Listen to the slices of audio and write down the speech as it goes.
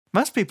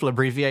Most people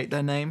abbreviate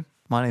their name.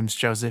 My name's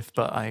Joseph,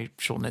 but I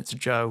shorten it to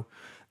Joe.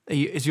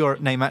 Is your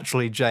name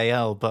actually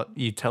JL, but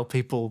you tell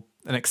people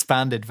an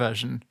expanded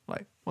version?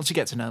 Like, once you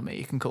get to know me,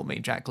 you can call me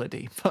Jack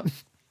Liddy. But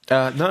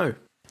No.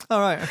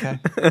 all right, okay.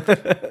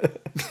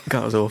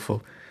 That was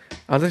awful.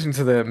 I was listening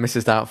to the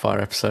Mrs.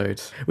 Doubtfire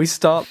episode. We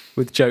start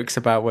with jokes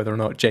about whether or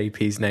not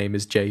JP's name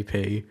is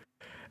JP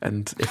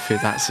and if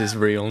that's his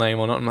real name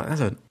or not. I'm like,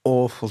 that's an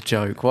awful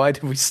joke. Why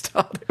did we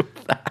start it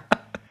with that?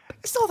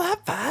 It's not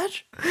that bad.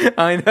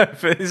 I know,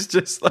 but it's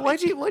just like... Why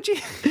do you? Well,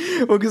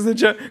 because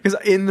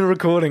in the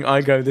recording,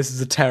 I go, this is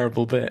a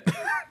terrible bit.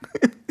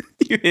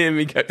 You hear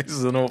me go, this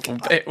is an awful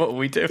bit. What are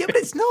we doing? Yeah, but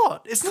it's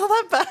not. It's not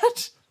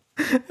that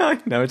bad.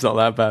 I know it's not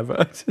that bad,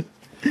 but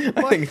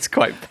I think it's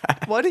quite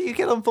bad. Why don't you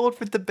get on board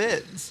with the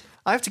bits?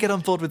 I have to get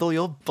on board with all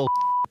your bull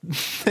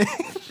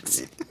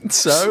things.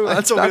 So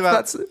I'm talking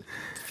about that's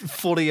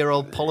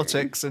 40-year-old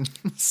politics and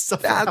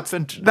stuff that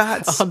happened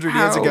that's 100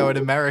 years how- ago in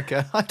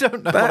America. I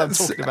don't know what I'm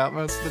That's- talking about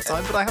most of the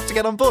time, but I have to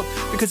get on board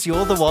because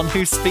you're the one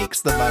who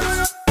speaks the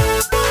most.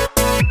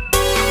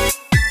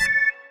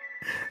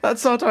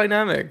 That's our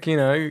dynamic, you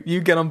know.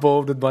 You get on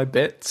board with my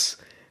bits,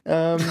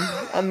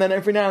 and then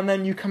every now and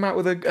then you come out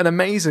with an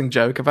amazing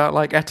joke about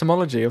like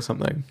etymology or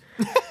something.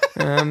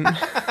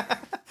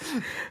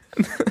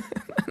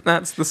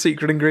 That's the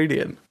secret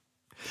ingredient.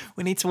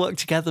 We need to work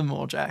together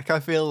more, Jack. I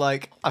feel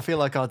like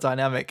our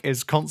dynamic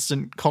is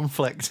constant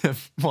conflict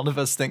if one of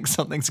us thinks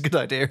something's a good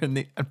idea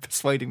and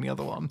persuading the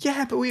other one.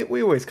 Yeah, but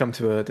we always come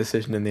to a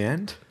decision in the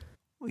end.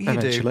 Well, you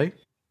Eventually.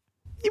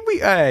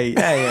 Hey,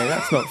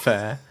 that's not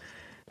fair.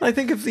 I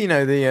think of, you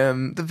know,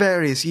 the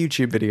various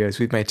YouTube videos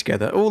we've made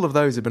together. All of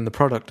those have been the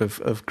product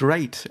of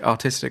great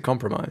artistic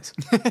compromise.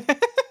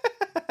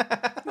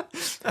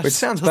 Which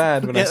sounds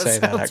bad when I say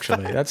that,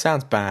 actually. Bad. That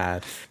sounds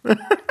bad.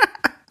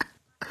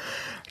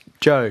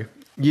 Joe,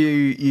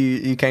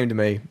 you came to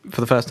me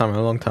for the first time in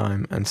a long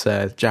time and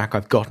said, Jack,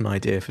 I've got an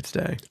idea for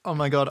today. Oh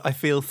my God, I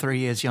feel 3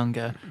 years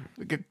younger.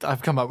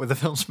 I've come up with a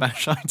Film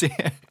Smash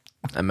idea.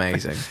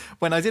 Amazing.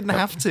 When I didn't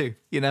have to,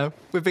 you know?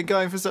 We've been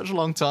going for such a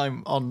long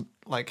time on,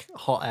 like,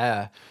 hot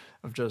air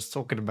of just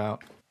talking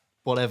about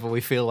whatever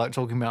we feel like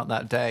talking about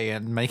that day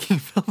and making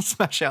Film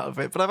Smash out of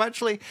it. But I've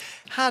actually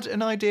had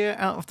an idea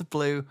out of the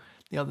blue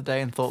the other day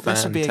and thought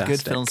this would be a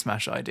good Film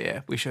Smash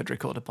idea. We should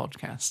record a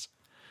podcast.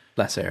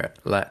 Let's hear it.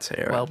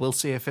 Well, we'll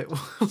see if it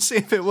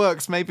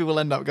works. Maybe we'll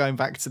end up going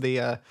back to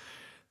the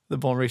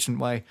more recent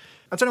way.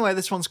 I don't know where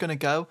this one's going to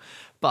go,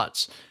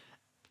 but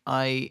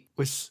I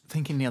was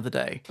thinking the other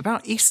day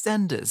about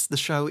EastEnders, the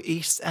show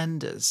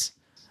EastEnders.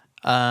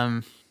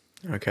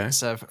 Okay.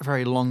 It's a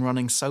very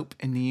long-running soap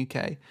in the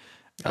UK.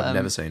 I've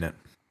never seen it.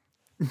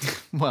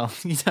 Well,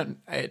 you don't.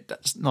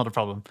 That's not a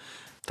problem.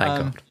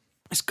 Thank God.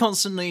 It's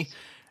constantly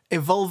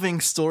evolving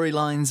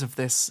storylines of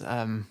this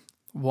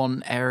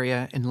one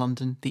area in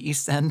London, the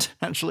East End,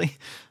 actually.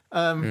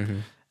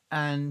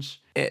 And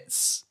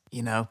it's,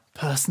 you know,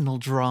 personal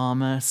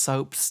drama,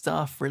 soap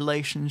stuff,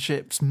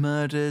 relationships,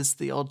 murders,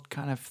 the odd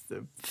kind of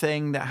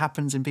thing that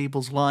happens in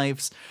people's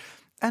lives.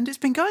 And it's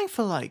been going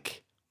for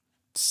like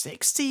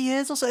 60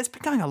 years or so. It's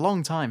been going a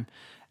long time.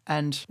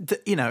 And,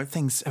 you know,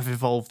 things have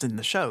evolved in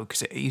the show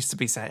because it used to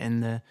be set in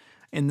the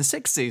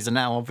 60s. And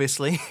now,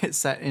 obviously, it's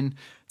set in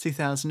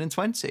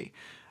 2020.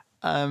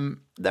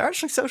 They're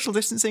actually social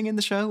distancing in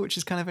the show, which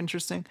is kind of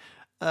interesting.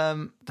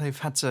 They've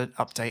had to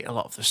update a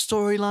lot of the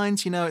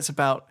storylines. You know, it's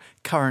about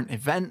current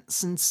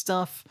events and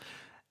stuff.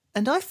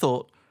 And I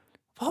thought,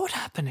 what would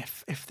happen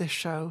if this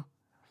show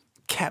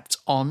kept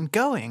on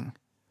going?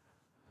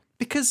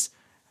 Because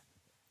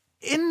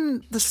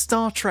in the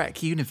Star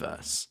Trek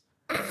universe,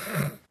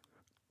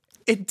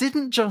 it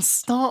didn't just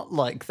start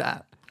like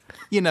that.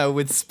 You know,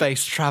 with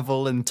space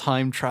travel and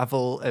time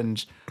travel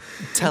and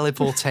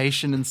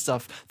teleportation and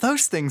stuff.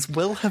 Those things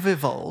will have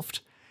evolved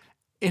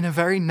in a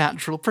very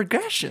natural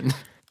progression.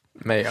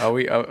 Mate,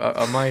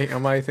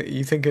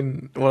 you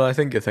thinking what I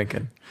think you're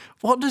thinking?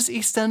 What does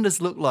EastEnders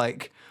look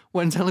like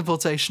when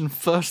teleportation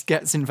first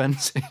gets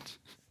invented?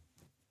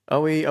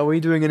 Are we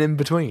doing an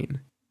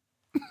in-between?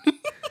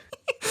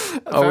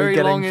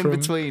 Very long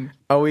in-between.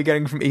 Are we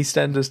getting from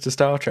EastEnders to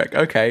Star Trek?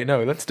 Okay,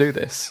 no, let's do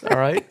this, all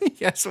right?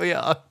 Yes, we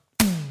are.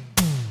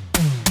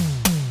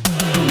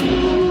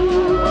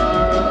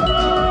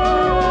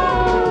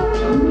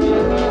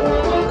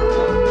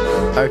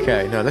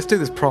 Okay, no, let's do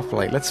this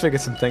properly. Let's figure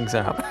some things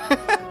out.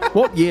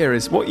 What year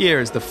is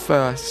the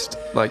first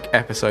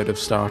episode of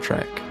Star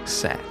Trek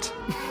set?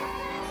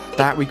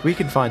 That we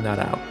can find that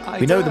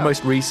out. We know the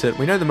most recent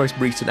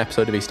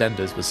episode of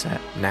EastEnders was set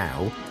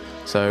now.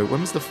 So when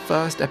was the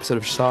first episode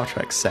of Star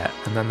Trek set?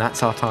 And then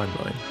that's our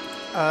timeline.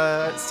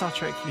 Star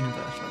Trek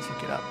universe. Let's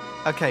look it up.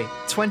 Okay,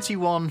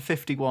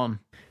 2151.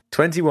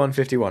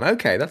 2151.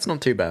 Okay, that's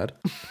not too bad.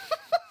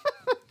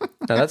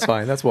 No, that's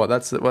fine. That's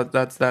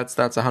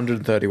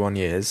 131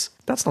 years.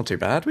 That's not too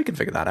bad. We can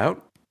figure that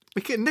out.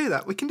 We can do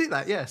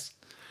that. Yes.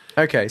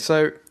 Okay,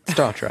 so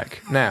Star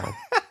Trek. Now,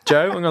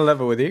 Joe, I'm going to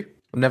level with you.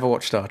 I've never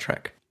watched Star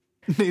Trek.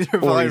 Neither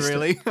have I,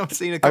 really. I've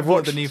seen a couple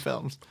of the new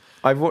films.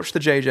 I've watched the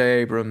J.J.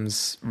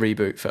 Abrams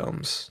reboot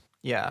films.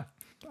 Yeah.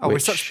 Oh, we're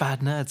such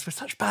bad nerds. We're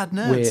such bad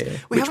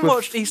nerds. We haven't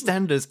watched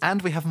EastEnders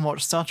and we haven't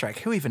watched Star Trek.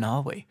 Who even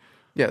are we?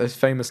 Yeah, those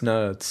famous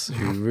nerds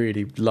who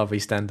really love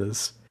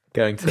EastEnders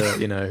going to,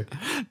 you know,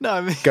 no,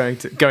 I mean... going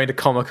to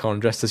Comic-Con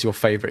dressed as your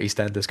favourite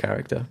EastEnders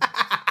character.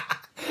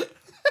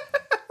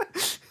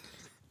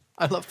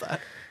 I love that.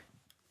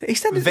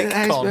 EastEnders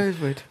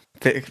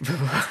VicCon.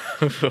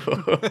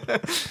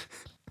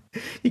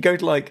 You go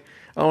to like,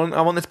 I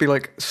want there to be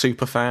like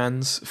super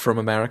fans from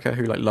America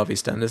who like love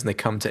EastEnders, and they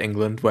come to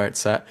England where it's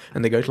set,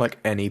 and they go to like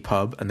any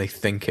pub and they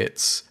think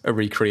it's a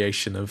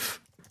recreation of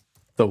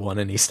the one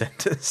in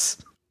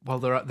EastEnders. Well,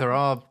 there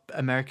are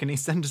American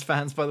EastEnders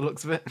fans by the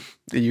looks of it.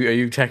 Are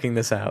you checking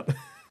this out?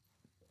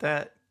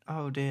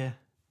 Oh dear.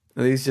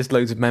 Are these just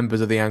loads of members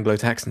of the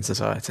Anglo-Saxon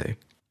Society?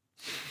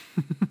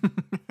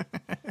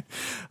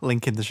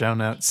 Link in the show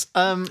notes.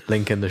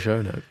 Link in the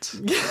show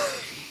notes.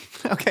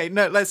 Okay,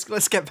 no,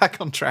 let's get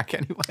back on track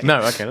anyway.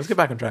 No, okay, let's get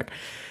back on track.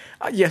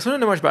 Yes, I don't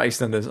know much about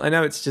EastEnders. I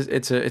know it's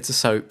a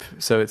soap,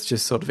 so it's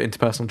just sort of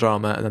interpersonal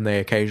drama, and then they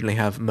occasionally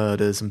have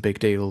murders and big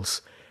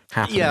deals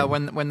happening. Yeah,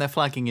 when they're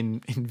flagging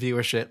in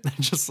viewership, they're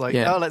just like,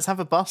 oh, let's have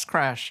a bus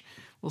crash.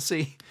 We'll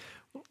see,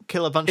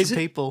 kill a bunch of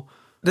people.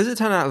 Does it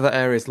turn out that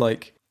area is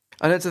like?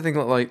 I know it's a thing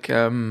like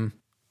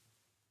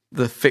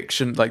the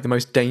fiction, like the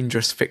most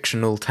dangerous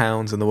fictional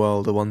towns in the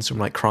world are ones from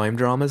like crime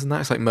dramas and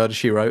that. It's like Murder,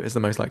 She Wrote is the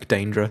most like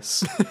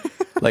dangerous,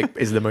 like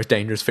is the most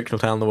dangerous fictional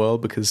town in the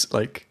world because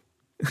like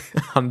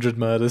 100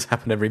 murders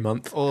happen every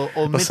month. Or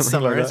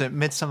Midsummer, like is it?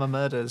 Midsummer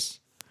Murders.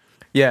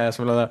 Yeah,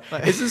 something like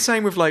that. It's the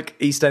same with like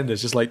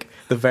EastEnders, just like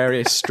the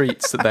various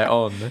streets that they're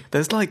on.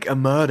 There's like a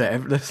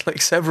murder, there's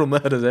like several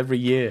murders every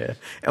year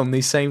on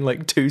these same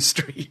like 2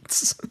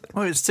 streets.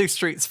 Well, it's 2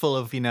 streets full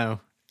of,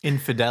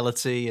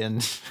 infidelity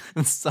and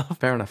stuff.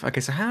 Fair enough.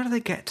 Okay, so how do they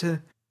get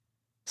to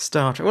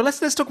Star Trek? Well, let's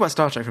talk about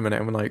Star Trek for a minute.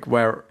 And like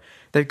where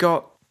they've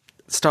got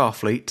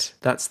Starfleet.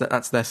 That's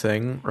their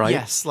thing, right?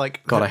 Yes,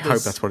 like God, I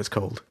hope that's what it's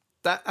called.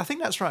 I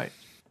think that's right.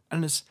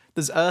 And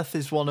there's Earth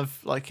is one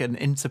of like an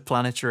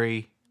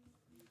interplanetary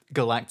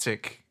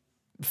galactic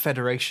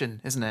federation,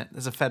 isn't it?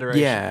 There's a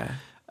federation. Yeah.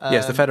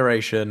 Yes, the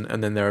Federation,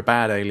 and then there are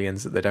bad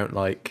aliens that they don't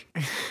like.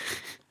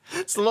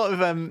 It's a lot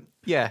of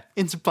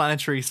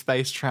interplanetary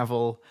space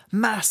travel,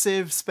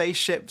 massive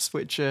spaceships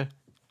which are,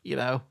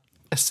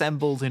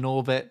 assembled in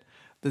orbit.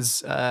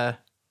 There's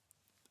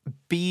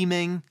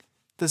beaming.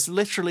 There's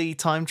literally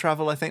time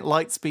travel, I think,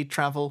 light speed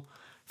travel,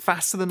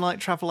 faster than light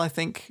travel, I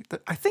think.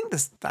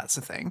 That's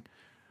a thing.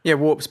 Yeah,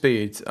 warp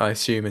speed, I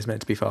assume, is meant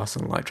to be faster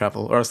than light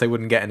travel, or else they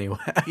wouldn't get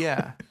anywhere.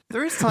 Yeah.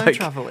 There is time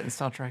travel in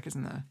Star Trek,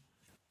 isn't there?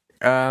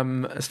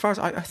 As far as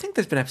I think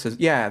there's been episodes.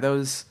 Yeah, there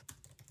was.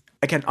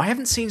 Again, I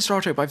haven't seen Star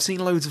Trek, but I've seen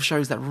loads of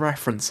shows that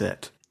reference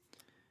it.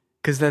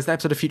 Because there's the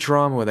episode of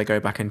Futurama where they go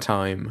back in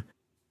time,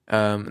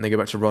 and they go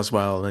back to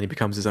Roswell, and then he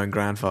becomes his own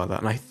grandfather.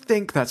 And I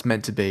think that's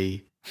meant to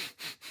be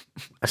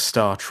a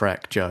Star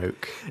Trek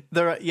joke.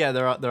 There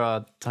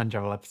are time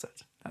travel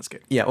episodes. That's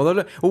good. Yeah,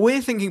 although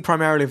we're thinking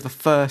primarily of the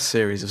first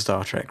series of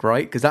Star Trek,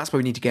 right? Because that's where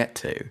we need to get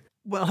to.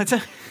 Well, I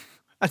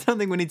don't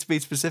think we need to be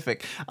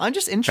specific. I'm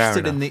just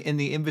interested in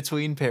the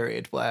in-between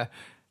period where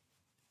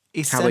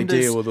how they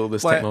deal with all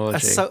this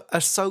technology. A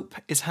soap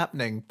is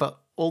happening, but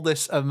all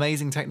this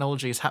amazing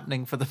technology is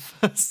happening for the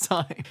first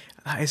time.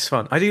 That is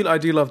fun. I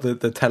do love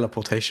the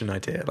teleportation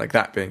idea, like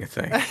that being a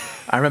thing.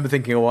 I remember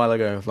thinking a while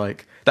ago of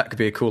like that could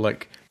be a cool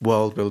like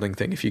world building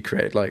thing if you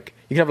create like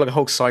you can have like a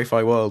whole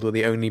sci-fi world where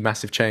the only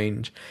massive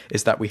change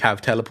is that we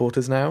have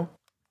teleporters now.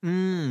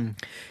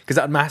 Because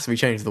that would massively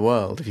change the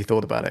world if you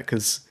thought about it.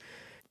 Because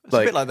it's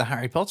a bit like the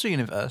Harry Potter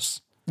universe.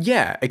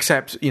 Yeah,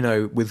 except,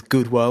 with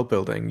good world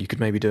building, you could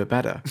maybe do it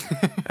better.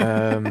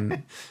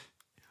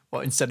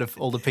 Well, instead of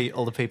all the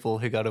people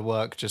who go to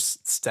work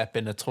just step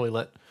in a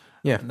toilet.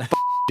 Yeah,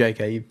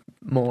 JK, you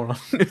moron,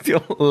 with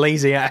your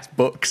lazy ass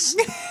books.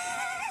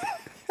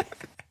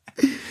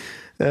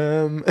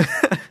 Yeah,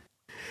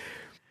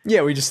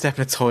 we just step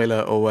in a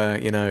toilet or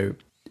where,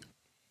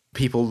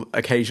 people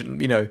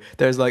occasionally,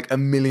 there's like a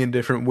million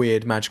different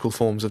weird magical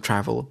forms of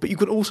travel, but you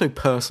could also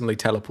personally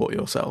teleport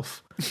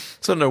yourself.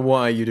 So I don't know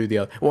why you do the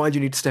other. Why do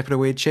you need to step in a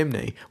weird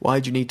chimney? Why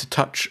do you need to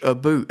touch a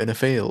boot in a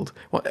field?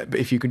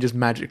 If you can just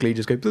magically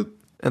just go boop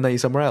and then you're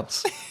somewhere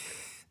else?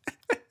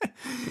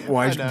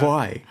 Why do you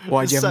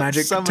have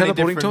magic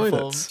teleporting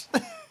toilets?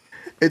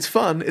 It's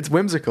fun, it's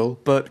whimsical,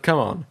 but come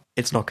on,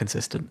 it's not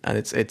consistent, and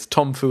it's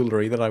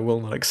tomfoolery that I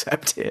will not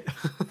accept here.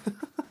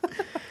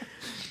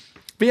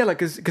 But yeah, like,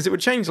 because it would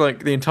change,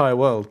 like, the entire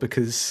world,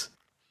 because,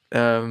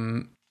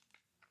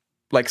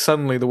 like,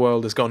 suddenly the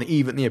world has gone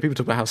even, people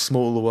talk about how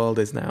small the world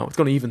is now. It's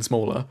gone even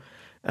smaller.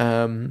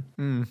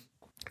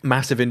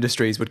 Massive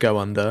industries would go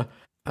under.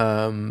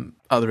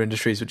 Other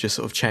industries would just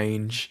sort of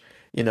change,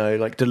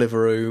 like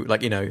Deliveroo,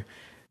 like, you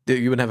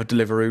wouldn't have a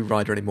Deliveroo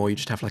rider anymore. You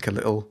just have, like, a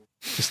little,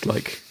 just,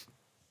 like,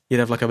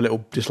 you'd have, like, a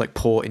little, just, like,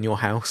 port in your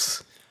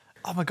house.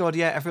 Oh, my God,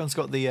 yeah, everyone's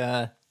got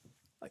the,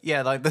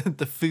 like,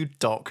 the food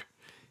dock.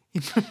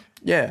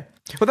 Yeah.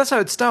 Well, that's how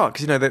it'd start,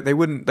 because they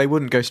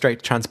wouldn't go straight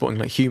to transporting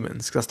like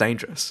humans, because that's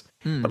dangerous.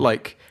 But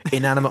like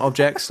inanimate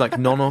objects, like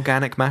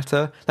non-organic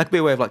matter, that could be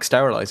a way of like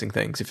sterilizing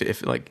things. If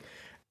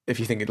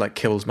you think it like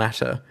kills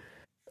matter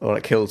or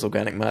like kills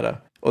organic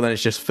matter, or then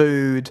it's just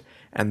food,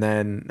 and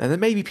then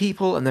maybe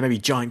people, and then maybe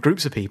giant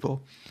groups of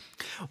people.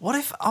 What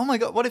if? Oh my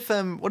god! What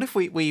if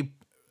we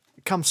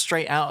come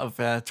straight out of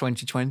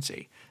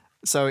 2020?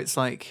 So it's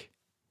like,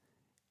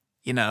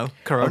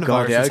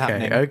 coronavirus is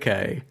happening.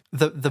 Okay.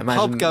 The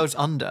pub goes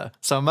under,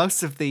 so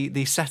most of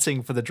the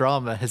setting for the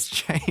drama has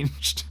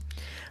changed.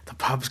 The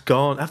pub's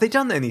gone. Have they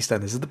done that in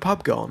EastEnders? Is the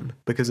pub gone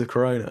because of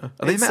Corona?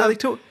 Are they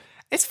talk?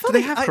 It's funny. Do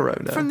they have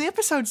Corona? From the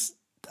episodes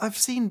I've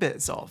seen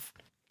bits of,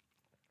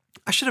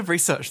 I should have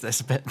researched this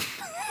a bit,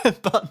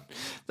 but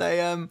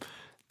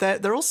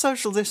they're all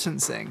social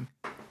distancing,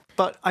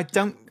 but I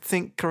don't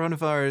think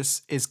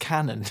coronavirus is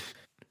canon.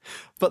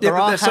 But there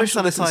are hand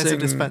sanitizer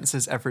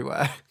dispensers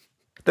everywhere.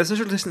 They're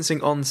social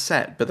distancing on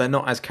set, but they're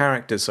not as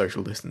characters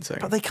social distancing.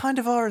 But they kind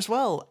of are as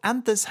well.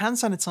 And there's hand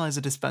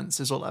sanitizer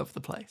dispensers all over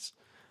the place.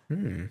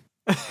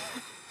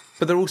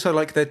 But they're also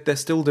like, they're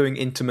still doing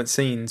intimate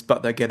scenes,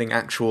 but they're getting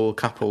actual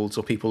couples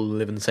or people who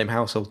live in the same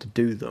household to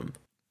do them.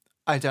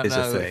 I don't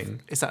know. Is a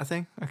thing. Is that a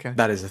thing? Okay.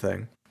 That is a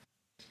thing.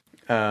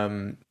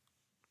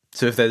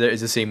 So if there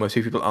is a scene where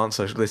two people aren't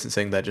social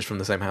distancing, they're just from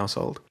the same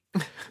household.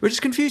 Which has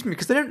confused me,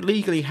 because they don't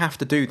legally have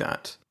to do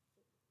that,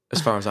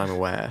 as far as I'm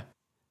aware.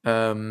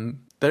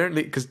 They don't,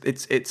 because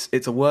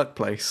it's a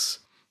workplace.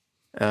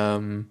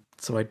 So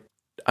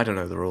I don't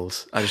know the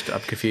rules. I'm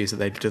confused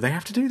that do they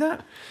have to do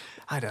that?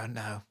 I don't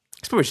know.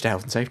 It's probably just a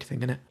health and safety thing,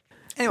 isn't it?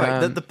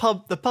 Anyway, the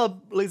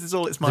pub loses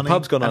all its money. The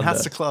pub's gone and under.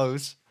 Has to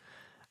close.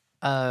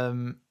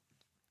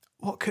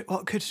 What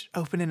could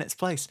open in its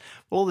place?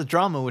 Well, all the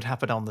drama would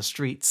happen on the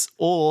streets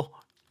or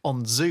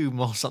on Zoom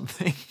or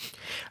something.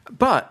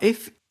 But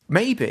if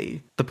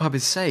maybe the pub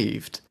is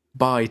saved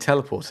by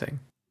teleporting,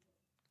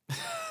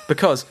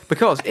 because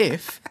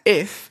if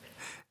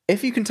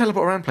you can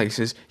teleport around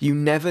places, you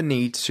never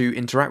need to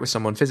interact with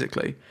someone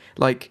physically.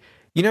 Like,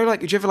 do you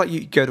ever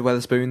you go to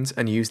Wetherspoons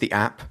and use the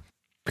app?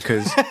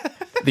 Because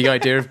the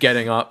idea of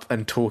getting up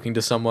and talking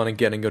to someone and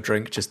getting your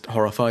drink just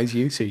horrifies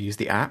you, so you use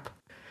the app.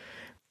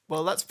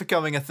 Well, that's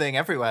becoming a thing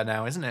everywhere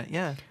now, isn't it?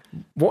 Yeah.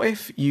 What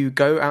if you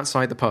go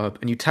outside the pub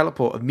and you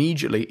teleport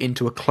immediately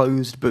into a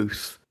closed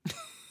booth?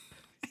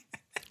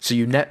 So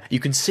you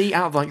can see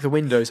out of like the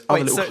windows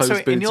other little closed booths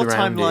around you. In your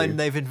timeline,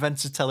 they've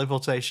invented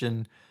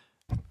teleportation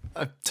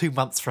 2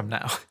 months from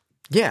now.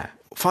 Yeah,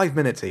 5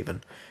 minutes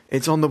even.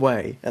 It's on the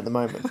way at the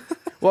moment.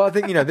 Well, I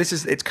think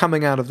it's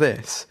coming out of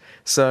this.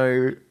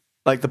 So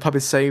like the pub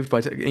is saved by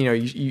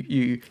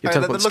you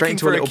teleport straight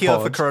into a little pod. They're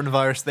looking for a cure for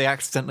coronavirus. They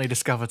accidentally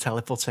discover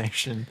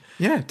teleportation.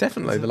 Yeah,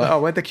 definitely. They're like,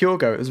 oh, where'd the cure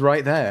go? It was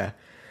right there.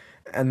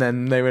 And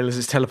then they realise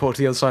it's teleported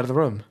to the other side of the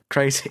room.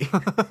 Crazy.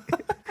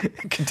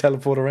 It can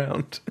teleport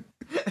around.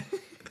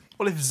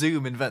 What if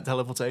Zoom invent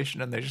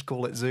teleportation and they just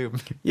call it Zoom?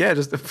 Yeah,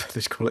 they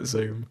just call it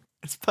Zoom.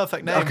 It's a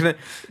perfect name.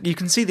 You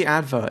can see the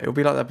advert. It'll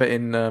be like that bit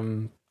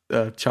in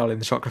Charlie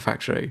and the Chocolate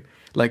Factory.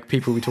 Like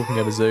people will be talking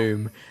over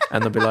Zoom,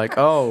 and they'll be like,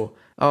 "Oh,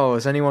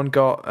 has anyone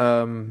got?"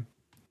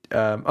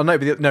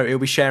 It'll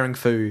be sharing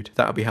food.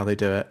 That'll be how they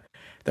do it.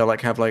 They'll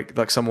like have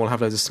like someone will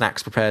have loads of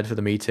snacks prepared for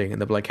the meeting,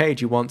 and they'll be like, "Hey,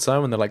 do you want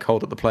some?" And they'll like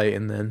hold up the plate,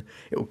 and then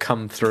it will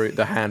come through.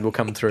 The hand will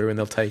come through, and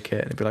they'll take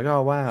it, and it'll be like,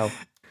 "Oh, wow."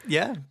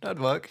 Yeah,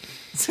 that'd work.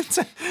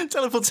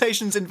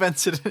 Teleportation's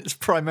invented, and it's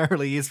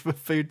primarily used for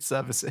food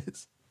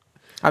services.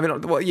 I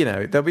mean, well,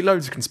 there'll be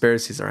loads of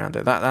conspiracies around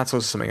it. That's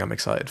also something I'm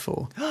excited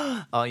for.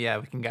 Oh yeah,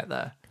 we can get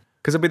there.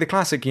 Because it'll be the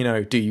classic,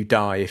 do you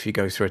die if you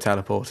go through a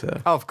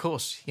teleporter? Oh, of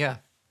course, yeah.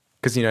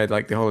 Because,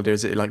 like the whole idea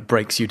is it like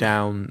breaks you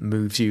down,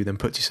 moves you, then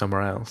puts you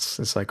somewhere else.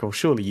 It's like, oh,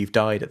 surely you've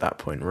died at that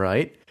point,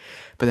 right?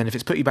 But then if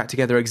it's put you back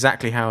together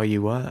exactly how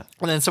you were.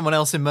 And then someone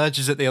else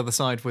emerges at the other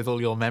side with all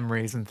your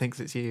memories and thinks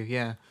it's you,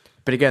 yeah.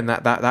 But again,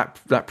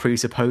 that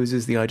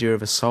presupposes the idea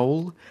of a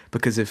soul,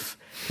 because if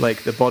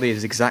like the body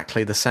is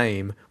exactly the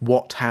same,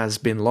 what has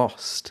been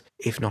lost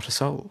if not a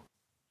soul?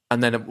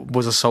 And then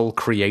was a soul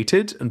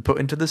created and put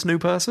into this new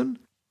person?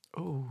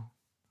 Oh,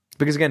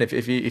 because again,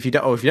 if you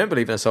don't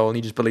believe in a soul and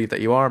you just believe that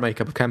you are a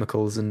makeup of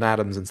chemicals and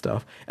atoms and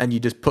stuff, and you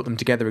just put them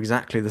together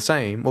exactly the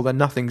same, well then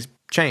nothing's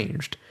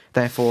changed.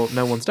 Therefore,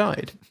 no one's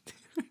died.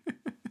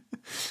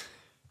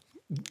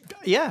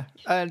 Yeah,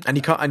 and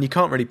you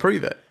can't really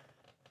prove it.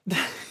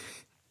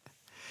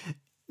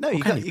 No,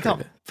 you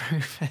can't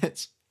prove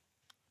it.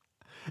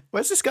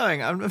 Where's this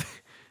going? I don't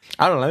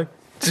know.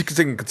 Just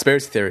thinking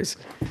conspiracy theories.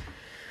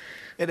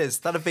 It is.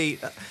 That'd be.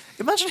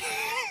 Imagine,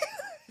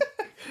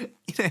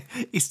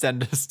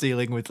 EastEnders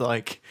dealing with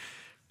like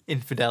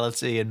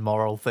infidelity and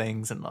moral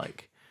things, and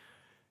like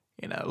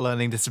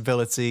learning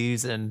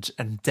disabilities and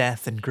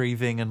death and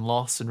grieving and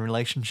loss and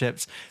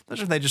relationships.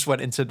 Imagine if they just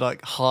went into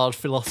like hard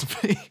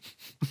philosophy.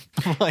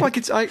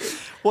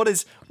 What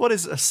is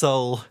a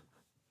soul?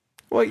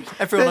 Well,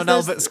 everyone on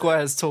Albert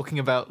Square is talking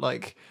about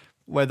like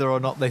whether or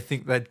not they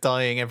think they're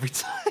dying every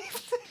time.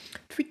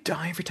 To we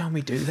die every time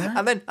we do that?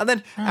 And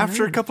then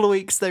after a couple of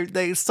weeks,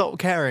 they stop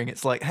caring.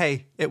 It's like,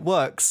 hey, it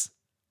works.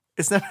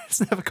 It's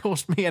never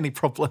caused me any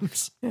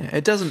problems. Yeah,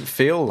 it doesn't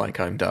feel like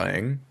I'm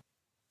dying.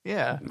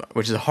 Yeah.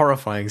 Which is a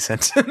horrifying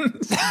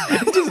sentence.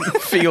 It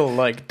doesn't feel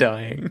like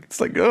dying.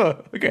 It's like,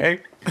 oh, okay.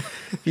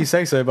 If you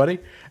say so, buddy.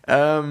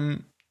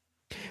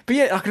 But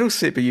yeah, I could also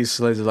see it be used as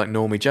loads of like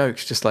normie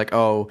jokes, just like,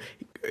 oh,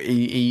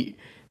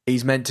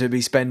 he's meant to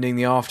be spending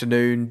the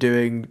afternoon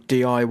doing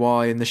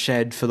DIY in the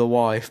shed for the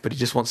wife, but he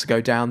just wants to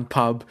go down the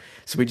pub,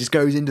 so he just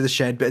goes into the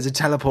shed, but there's a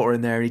teleporter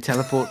in there, and he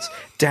teleports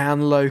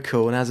down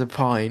local and has a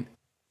pint.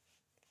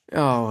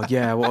 Oh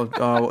yeah,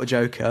 what a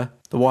joker.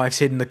 The wife's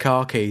hidden the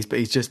car keys, but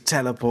he's just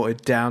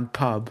teleported down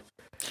pub.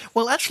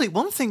 Well, actually,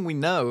 one thing we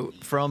know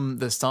from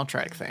the Star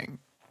Trek thing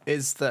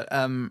is that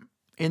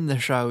in the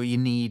show you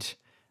need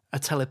a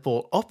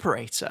teleport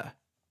operator.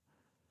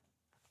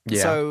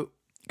 Yeah. So,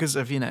 because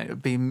of,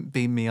 beam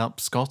me up,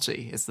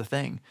 Scotty is the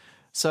thing.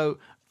 So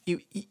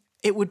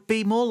it would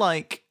be more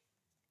like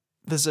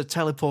there's a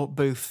teleport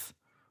booth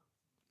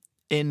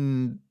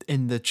in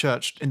the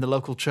church, in the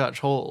local church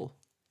hall.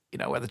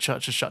 Where the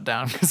church is shut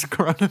down because of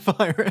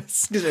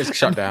coronavirus. It's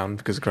shut down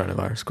because of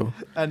coronavirus, cool.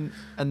 And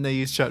they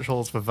use church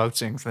halls for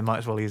voting, so they might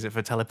as well use it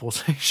for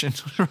teleportation,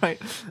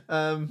 right?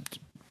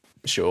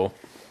 Sure.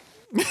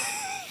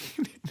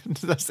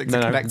 Those things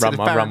I'll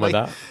run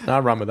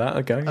with that.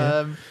 Okay.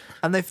 Yeah.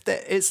 And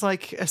it's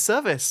like a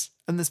service,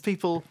 and there's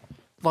people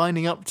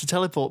lining up to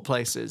teleport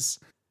places.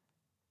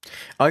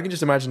 I can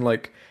just imagine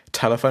like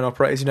telephone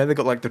operators. They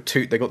got like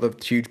they got the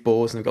huge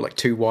boards, and they've got like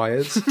two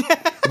wires.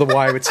 The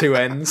wire with two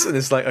ends, and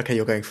it's like, okay,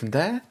 you're going from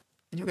there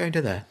and you're going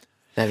to there.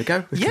 There we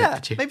go.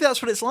 Maybe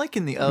that's what it's like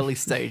in the early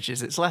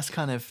stages. It's less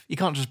kind of, you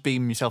can't just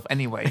beam yourself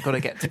anywhere. You've got to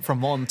get from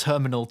one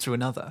terminal to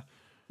another.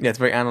 Yeah, it's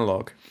very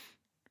analog.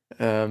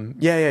 You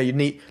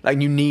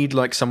need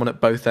like someone at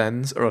both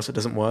ends, or else it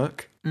doesn't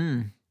work.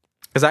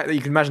 Because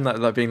you can imagine that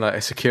like being like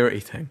a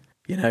security thing.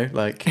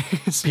 Like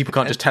people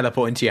can't just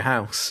teleport into your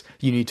house.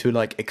 You need to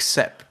like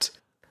accept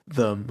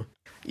them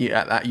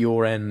at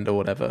your end or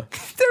whatever.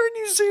 They're in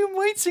your Zoom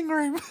waiting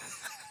room.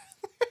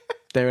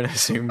 They're in a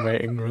Zoom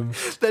waiting room.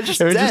 They're just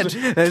dead.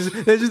 There's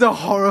just a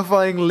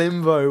horrifying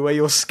limbo where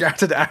your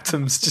scattered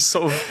atoms just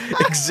sort of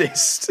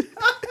exist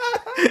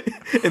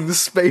in the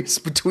space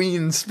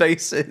between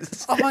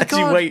spaces as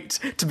you wait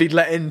to be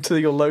let into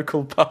your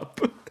local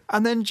pub.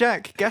 And then,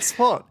 Jack, guess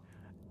what?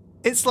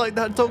 It's like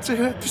that Doctor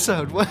Who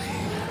episode where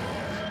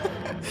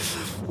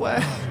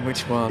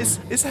which one?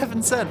 It's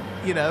Heaven Sent.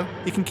 You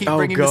can keep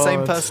bringing the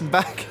same person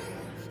back.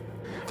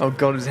 Oh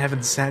God, it's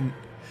Heaven Sent.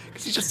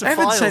 Because it's just a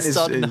file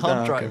stored in a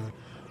hard drive. Okay.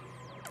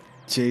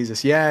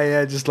 Jesus,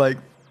 yeah, just like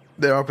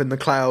they're up in the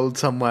cloud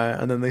somewhere,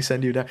 and then they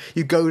send you down.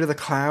 You go to the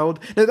cloud.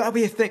 No, that'll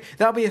be a thing.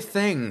 That'll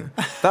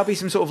be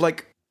some sort of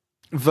like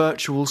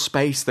virtual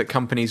space that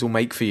companies will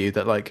make for you.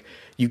 That like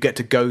you get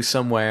to go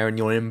somewhere and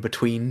you're in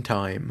between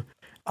time.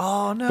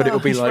 Oh no! But it'll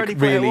be like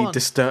really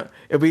disturbed.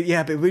 It'll be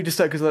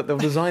disturbed because they'll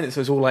design it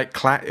so it's all like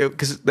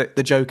because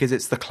the joke is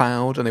it's the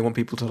cloud, and they want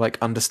people to like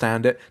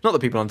understand it. Not that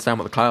people understand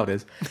what the cloud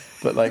is,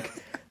 but like.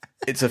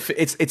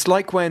 It's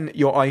like when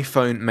your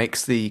iPhone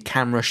makes the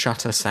camera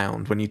shutter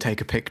sound when you take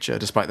a picture,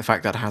 despite the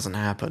fact that hasn't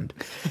happened.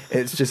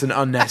 It's just an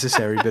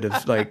unnecessary bit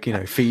of like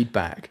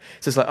feedback.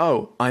 So it's like,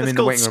 oh, I'm in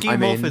the waiting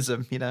room.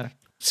 Skeuomorphism,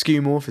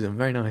 Skeuomorphism,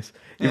 very nice.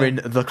 You're in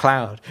the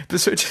cloud,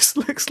 but so it just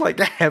looks like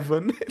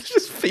heaven. It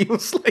just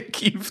feels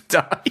like you've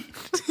died.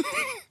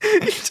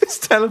 You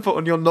just teleport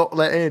and you're not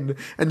let in,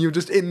 and you're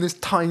just in this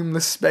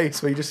timeless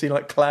space where you just see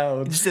like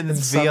clouds, just in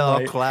this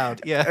VR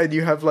cloud, yeah. And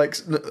you have like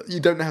you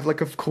don't have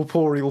like a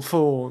corporeal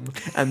form,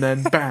 and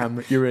then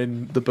bam, you're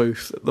in the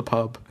booth at the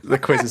pub. The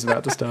quiz is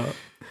about to start.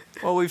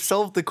 Well, we've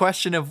solved the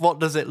question of what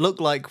does it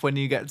look like when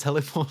you get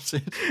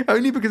teleported.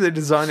 Only because they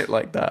design it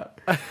like that,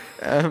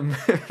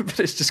 but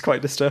it's just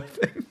quite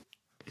disturbing.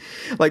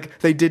 Like,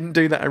 they didn't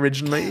do that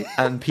originally,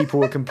 and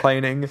people were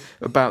complaining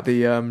about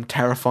the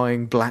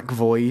terrifying black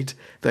void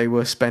they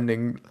were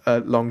spending a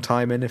long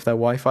time in if their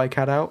Wi-Fi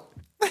cut out.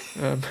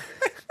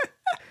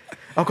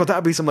 Oh god, that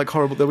would be some like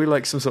horrible. There'll be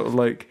like some sort of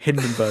like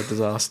Hindenburg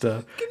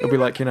disaster. It'll be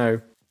like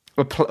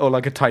or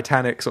like a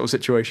Titanic sort of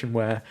situation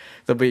where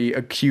there'll be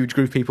a huge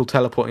group of people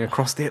teleporting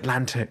across the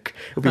Atlantic.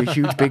 It'll be a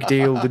huge big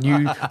deal. The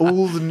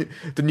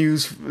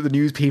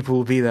news people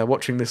will be there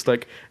watching this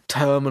like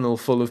terminal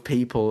full of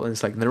people, and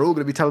it's like they're all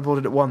going to be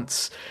teleported at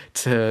once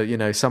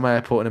to some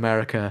airport in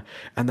America,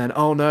 and then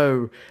oh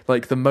no,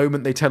 like the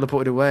moment they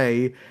teleported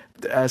away,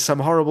 a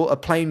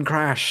plane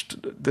crashed.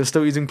 They're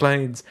still using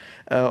planes,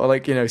 or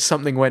like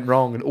something went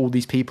wrong, and all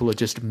these people are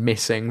just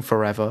missing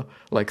forever.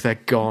 Like they're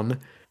gone.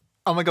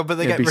 Oh my god! But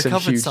they get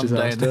recovered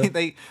someday, and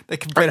they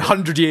can. In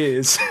 100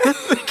 years,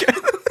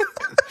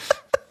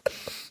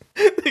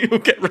 they will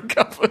get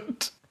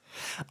recovered.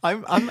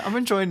 I'm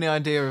enjoying the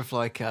idea of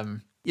like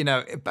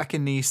back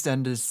in the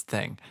EastEnders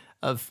thing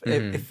of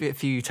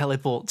if you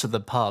teleport to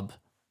the pub,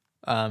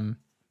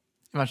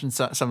 imagine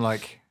some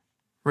like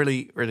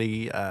really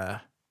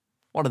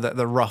one of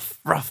the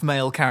rough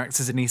male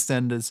characters in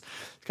EastEnders,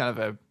 kind of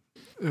a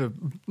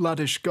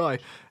laddish guy,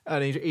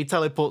 and he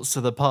teleports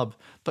to the pub,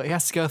 but he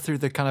has to go through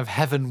the kind of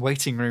heaven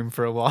waiting room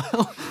for a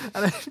while.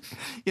 And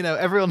then,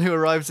 everyone who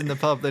arrives in the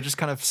pub, they're just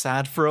kind of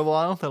sad for a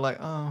while. They're like,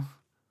 "Oh,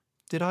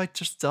 did I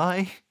just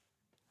die?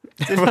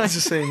 Everyone's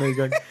just sitting there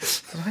going,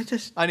 did I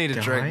just I need a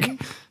die?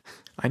 drink."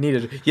 I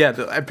needed,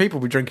 people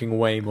were drinking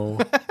way more.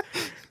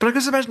 But I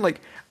just imagine,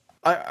 like,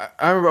 I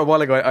remember a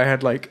while ago I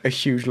had, like, a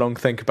huge long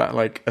think about,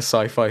 like, a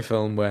sci-fi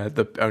film where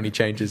the only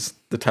change is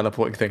the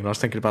teleporting thing, and I was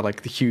thinking about,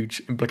 like, the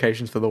huge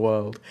implications for the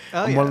world.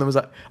 One of them was,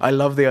 like, I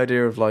love the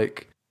idea of,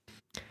 like,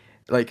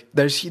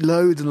 there's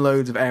loads and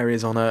loads of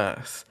areas on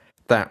Earth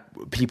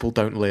that people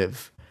don't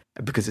live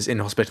because it's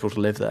inhospitable to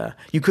live there.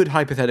 You could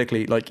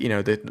hypothetically, like,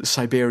 the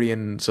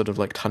Siberian sort of,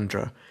 like,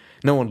 tundra.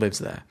 No one lives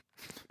there.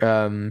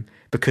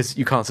 Because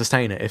you can't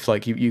sustain it. If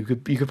like you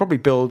could probably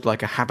build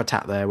like a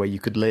habitat there where you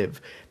could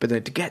live, but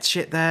then to get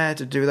shit there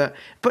to do that.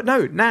 But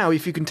no, now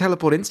if you can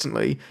teleport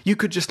instantly, you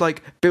could just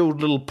like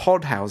build little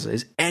pod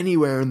houses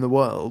anywhere in the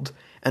world,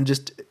 and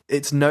just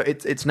it's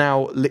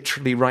now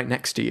literally right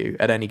next to you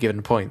at any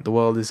given point. The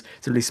world is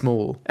really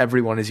small.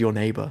 Everyone is your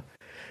neighbor.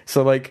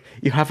 So like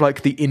you have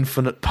like the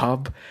infinite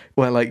pub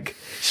where like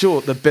sure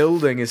the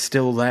building is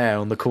still there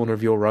on the corner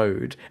of your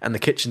road and the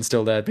kitchen's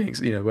still there being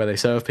where they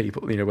serve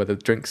people where the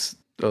drinks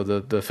or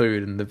the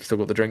food and they've still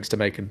got the drinks to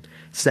make and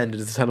send it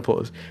to the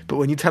teleporters. But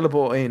when you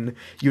teleport in,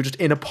 you're just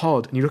in a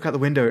pod and you look out the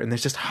window and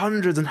there's just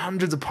hundreds and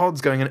hundreds of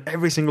pods going in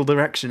every single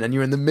direction and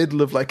you're in the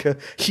middle of like a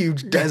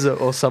huge desert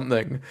or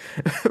something.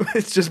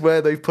 It's just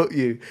where they've put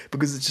you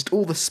because it's just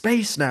all the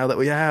space now that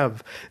we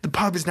have. The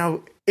pub is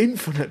now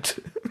infinite.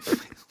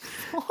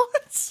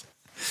 What?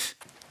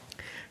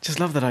 Just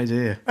love that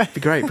idea. It'd be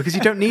great because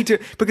you don't need to.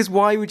 Because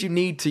why would you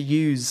need to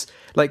use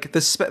like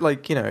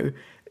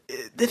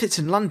if it's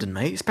in London,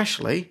 mate,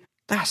 especially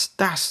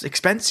that's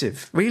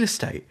expensive real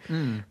estate.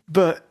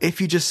 But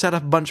if you just set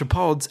up a bunch of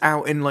pods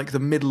out in like the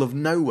middle of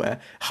nowhere,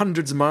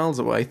 hundreds of miles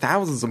away,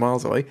 thousands of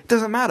miles away, it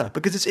doesn't matter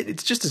because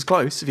it's just as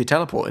close if you're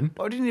teleporting.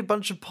 Why do you need a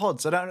bunch of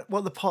pods? What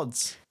are the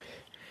pods?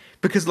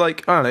 Because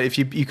like I don't know if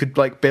you could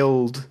like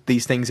build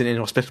these things in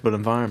inhospitable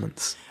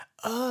environments.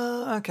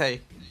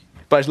 Okay.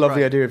 But I just love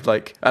the idea of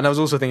like, and I was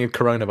also thinking of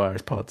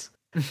coronavirus pods.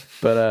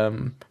 But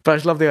I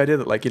just love the idea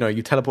that like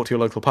you teleport to your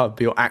local pub,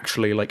 but you're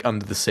actually like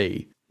under the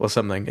sea or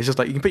something. It's just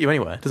like you can put you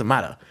anywhere. It doesn't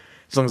matter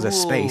as long as there's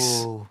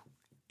space.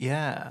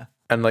 Yeah.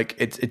 And like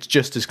it's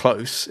just as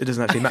close. It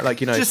doesn't actually matter. Like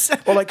just,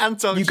 or like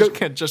Anton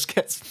just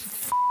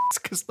gets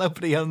because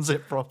nobody owns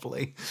it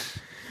properly.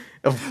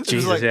 Oh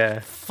Jesus! Like yeah.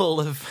 Full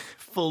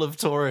of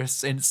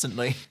tourists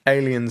instantly.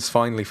 Aliens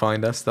finally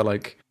find us. They're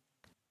like.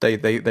 They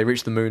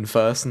reach the moon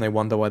first, and they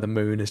wonder why the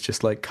moon is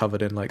just like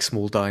covered in like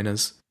small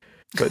diners,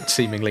 but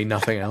seemingly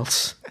nothing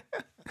else.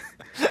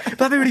 But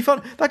that'd be really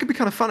fun. That could be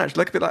kind of fun actually.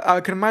 Like a bit like I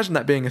can imagine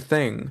that being a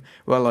thing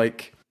where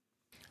like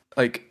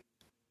I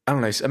don't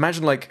know.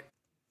 Imagine like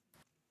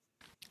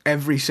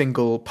every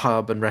single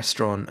pub and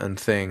restaurant and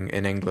thing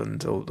in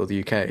England or the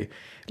UK,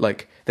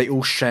 like they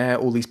all share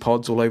all these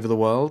pods all over the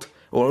world.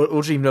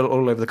 Or even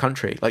all over the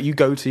country. Like you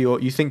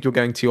think you're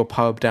going to your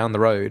pub down the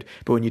road,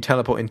 but when you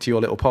teleport into your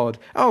little pod,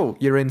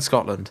 you're in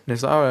Scotland, and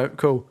it's like, all right,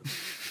 cool.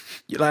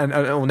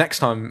 Or next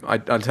time I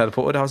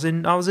teleported,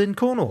 I was in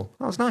Cornwall.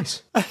 That was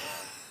nice.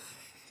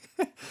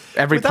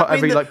 Every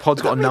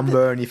pod's got a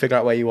number, and you figure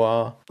out where you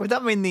are. Would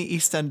that mean the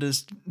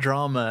EastEnders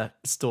drama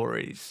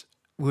stories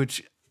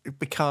would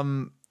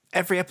become?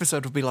 Every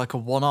episode would be like a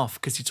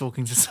one-off because you're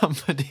talking to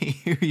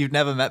somebody who you've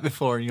never met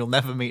before and you'll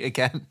never meet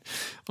again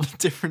on a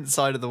different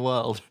side of the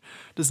world.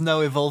 There's no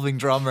evolving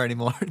drama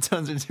anymore. It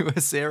turns into a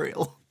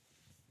serial.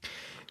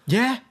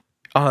 Yeah.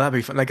 Oh, that'd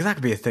be fun. Like that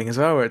could be a thing as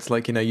well, where it's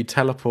like you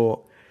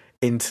teleport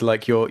into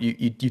like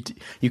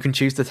you can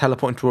choose to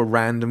teleport into a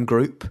random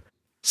group.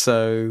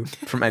 So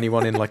from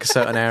anyone in like a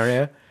certain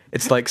area,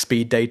 it's like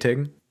speed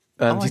dating,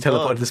 and you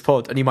teleport into this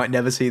pod, and you might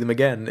never see them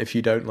again if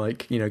you don't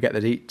like get the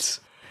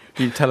deets.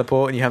 You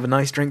teleport and you have a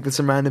nice drink with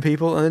some random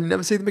people and then you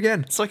never see them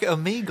again. It's like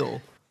Omegle.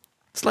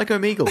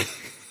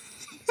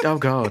 Oh,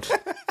 God.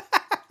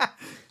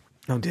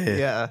 Oh, dear.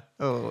 Yeah.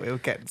 Oh, it'll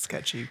get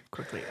sketchy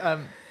quickly.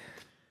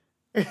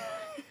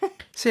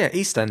 So, yeah,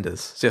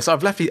 EastEnders. So,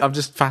 I'm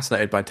just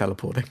fascinated by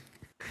teleporting.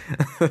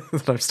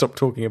 I've stopped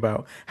talking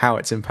about how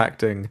it's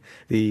impacting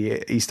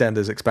the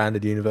EastEnders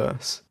expanded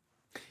universe.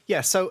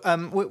 Yeah, so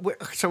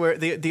we're at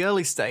the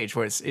early stage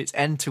where it's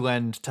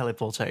end-to-end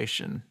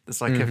teleportation.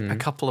 There's like a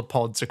couple of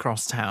pods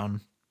across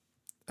town.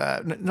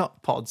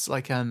 Not pods,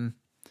 like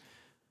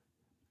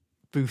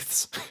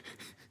booths.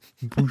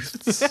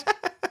 Booths.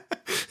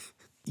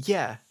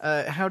 Yeah.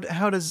 How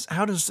does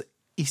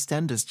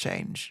EastEnders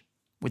change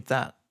with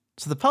that?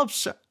 So the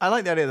pubs. I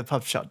like the idea of the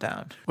pub shut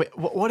down. Wait,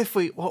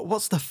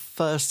 what's the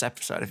first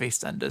episode of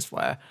EastEnders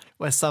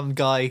where some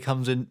guy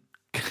comes in?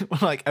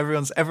 Like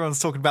everyone's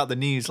talking about the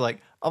news,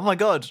 like, oh my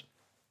god,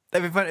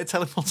 they've invented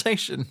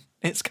teleportation.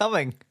 It's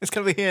coming. It's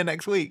going to be here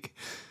next week.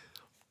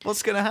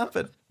 What's going to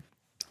happen?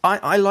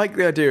 I like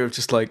the idea of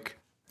just like,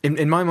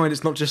 in my mind,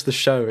 it's not just the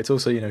show. It's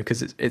also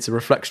because it's a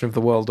reflection of the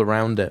world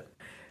around it.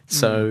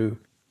 So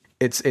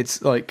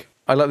it's like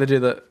I like the idea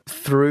that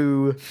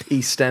through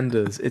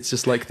EastEnders, it's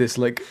just like this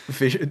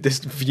this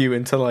view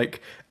into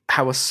like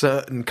how a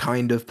certain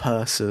kind of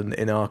person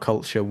in our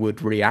culture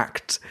would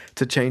react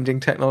to changing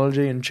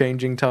technology and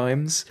changing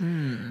times.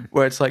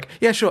 Where it's like,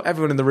 yeah, sure,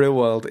 everyone in the real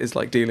world is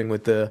like dealing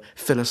with the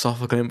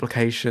philosophical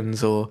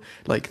implications or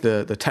like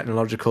the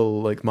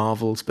technological like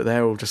marvels, but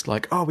they're all just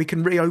like, oh, we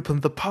can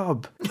reopen the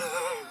pub.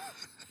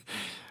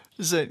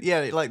 So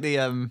yeah, like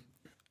the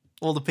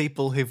all the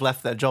people who've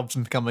left their jobs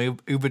and become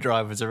Uber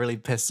drivers are really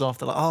pissed off.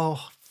 They're like,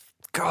 oh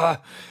god,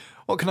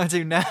 what can I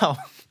do now?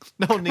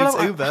 No one needs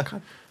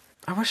Uber.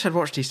 I wish I'd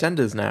watched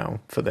EastEnders now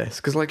for this,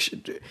 because like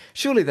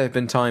surely there have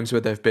been times where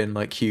there have been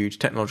like huge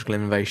technological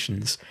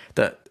innovations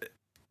that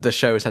the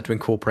show has had to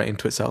incorporate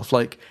into itself,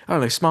 like I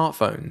don't know,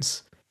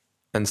 smartphones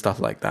and stuff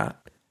like that.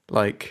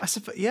 Like I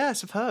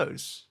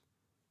suppose,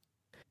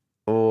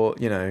 or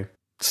you know,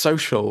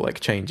 social like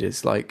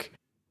changes, like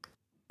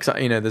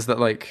cause, you know, there's that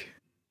like.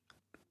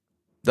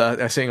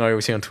 The thing I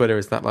always see on Twitter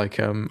is that like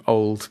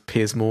old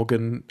Piers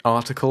Morgan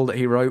article that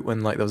he wrote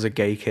when like there was a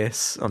gay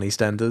kiss on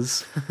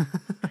EastEnders,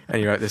 and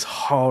he wrote this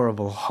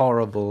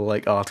horrible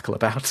like article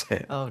about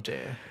it. Oh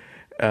dear.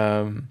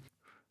 And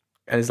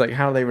it's like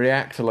how they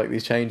react to like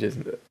these changes.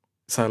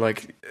 So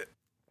like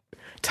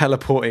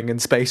teleporting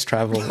and space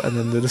travel, and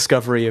then the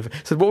discovery of.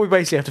 So what we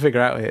basically have to figure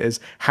out here is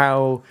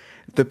how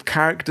the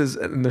characters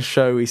in the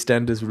show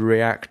EastEnders would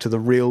react to the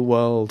real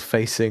world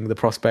facing the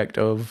prospect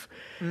of.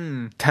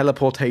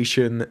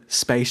 Teleportation,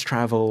 space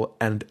travel,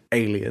 and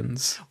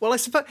aliens. Well, I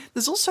suppose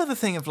there's also the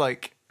thing of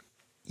like,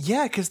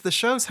 yeah, because the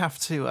shows have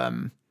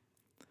to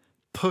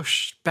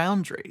push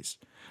boundaries.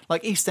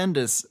 Like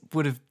EastEnders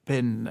would have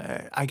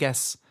been, I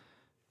guess,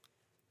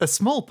 a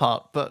small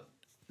part, but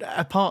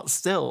a part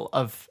still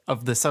of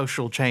the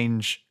social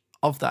change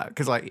of that.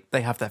 Because like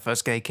they have their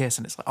first gay kiss,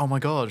 and it's like, oh my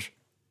god,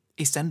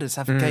 EastEnders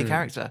have a gay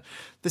character.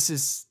 This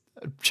is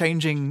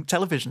changing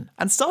television.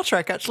 And Star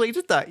Trek actually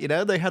did that, you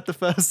know? They had the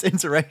first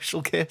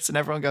interracial kiss and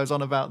everyone goes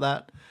on about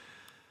that.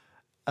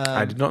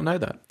 I did not know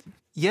that.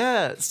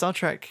 Yeah, Star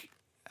Trek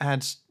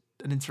had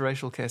an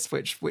interracial kiss,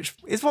 which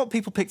is what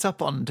people picked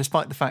up on,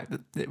 despite the fact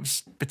that it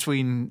was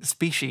between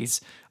species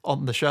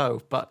on the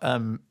show. But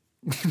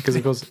because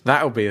of course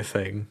that'll be a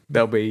thing.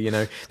 There'll be, you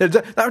know,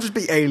 that'll just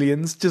be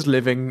aliens just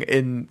living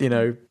in, you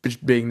know,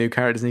 being new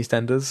characters in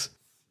EastEnders.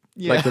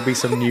 Yeah. Like there'll be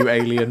some new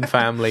alien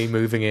family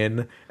moving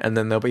in, and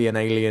then there'll be an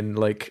alien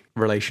like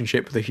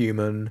relationship with a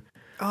human.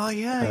 Oh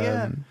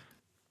yeah.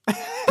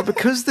 But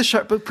because the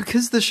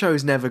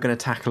show's never going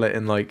to tackle it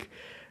in like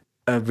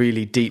a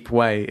really deep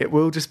way, it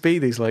will just be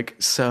these like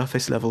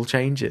surface level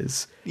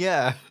changes.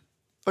 Yeah.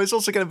 But it's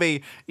also going to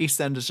be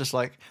EastEnders just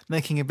like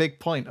making a big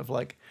point of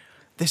like,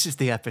 this is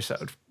the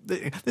episode.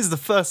 This is the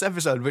first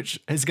episode which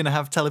is going to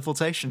have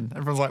teleportation.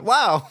 Everyone's like,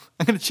 wow,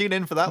 I'm going to tune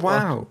in for that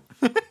one.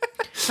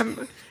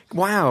 Wow.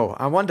 Wow,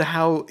 I wonder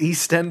how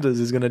EastEnders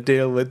is going to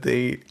deal with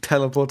the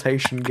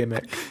teleportation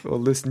gimmick, or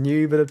this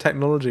new bit of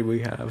technology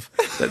we have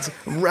that's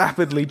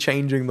rapidly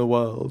changing the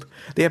world.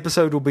 The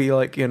episode will be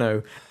like, you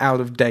know,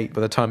 out of date by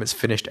the time it's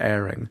finished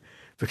airing,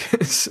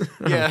 because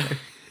yeah,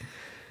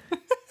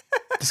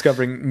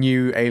 discovering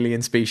new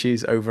alien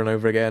species over and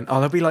over again. Oh,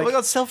 they'll be like, oh my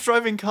god,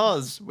 self-driving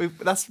cars.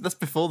 That's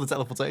before the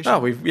teleportation. Oh,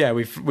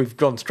 we've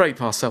gone straight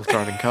past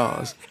self-driving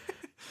cars.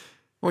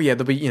 Well, yeah,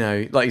 there'll be, you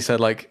know, like you said,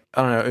 like,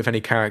 I don't know if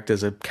any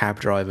characters are cab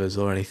drivers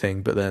or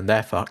anything, but then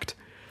they're fucked.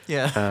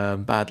 Yeah.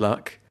 Bad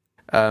luck.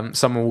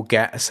 Someone will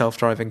get a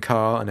self-driving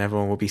car and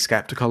everyone will be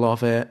skeptical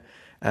of it.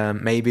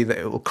 Maybe that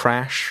it will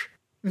crash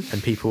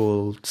and people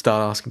will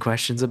start asking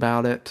questions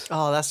about it.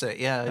 Oh, that's it.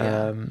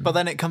 Yeah. But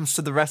then it comes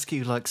to the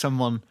rescue, like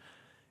someone's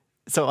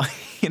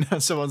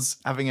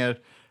having a...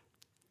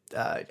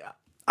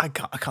 I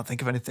can't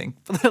think of anything.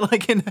 But they're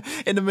like in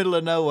the middle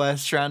of nowhere,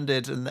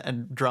 stranded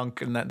and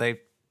drunk, and that they...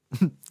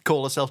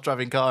 call a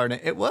self-driving car and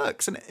it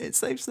works and it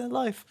saves their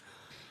life.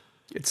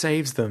 It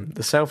saves them.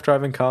 The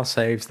self-driving car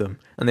saves them,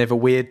 and they have a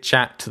weird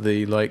chat to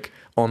the like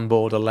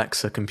onboard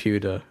Alexa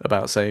computer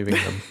about saving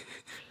them.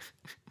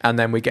 And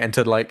then we get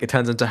into like, it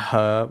turns into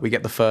her. We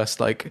get the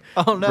first like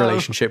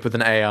relationship with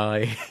an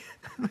AI.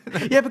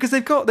 Yeah, because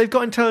they've got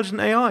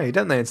intelligent AI,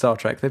 don't they, in Star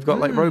Trek? They've got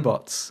like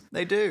robots.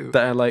 They do.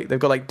 That are like, they've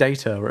got like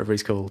Data, whatever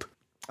he's called.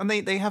 And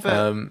they have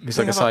a he's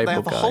like a cyborg they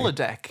have a guy.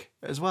 holodeck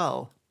as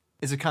well.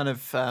 Is a kind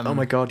of oh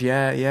my god,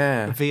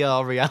 yeah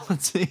VR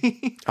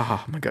reality.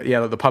 Oh my god, yeah,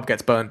 like the pub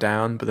gets burnt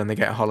down, but then they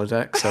get a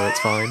holodeck, so it's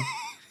fine.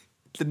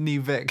 The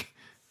new Vic.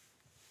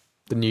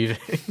 But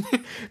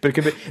it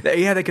could be,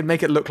 yeah, they could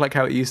make it look like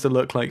how it used to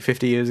look like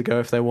 50 years ago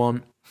if they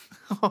want.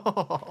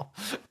 Oh,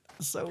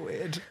 so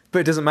weird. But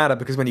it doesn't matter,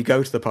 because when you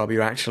go to the pub,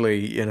 you're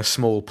actually in a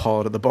small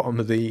pod at the bottom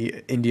of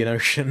the Indian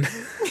Ocean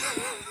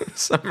for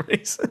some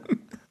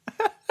reason.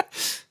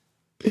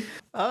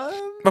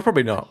 Well,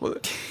 probably not.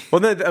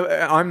 Well, no,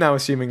 I'm now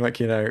assuming, like,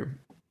 you know,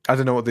 I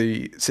don't know what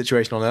the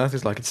situation on Earth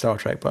is like in Star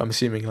Trek, but I'm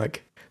assuming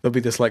like there'll be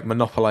this like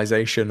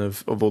monopolization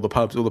of all the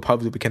pubs. All the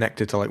pubs will be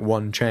connected to like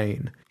one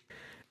chain.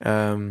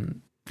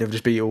 There'll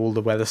just be all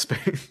the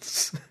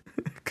Weatherspoons.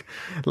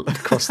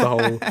 across the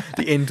whole.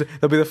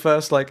 They'll be the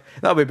first, like,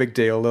 that'll be a big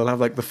deal. They'll have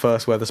like the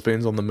first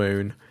Weatherspoons on the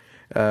moon.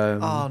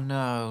 Oh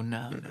no.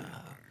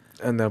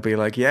 And they'll be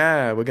like,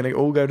 yeah, we're gonna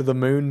all go to the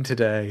moon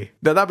today.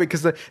 No, that'll be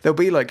because there'll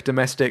be like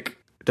domestic.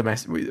 How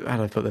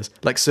do I put this?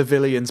 Like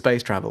civilian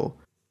space travel.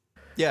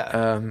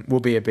 Yeah. Will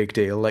be a big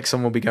deal. Like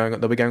they'll be going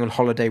on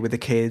holiday with the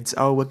kids.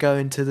 Oh, we're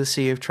going to the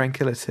Sea of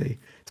Tranquility.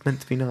 It's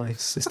meant to be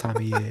nice this time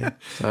of year.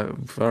 So,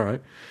 all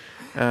right.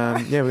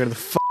 Yeah, we're going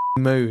to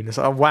the moon. It's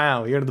like, oh,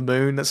 wow, you're going to the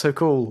moon? That's so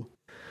cool.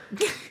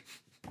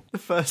 The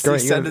first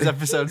EastEnders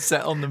episode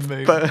set on the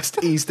moon. First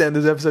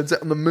EastEnders episode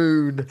set on the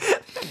moon.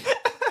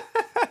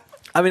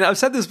 I mean, I've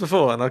said this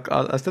before, and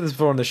I've said this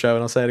before on the show,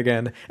 and I'll say it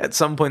again. At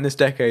some point this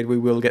decade, we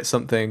will get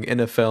something in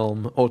a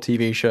film or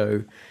TV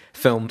show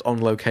filmed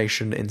on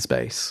location in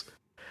space.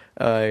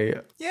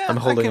 I'm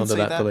holding on to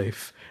that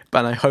belief.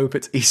 And I hope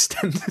it's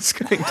EastEnders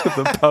going to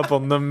the pub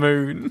on the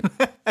moon.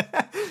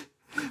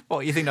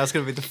 What, you think that's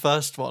going to be the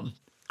first one?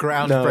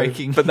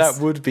 Groundbreaking. No, but that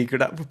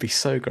would be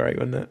so great,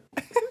 wouldn't it?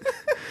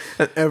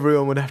 And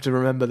everyone would have to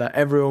remember that.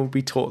 Everyone would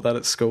be taught that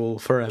at school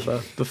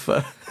forever.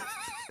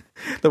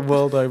 The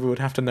world over would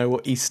have to know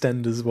what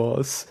EastEnders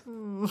was.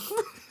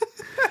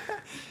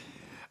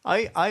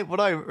 What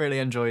I really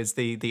enjoy is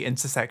the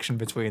intersection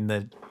between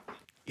the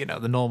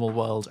normal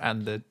world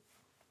and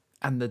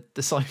the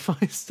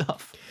sci-fi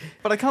stuff.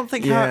 But I can't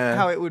think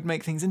how it would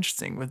make things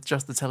interesting with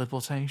just the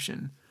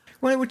teleportation.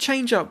 Well, it would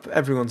change up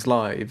everyone's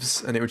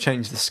lives, and it would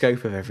change the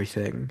scope of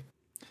everything.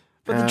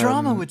 But the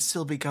drama would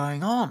still be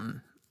going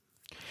on.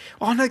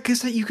 Oh no,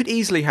 because you could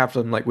easily have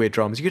them like weird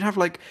dramas. You could have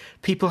like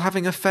people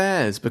having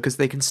affairs because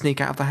they can sneak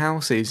out of the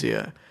house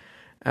easier.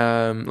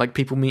 Like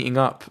people meeting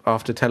up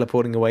after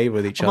teleporting away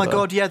with each other. Oh my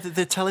god, yeah,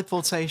 the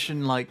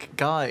teleportation like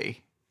guy,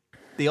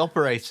 the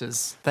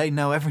operators, they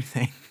know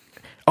everything.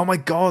 Oh my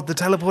god, the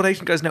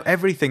teleportation guys know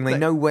everything. They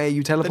know where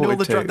you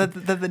teleported to.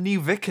 They're the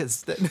new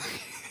vicars.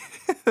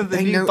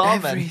 They know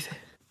everything.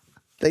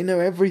 They know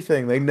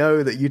everything. They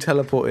know that you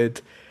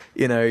teleported.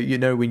 You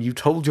know, when you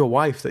told your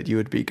wife that you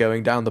would be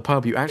going down the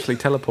pub, you actually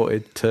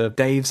teleported to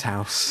Dave's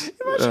house.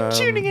 Imagine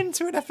tuning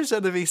into an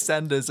episode of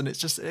EastEnders and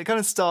it kind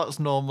of starts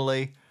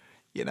normally.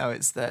 You know,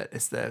 it's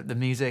the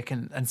music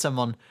and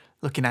someone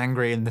looking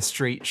angry in the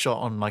street shot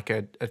on like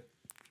a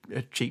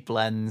cheap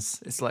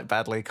lens. It's like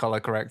badly color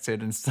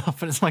corrected and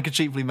stuff, and it's like a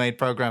cheaply made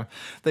program.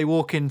 They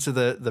walk into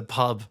the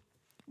pub,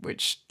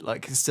 which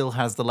like still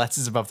has the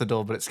letters above the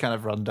door, but it's kind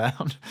of run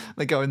down.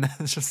 They go in there,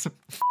 it's just a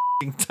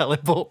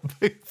teleport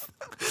booth.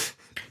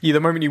 Yeah, the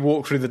moment you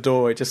walk through the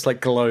door, it just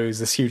like glows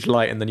this huge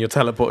light, and then you're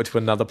teleported to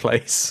another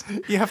place.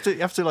 You have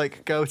to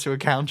like go to a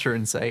counter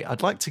and say,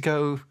 "I'd like to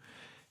go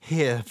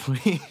here,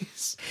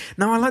 please."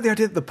 No, I like the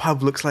idea that the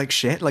pub looks like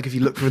shit. Like if you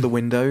look through the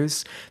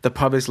windows, the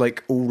pub is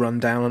like all run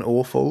down and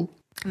awful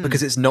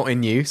because it's not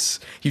in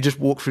use. You just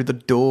walk through the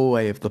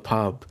doorway of the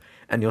pub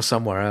and you're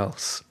somewhere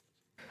else.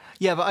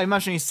 Yeah, but I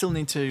imagine you still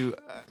need to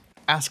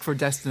ask for a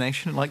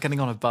destination, like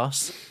getting on a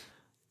bus.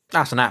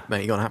 That's an app,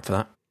 mate. You got an app for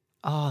that.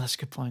 Oh, that's a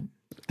good point.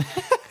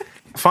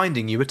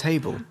 Finding you a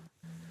table.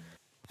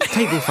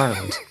 Table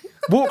found.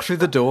 Walk through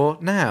the door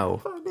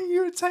now. Finding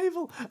you a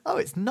table. Oh,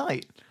 it's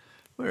night.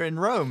 We're in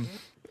Rome.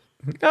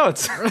 Oh,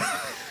 it's...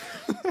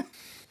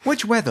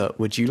 Which weather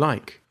would you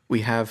like?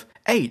 We have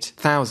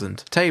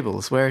 8,000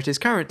 tables where it is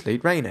currently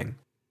raining.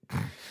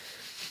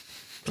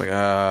 Like,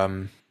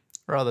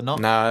 Rather not.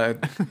 No,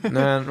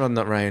 rather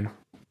not rain.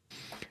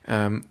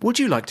 Would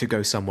you like to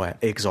go somewhere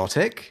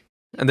exotic?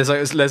 And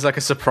there's like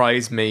a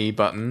surprise me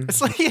button.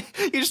 It's like you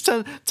just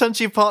turn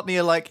to your partner.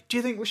 You're like, "Do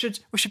you think we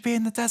should be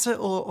in the desert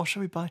or should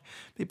we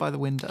be by the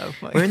window?"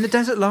 Like, we're in the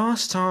desert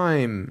last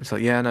time. It's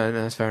like, yeah, no,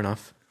 that's fair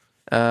enough.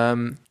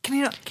 Can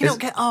you not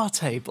get our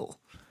table?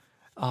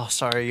 Oh,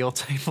 sorry, your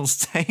table's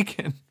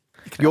taken.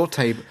 Your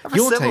table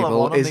is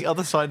on the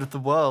other side of the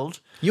world.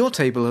 Your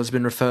table has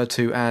been referred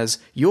to as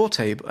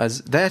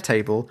their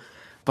table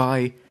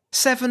by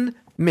 7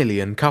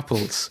 million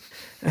couples.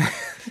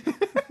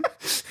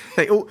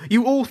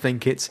 You all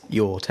think it's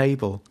your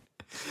table.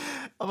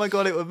 Oh my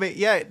god, it would mean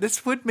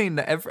this would mean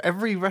that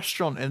every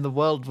restaurant in the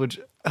world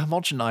would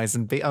homogenize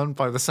and be owned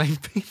by the same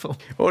people.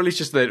 Or at least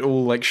just they'd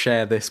all like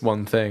share this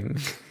one thing.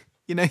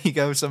 You know, you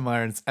go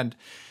somewhere and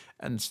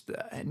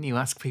you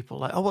ask people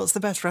like, "Oh, what's the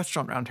best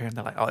restaurant around here?" And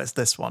they're like, "Oh, it's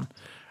this one."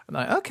 And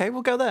they're like, "Okay,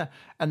 we'll go there."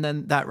 And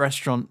then that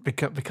restaurant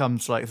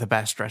becomes like the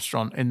best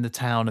restaurant in the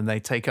town, and they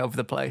take over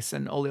the place,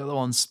 and all the other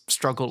ones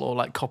struggle or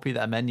like copy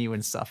their menu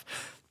and stuff.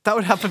 That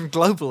would happen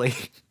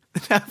globally.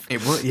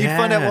 It would, yeah. You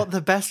find out what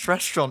the best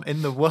restaurant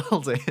in the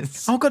world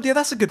is. Oh god, yeah,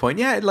 that's a good point.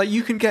 Yeah, like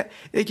you can get,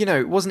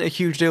 it wasn't a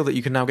huge deal that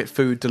you can now get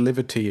food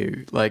delivered to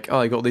you. Like,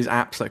 oh, you got all these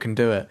apps that can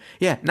do it.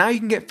 Yeah, now you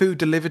can get food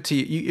delivered to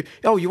you.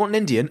 You want an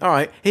Indian? All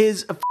right,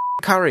 here's a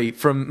curry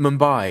from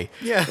Mumbai.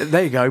 Yeah,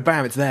 there you go.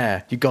 Bam, it's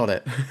there. You got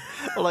it.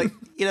 Or like,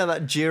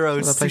 that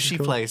Jiro's sushi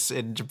place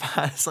in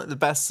Japan. It's like the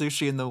best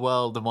sushi in the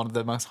world and one of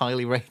the most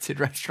highly rated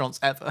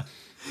restaurants ever.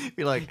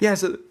 Be like, yeah,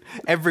 so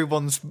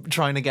everyone's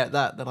trying to get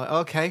that. They're like,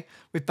 okay,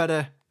 we'd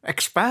better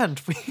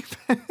expand.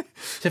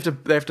 They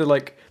have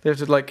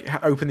to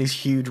open these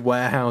huge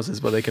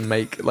warehouses where they can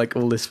make like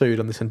all this food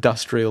on this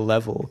industrial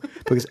level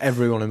because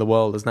everyone in the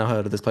world has now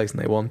heard of this place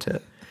and they want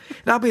it.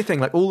 That'll be a thing.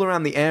 Like all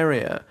around the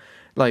area,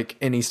 like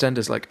in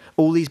EastEnders, like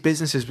all these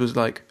businesses was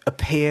like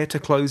appear to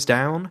close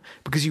down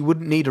because you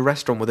wouldn't need a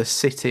restaurant with a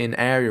sit-in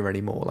area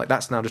anymore. Like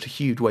that's now just a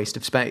huge waste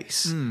of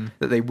space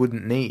that they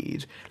wouldn't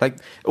need. Like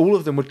all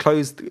of them would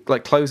close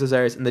those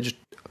areas, and they just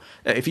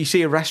if you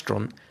see a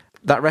restaurant.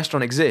 That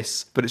restaurant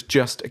exists, but it's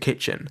just a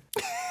kitchen.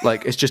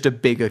 Like, it's just a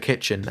bigger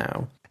kitchen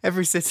now.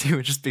 Every city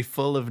would just be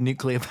full of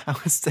nuclear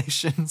power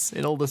stations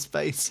in all the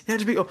space. Yeah,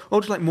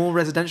 or just like more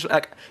residential.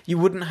 Like, you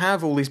wouldn't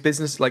have all these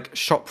business, like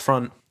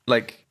shopfront,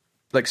 like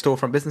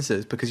storefront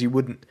businesses because they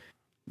wouldn't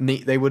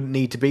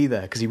need to be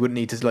there because you wouldn't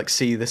need to like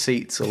see the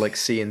seats or like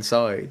see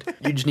inside.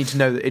 You just need to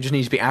know that it just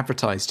needs to be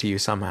advertised to you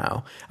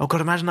somehow. Oh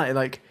god, imagine that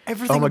like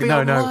everything would be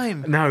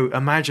online. No,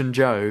 imagine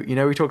Joe. You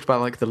know we talked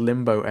about like the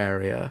limbo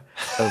area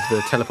of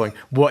the telephone.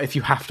 What if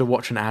you have to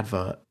watch an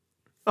advert?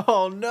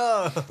 Oh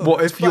no!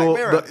 What if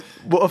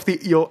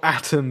your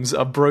atoms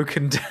are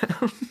broken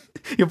down?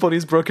 Your body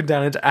is broken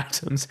down into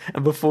atoms,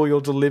 and before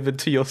you're delivered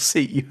to your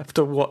seat, you have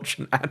to watch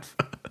an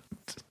advert.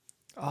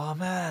 Oh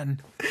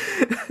man!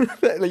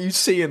 Like you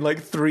see in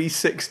like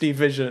 360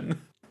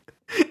 vision,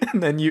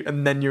 and then you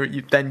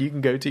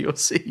can go to your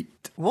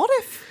seat. What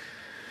if?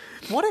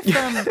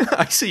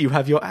 I see you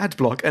have your ad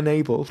block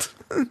enabled.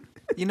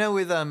 You know,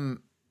 with all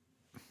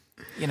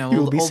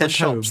the shops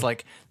home.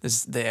 Like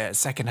there's the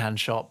secondhand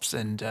shops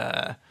and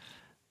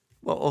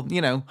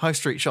high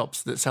street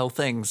shops that sell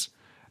things.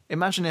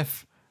 Imagine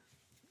if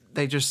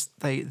they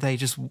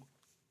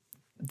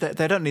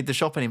don't need the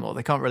shop anymore.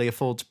 They can't really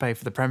afford to pay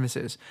for the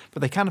premises,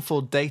 but they can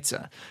afford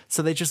data.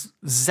 So they just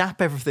zap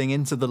everything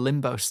into the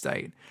limbo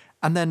state,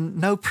 and then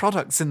no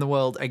products in the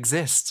world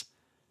exist.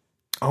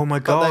 Oh my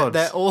god!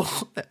 They're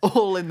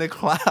all in the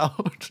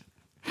cloud,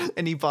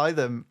 and you buy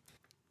them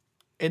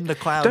in the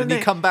cloud, you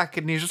come back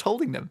and you're just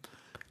holding them.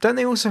 Don't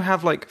they also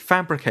have like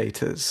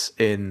fabricators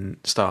in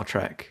Star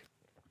Trek?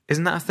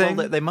 Isn't that a thing?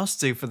 Well, they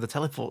must do for the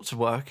teleport to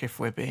work. If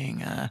we're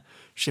being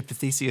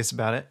Shipathesius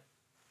about it.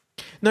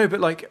 No, but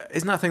like,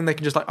 isn't that a thing they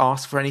can just like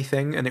ask for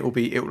anything and it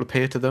will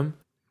appear to them?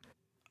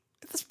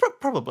 That's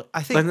probably.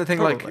 I think. Isn't the thing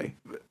probably.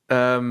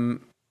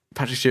 Like,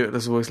 Patrick Stewart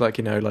is always like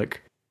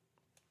like,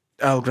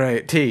 Earl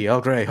Grey tea,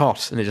 Earl Grey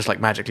hot, and it just like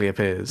magically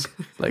appears.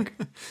 Like,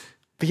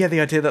 but yeah,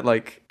 the idea that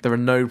like there are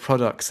no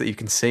products that you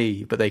can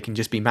see, but they can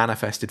just be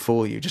manifested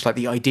for you. Just like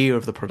the idea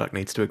of the product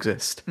needs to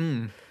exist.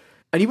 Mm.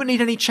 And you wouldn't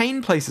need any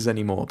chain places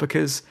anymore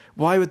because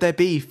why would there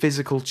be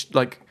physical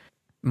like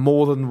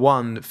more than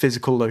one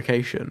physical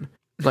location?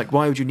 Like,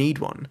 why would you need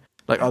one?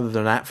 Like, other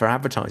than that, for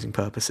advertising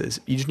purposes,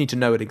 you just need to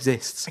know it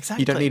exists.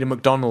 Exactly. You don't need a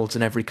McDonald's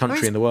in every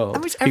country in the world.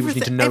 People just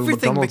need to know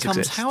McDonald's becomes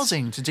exists.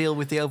 Housing to deal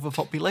with the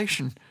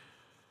overpopulation.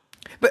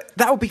 But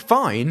that would be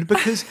fine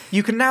because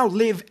you can now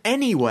live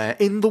anywhere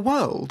in the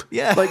world.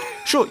 Yeah. Like,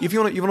 sure, if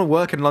you want to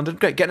work in London,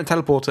 great, get in a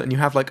teleporter and you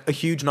have like a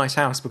huge nice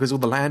house because all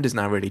the land is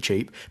now really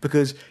cheap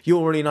because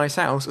your really nice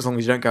house, as long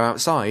as you don't go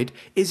outside,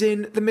 is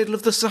in the middle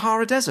of the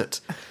Sahara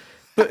Desert.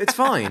 But it's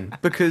fine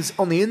because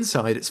on the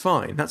inside it's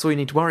fine. That's all you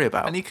need to worry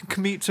about. And you can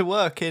commute to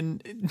work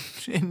in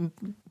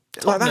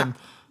like that.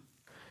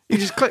 You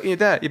just click, you're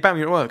there. Bam,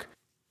 you're at work.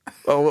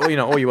 Or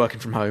you're working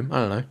from home. I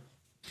don't know.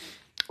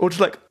 Or just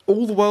like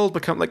all the world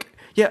become like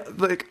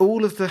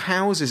all of the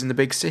houses in the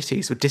big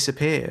cities would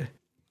disappear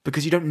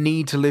because you don't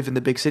need to live in the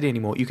big city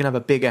anymore. You can have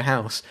a bigger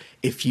house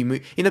if you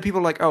move. You know, people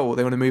are like, oh,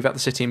 they want to move out the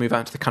city and move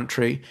out into the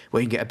country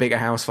where you can get a bigger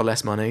house for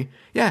less money.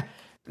 Yeah.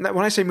 When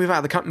I say move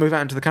out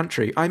into the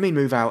country, I mean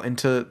move out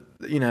into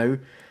the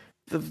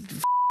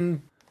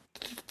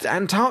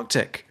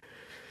Antarctic.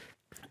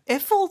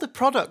 If all the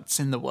products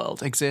in the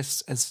world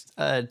exist as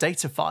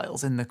data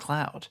files in the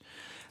cloud,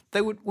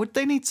 would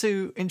they need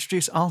to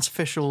introduce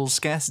artificial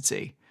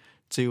scarcity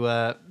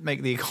to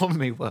make the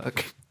economy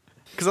work?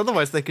 Because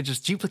otherwise they could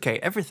just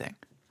duplicate everything.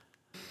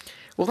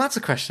 Well, that's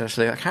a question,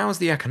 actually. Like, how has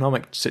the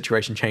economic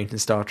situation changed in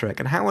Star Trek?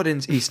 And how would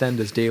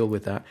EastEnders deal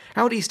with that?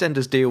 How would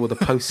EastEnders deal with a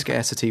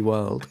post-scarcity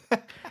world?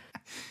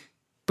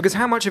 Because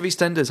how much of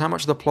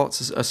the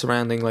plots are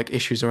surrounding, like,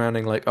 issues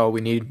surrounding, like, oh, we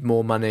need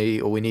more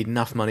money, or we need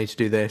enough money to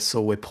do this,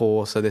 or we're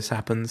poor, so this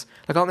happens?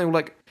 Like, aren't they all,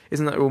 like,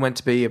 isn't that all meant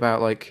to be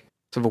about, like,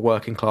 sort of a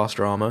working-class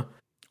drama?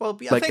 Well,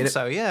 I think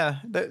so, yeah.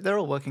 They're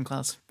all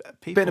working-class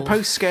people. But in a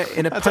post-scare...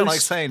 I don't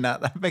like saying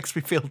that. That makes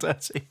me feel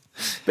dirty.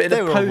 But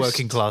they were all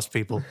working-class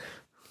people.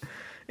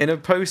 In a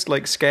post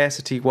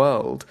scarcity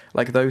world,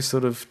 like those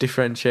sort of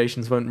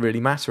differentiations won't really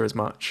matter as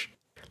much.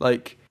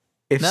 Like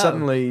if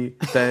suddenly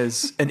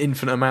there's an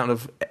infinite amount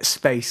of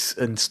space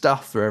and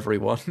stuff for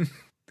everyone.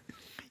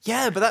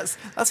 Yeah, but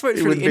that's where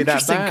it's really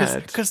interesting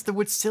because there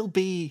would still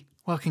be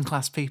working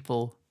class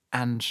people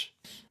and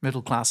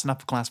middle class and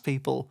upper class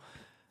people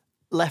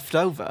left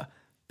over,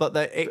 but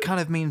it kind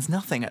of means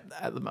nothing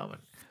at the moment.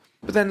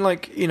 But then,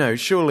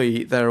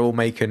 surely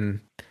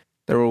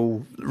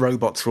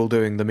robots are all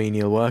doing the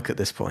menial work at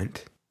this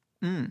point.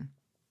 Mm.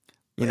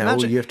 You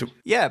have to...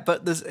 Yeah,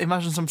 but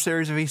imagine some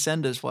series of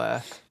EastEnders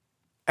where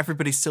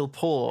everybody's still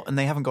poor and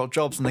they haven't got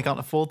jobs and they can't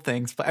afford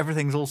things, but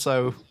everything's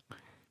also,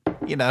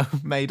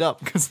 made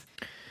up. Cause...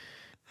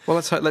 Well,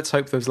 let's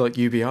hope there's like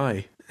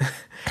UBI.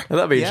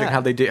 That'd be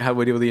interesting how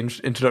we do with the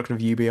introduction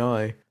of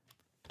UBI.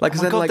 Like,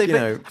 oh my God, they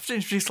have to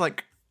introduce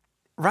like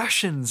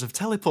rations of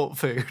teleport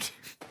food.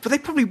 But they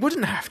probably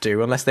wouldn't have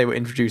to unless they were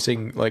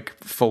introducing like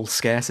full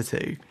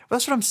scarcity. Well,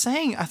 that's what I'm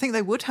saying. I think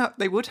they would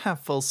have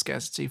full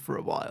scarcity for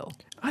a while.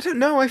 I don't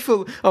know. I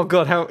feel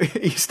how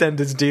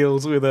EastEnders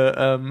deals with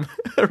a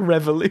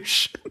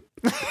revolution.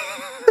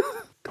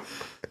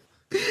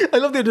 I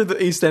love the idea that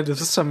EastEnders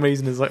for some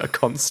reason is like a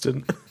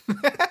constant.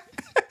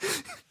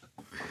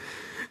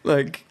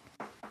 Like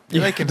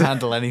they can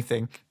handle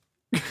anything.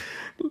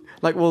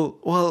 Like,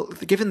 well,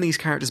 given these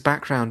characters'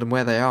 background and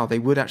where they are, they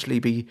would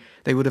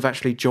have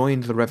actually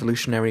joined the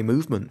revolutionary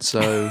movement.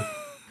 So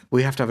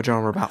we have to have a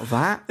drama about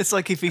that. It's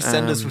like if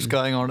EastEnders was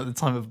going on at the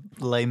time of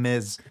Les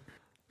Mis,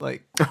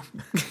 like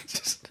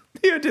just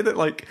the idea that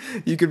like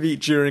you could be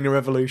during a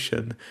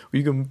revolution, or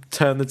you can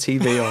turn the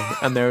TV on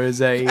and there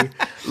is a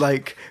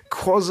like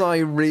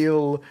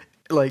quasi-real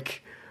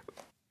like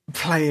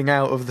playing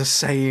out of the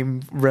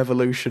same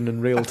revolution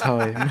in real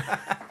time.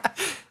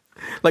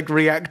 Like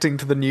reacting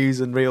to the news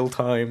in real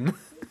time.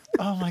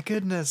 Oh my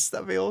goodness,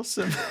 that'd be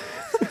awesome.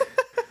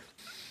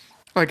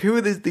 Like, who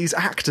are these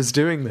actors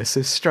doing this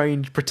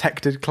strange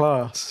protected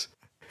class?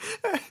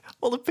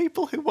 Well, the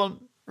people who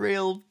want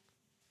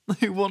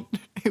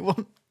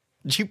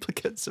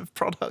duplicates of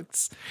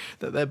products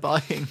that they're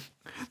buying.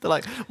 They're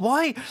like,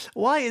 why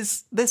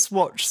is this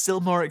watch still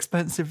more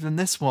expensive than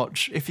this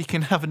watch if you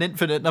can have an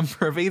infinite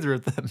number of either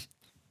of them?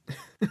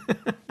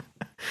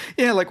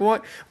 Yeah, like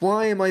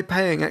why am I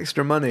paying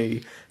extra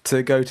money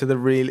to go to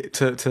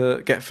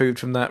to get food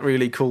from that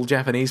really cool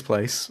Japanese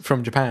place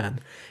from Japan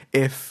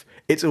if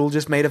it's all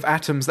just made of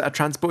atoms that are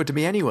transported to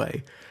me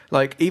anyway?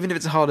 Like, even if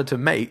it's harder to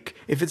make,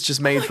 if it's just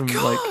made from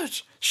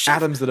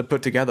atoms that are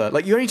put together,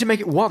 like you only need to make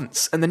it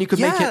once and then you could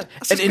make it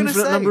an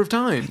infinite number of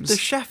times. The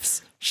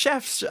chefs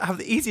have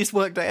the easiest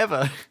workday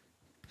ever.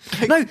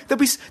 No,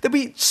 there'll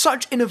be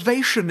such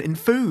innovation in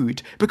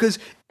food because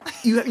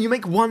you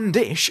make one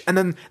dish and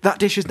then that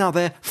dish is now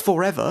there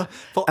forever.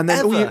 And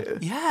then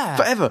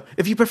forever.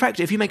 If you perfect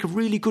it, if you make a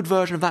really good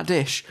version of that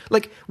dish,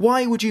 like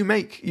why would you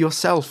make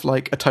yourself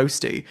like a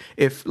toasty?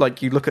 If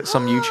like you look at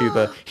some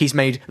YouTuber, he's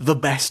made the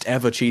best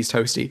ever cheese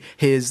toasty.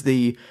 Here's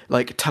the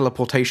like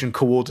teleportation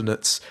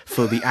coordinates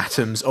for the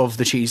atoms of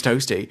the cheese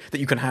toasty that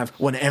you can have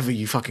whenever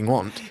you fucking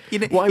want.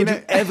 Why would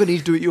you ever need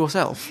to do it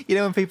yourself? You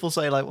know when people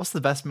say like, "What's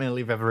the best meal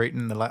you've ever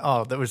eaten?" They're like,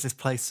 "Oh, there was this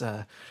place."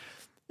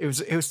 It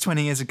was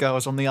 20 years ago. I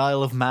was on the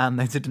Isle of Man.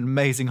 They did an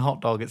amazing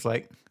hot dog. It's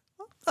like,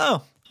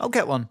 oh, I'll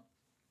get one.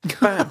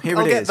 Bam, here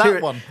I'll it get is.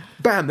 That one.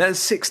 Bam, there's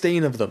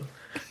 16 of them.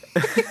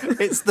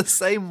 It's the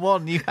same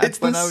one you had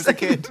when I was a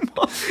kid.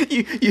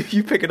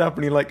 You pick it up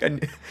and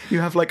you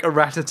have like a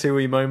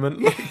Ratatouille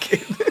moment. Like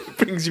it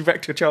brings you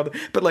back to your childhood.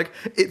 But like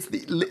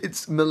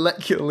it's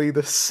molecularly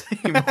the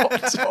same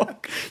hot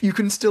dog. You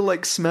can still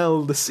like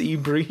smell the sea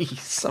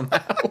breeze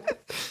somehow.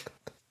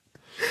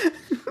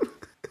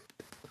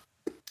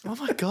 Oh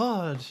my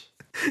God.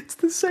 It's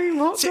the same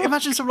hot dog. So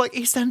imagine some like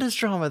EastEnders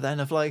drama then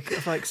of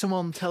like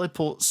someone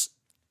teleports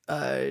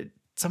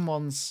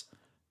someone's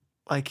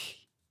like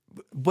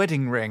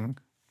wedding ring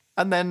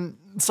and then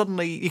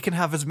suddenly you can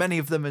have as many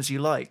of them as you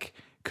like.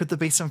 Could there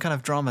be some kind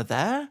of drama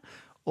there?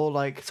 Or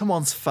like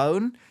someone's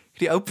phone?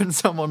 Could you open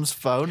someone's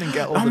phone and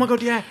get all my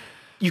God, yeah.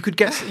 You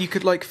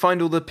could like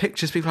find all the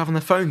pictures people have on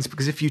their phones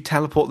because if you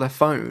teleport their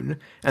phone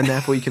and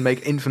therefore you can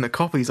make infinite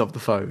copies of the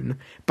phone,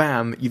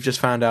 bam, you've just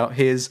found out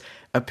here's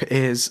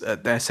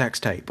their sex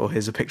tape, or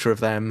here's a picture of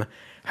them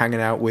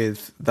hanging out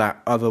with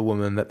that other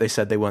woman that they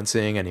said they weren't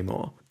seeing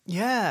anymore.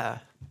 Yeah.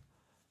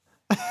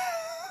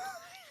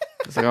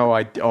 It's like,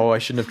 I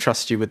shouldn't have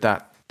trusted you with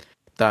that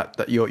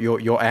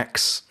your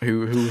ex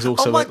who was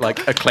also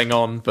like a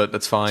Klingon, but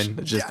that's fine.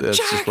 That's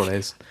just what it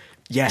is.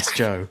 Yes,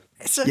 Joe.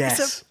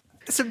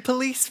 It's a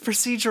police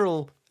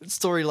procedural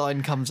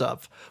storyline comes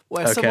up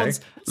where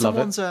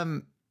someone's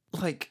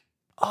like,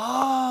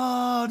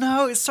 oh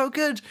no, it's so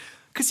good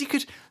because you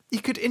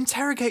could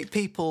interrogate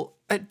people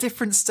at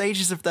different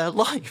stages of their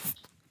life.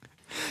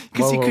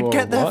 Because you could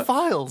get their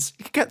files,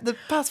 you could get the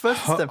past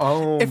versions of them.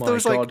 If there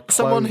was like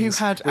someone who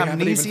had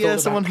amnesia,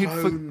 someone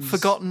who'd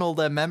forgotten all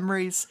their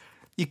memories,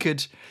 you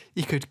could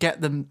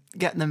get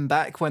them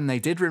back when they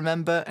did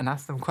remember and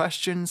ask them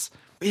questions.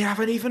 We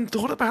haven't even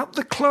thought about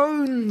the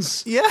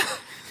clones. Yeah.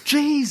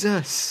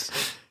 Jesus.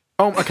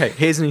 Oh, okay.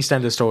 Here's an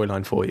EastEnders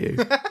storyline for you.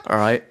 All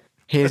right.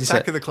 Here's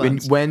Attack of the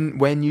Clones.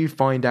 When you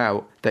find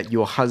out that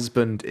your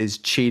husband is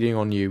cheating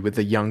on you with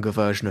the younger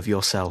version of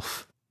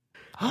yourself.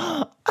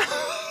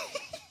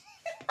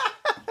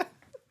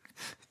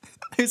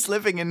 Who's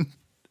living in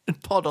a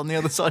pod on the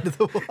other side of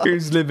the world?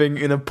 Who's living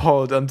in a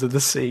pod under the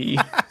sea,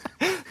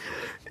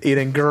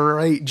 eating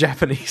great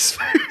Japanese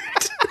food.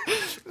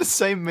 The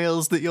same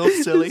meals that you're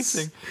still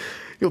eating.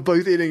 You're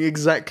both eating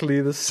exactly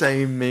the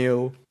same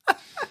meal. Oh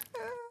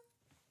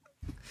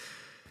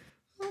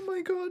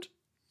my God.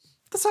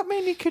 Does that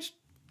mean you could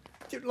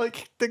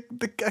like the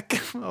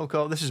oh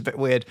god, this is a bit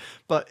weird.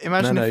 But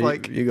imagine No, if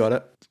like you got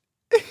it.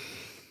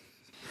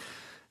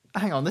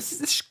 hang on, this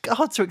is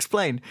hard to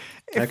explain.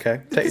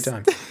 Okay, take your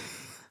time.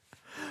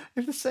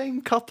 If the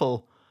same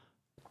couple,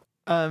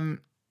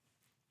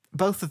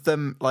 both of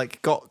them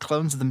like got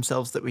clones of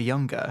themselves that were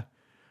younger,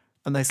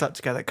 and they slept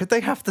together, could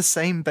they have the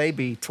same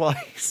baby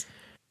twice?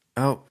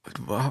 Oh,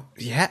 well,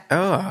 yeah.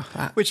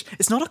 Oh, Which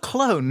it's not a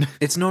clone.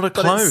 it's not a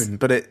clone,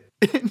 but it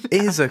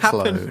is a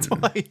Happened clone.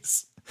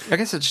 twice. I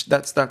guess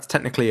that's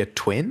technically a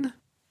twin,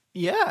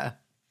 Yeah,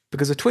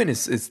 because a twin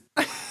is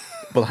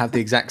will have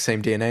the exact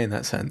same DNA in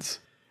that sense.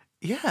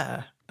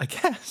 yeah, I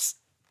guess.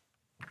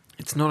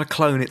 It's not a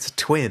clone; it's a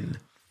twin.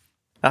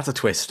 That's a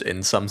twist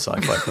in some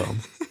sci-fi film.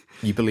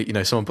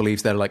 Someone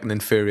believes they're like an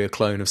inferior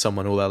clone of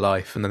someone all their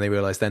life, and then they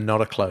realize they're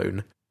not a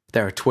clone;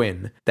 they're a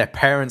twin. Their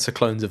parents are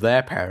clones of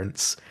their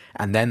parents,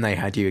 and then they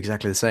had you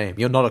exactly the same.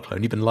 You're not a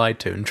clone; you've been lied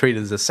to and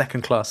treated as a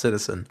second-class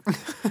citizen.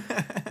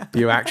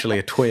 You're actually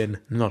a twin,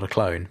 not a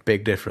clone.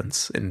 Big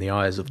difference in the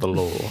eyes of the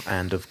law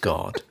and of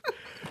God.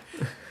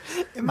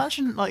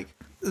 Imagine like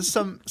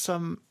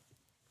some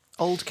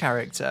old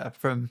character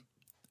from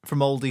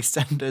old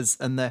EastEnders,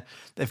 and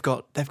they've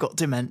got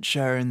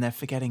dementia and they're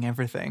forgetting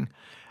everything,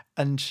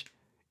 and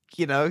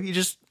you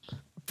just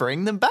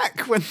bring them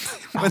back when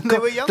they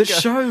were younger.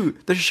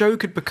 The show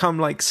could become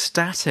like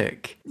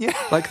static. Yeah.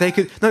 Like they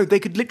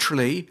could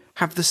literally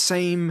have the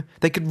same.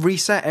 They could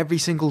reset every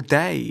single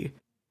day.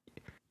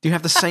 You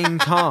have the same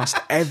cast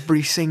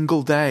every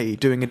single day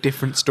doing a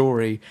different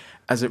story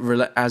as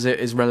it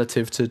is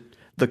relative to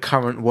the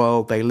current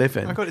world they live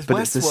in. Oh my God, it's but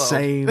it's the Westworld.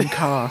 same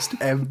cast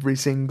every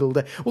single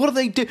day. What do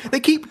they do? They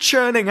keep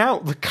churning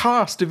out the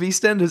cast of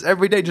EastEnders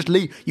every day. Just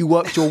leave. You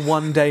worked your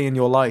one day in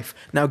your life.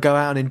 Now go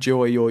out and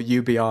enjoy your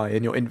UBI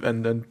and your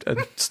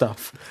and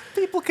stuff.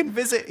 People can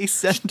visit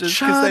EastEnders because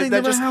Churning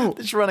they're them just, out.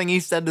 they're just running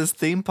EastEnders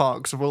theme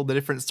parks of all the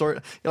different stories.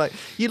 You're like,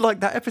 you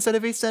like that episode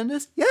of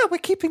EastEnders? Yeah, we're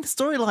keeping the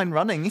storyline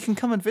running. You can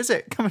come and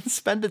visit. Come and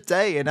spend a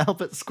day in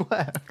Albert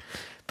Square.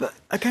 But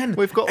again,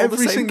 We've got all the every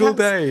same single cast.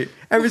 day.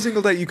 Every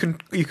single day, you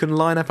can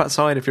line up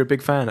outside if you're a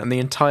big fan, and the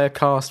entire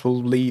cast will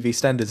leave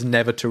EastEnders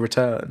never to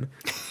return.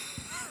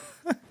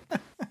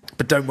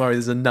 But don't worry,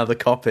 there's another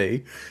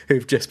copy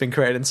who've just been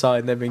created inside,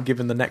 and they've been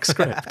given the next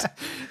script.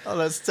 Oh,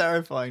 that's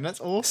terrifying. That's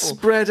awful.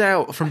 Spread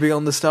out from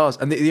beyond the stars,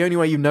 and the only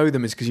way you know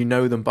them is because you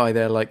know them by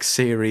their like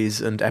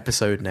series and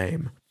episode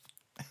name.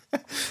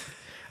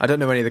 I don't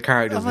know any of the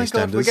characters Oh in my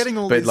god, EastEnders, we're getting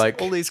all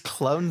but these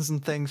clones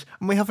and things,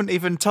 and we haven't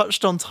even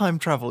touched on time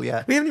travel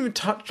yet. we haven't even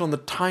touched on the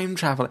time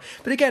travel.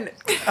 But again,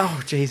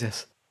 oh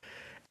Jesus,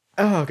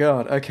 oh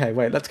God. Okay,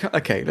 wait.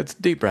 Let's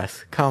deep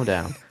breath. Calm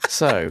down.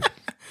 So,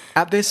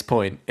 at this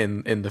point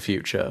in the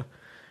future,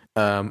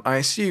 I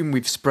assume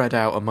we've spread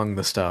out among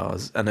the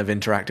stars and have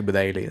interacted with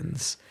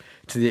aliens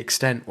to the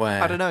extent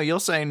where I don't know. You're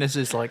saying this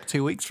is like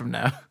 2 weeks from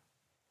now.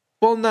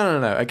 Well,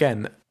 no.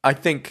 Again, I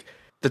think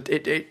that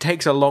it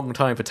takes a long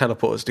time for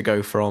teleporters to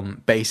go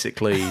from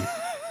basically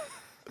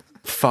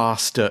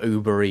faster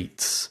Uber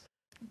Eats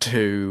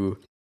to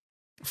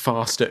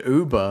faster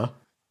Uber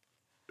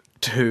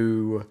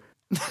to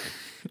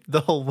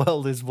The whole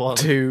world is one.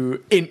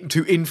 to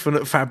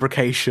infinite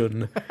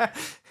fabrication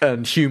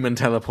and human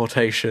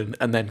teleportation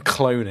and then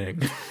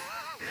cloning.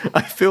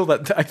 I feel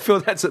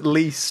that's at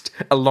least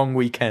a long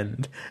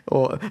weekend,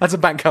 or that's a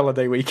bank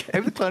holiday weekend.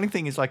 Maybe the cloning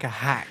thing is like a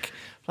hack.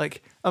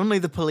 Like only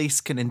the police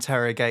can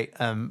interrogate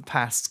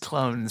past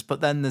clones,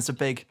 but then there's a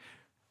big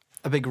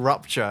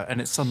rupture,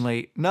 and it's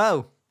suddenly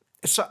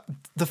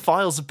the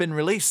files have been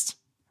released.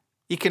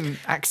 You can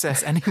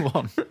access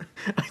anyone.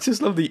 I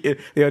just love the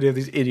idea of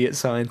these idiot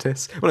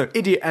scientists. Well, no,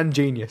 idiot and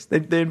genius.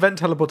 They invent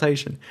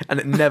teleportation, and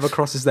it never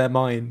crosses their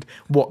mind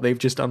what they've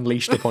just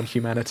unleashed upon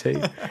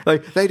humanity.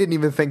 Like they didn't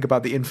even think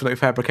about the infinite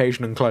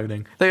fabrication and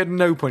cloning. They at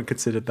no point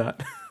considered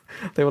that.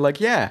 They were like,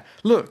 "Yeah,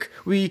 look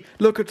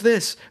at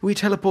this. We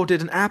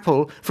teleported an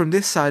apple from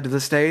this side of the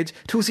stage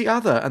to the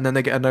other," and then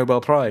they get a Nobel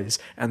Prize,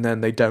 and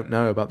then they don't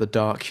know about the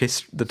dark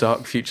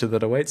future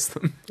that awaits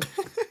them.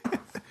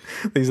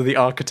 These are the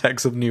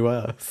architects of New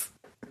Earth.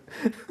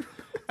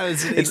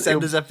 There's an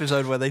EastEnders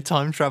episode where they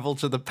time travel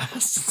to the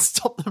past and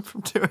stop them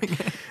from doing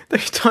it. They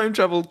time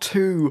travel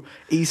to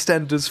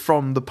EastEnders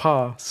from the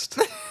past,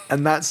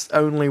 and that's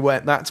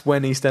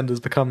when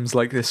EastEnders becomes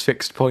like this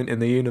fixed point in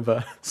the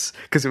universe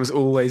because it was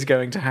always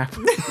going to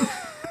happen. The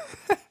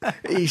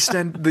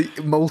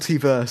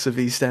multiverse of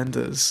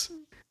EastEnders.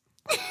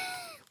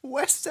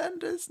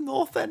 Westenders,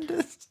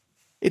 Northenders.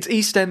 It's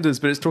EastEnders,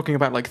 but it's talking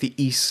about like the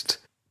east,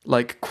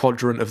 like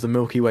quadrant of the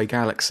Milky Way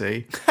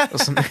galaxy, or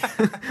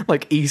something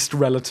like east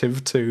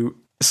relative to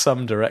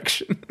some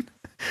direction.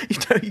 You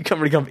can't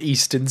really come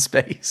east in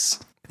space.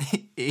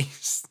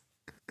 East.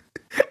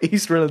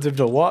 East relative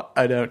to what?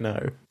 I don't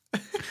know.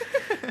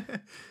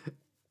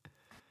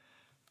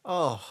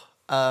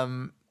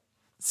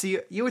 So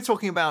you were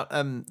talking about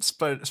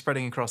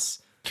spreading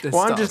across the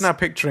Well, I'm stars. just now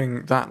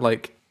picturing that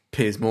like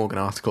Piers Morgan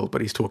article,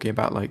 but he's talking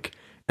about like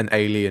an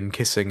alien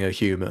kissing a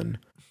human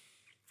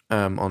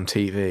on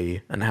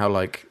TV and how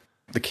like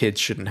the kids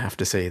shouldn't have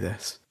to see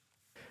this.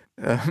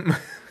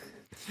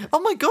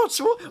 Oh my god,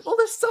 so all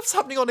this stuff's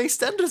happening on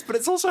EastEnders, but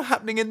it's also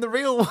happening in the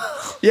real world.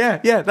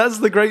 Yeah, that's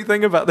the great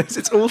thing about this.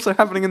 It's also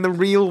happening in the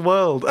real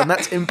world, and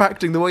that's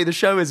impacting the way the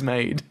show is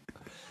made.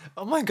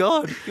 Oh my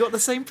god, you got the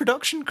same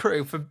production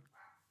crew for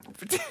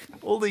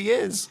all the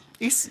years.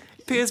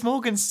 Piers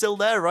Morgan's still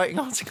there writing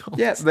articles.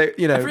 Yeah,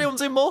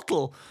 everyone's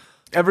immortal.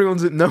 No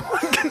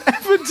one can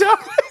ever die.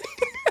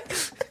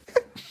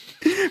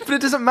 But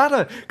it doesn't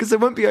matter, because there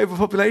won't be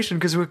overpopulation,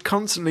 because we're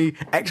constantly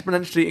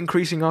exponentially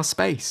increasing our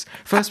space.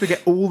 First we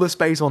get all the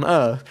space on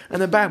Earth,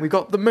 and then bam, we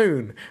got the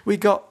moon, we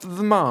got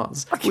the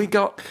Mars, we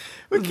got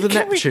the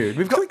Neptune,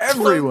 we've got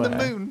everywhere. The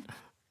moon.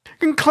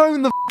 You can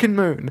clone the fucking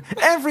moon.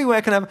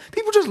 Everywhere can have...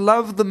 People just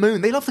love the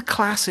moon. They love the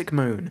classic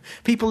moon.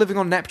 People living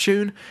on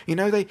Neptune, they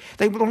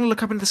want to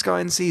look up into the sky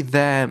and see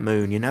their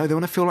moon, They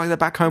want to feel like they're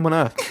back home on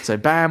Earth. So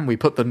bam, we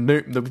put the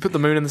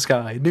moon in the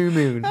sky. New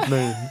moon.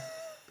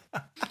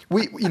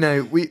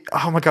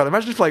 Oh my god,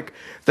 imagine if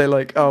they're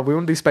like, oh, we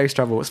want to do space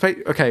travel.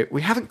 Okay,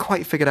 we haven't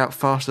quite figured out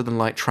faster than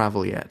light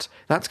travel yet.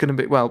 That's going to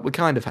be, well, we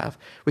kind of have.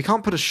 We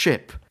can't put a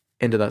ship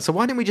into that. So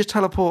why don't we just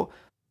teleport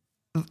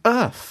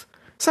Earth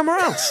somewhere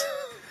else?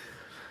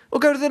 Or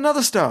go to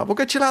another star. We'll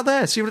go chill out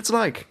there, see what it's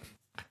like.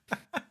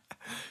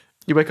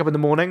 You wake up in the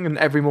morning, and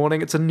every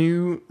morning it's a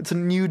new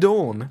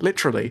dawn.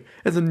 Literally,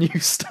 there's a new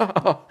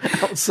star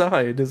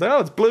outside. It's like, oh,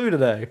 it's blue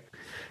today.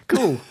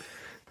 Cool.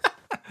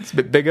 It's a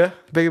bit bigger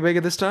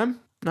this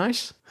time.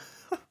 Nice.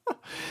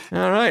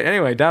 All right.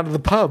 Anyway, down to the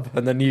pub,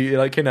 and then you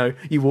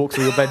walk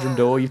through your bedroom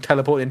door. You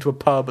teleport into a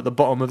pub at the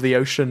bottom of the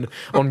ocean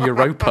on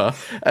Europa,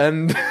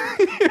 and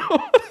you're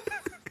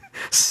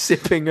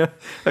sipping a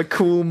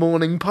cool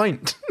morning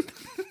pint.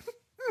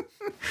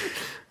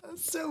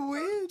 That's so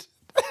weird.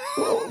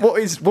 What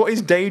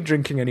is day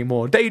drinking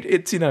anymore?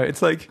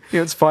 It's like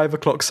it's 5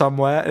 o'clock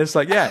somewhere, and it's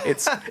like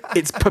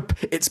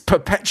it's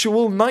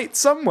perpetual night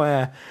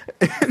somewhere.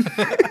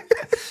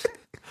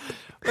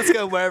 Let's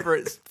go wherever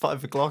it's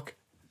 5 o'clock.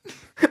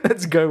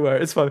 Let's go where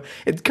it's 5.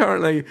 It's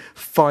currently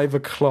 5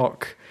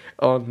 o'clock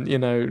on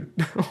on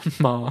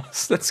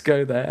Mars. Let's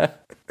go there.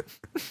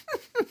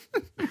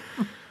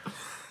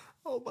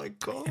 Oh my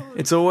god!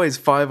 It's always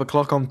 5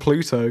 o'clock on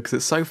Pluto because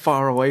it's so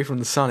far away from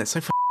the sun. It's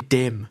so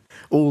dim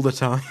all the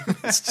time.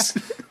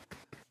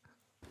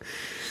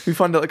 We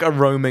find out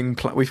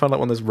we find out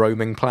one of those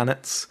roaming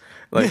planets,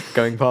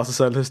 going past the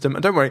solar system.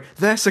 And don't worry,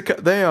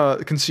 they are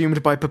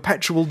consumed by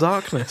perpetual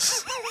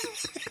darkness.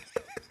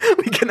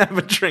 We can have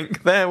a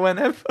drink there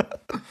whenever.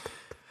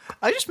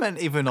 I just meant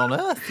even on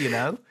Earth,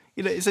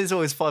 it says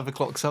always 5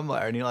 o'clock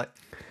somewhere, and you're like,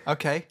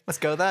 okay, let's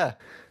go there.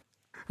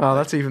 Oh,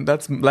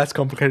 that's less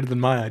complicated than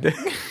my idea.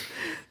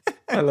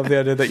 I love the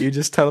idea that you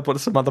just teleport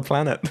to some other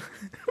planet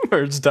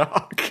where it's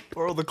dark.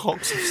 Where all the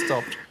clocks have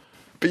stopped.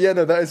 But yeah,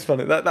 no, that is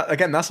funny. That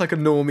again, that's like a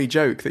normie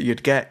joke that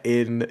you'd get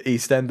in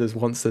EastEnders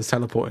once there's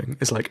teleporting.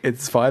 It's like,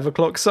 it's 5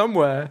 o'clock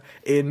somewhere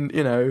in,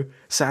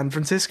 San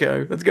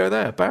Francisco. Let's go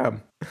there.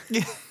 Bam.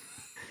 Yeah.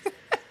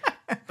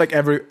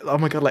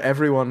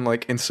 Everyone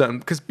in certain,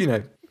 because,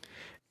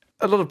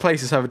 a lot of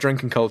places have a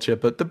drinking culture,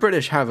 but the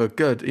British have a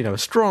good, a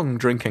strong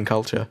drinking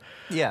culture.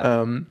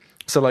 Yeah.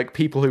 So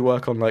people who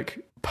work on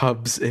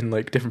pubs in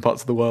different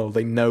parts of the world,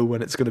 they know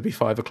when it's going to be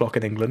 5 o'clock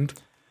in England,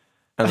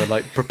 and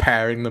they're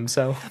preparing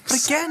themselves.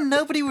 But again,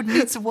 nobody would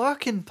need to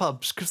work in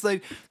pubs because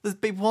there'd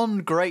be one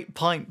great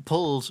pint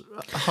pulled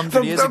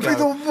 100 years ago. That'd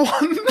be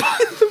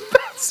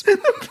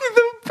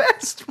the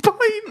best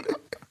pint.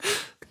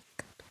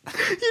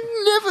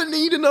 You never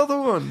need another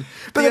one.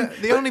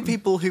 But the only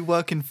people who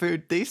work in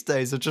food these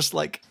days are just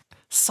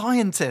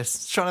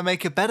scientists trying to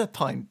make a better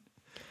pint.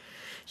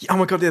 Oh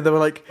my god, yeah,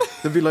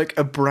 there'd be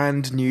a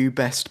brand new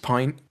best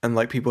pint, and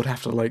people would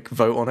have to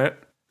vote on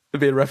it.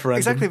 It'd be a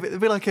referendum. Exactly,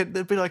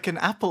 it'd be like an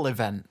Apple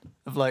event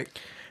of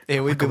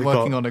we've been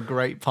working on a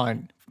great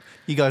pint.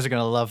 You guys are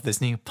going to love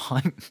this new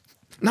pint.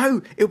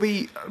 No, it'll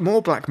be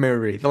more Black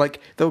Mirror-y.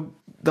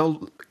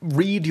 They'll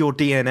read your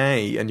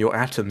DNA and your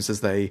atoms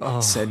as they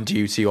send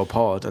you to your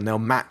pod, and they'll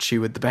match you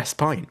with the best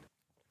pint.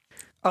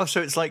 Oh, so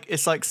it's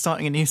like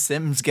starting a new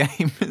Sims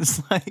game.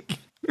 It's like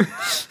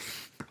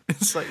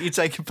you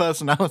take a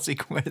personality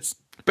quiz.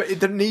 But it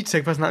doesn't need to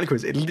take a personality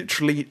quiz. It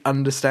literally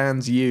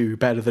understands you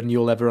better than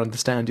you'll ever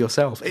understand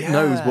yourself. It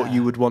knows what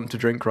you would want to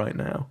drink right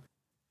now.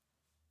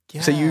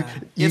 Yeah. So you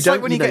it's don't,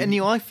 like when you get a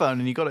new iPhone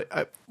and you got it.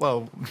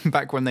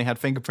 Back when they had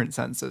fingerprint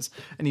sensors,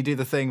 and you do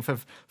the thing for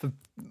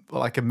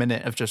a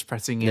minute of just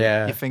pressing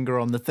your finger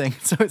on the thing,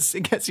 so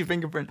it gets your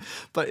fingerprint,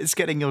 but it's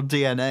getting your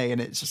DNA, and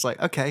it's just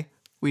okay,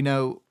 we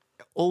know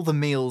all the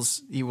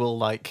meals you will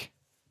like.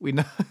 We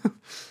know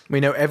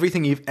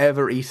everything you've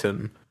ever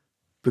eaten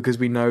because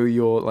we know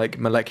your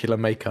molecular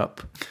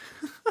makeup.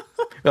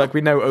 We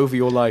know over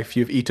your life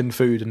you've eaten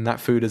food, and that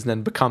food has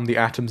then become the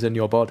atoms in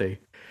your body.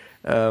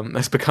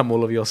 Has become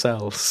all of your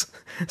cells.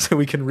 So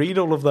we can read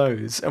all of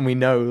those, and we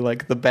know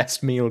the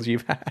best meals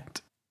you've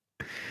had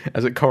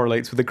as it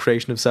correlates with the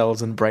creation of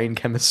cells and brain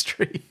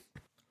chemistry.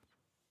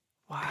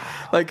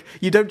 Wow.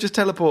 You don't just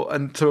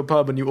teleport to a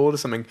pub and you order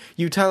something.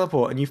 You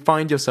teleport and you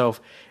find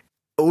yourself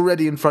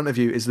already in front of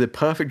you is the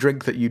perfect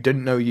drink that you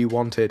didn't know you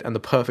wanted and the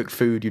perfect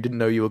food you didn't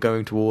know you were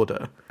going to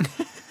order.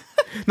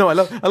 No, I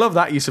love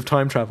that use of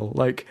time travel.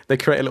 Like, they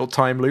create a little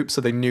time loop so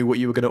they knew what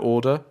you were going to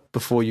order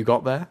before you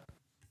got there.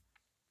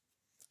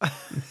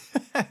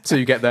 So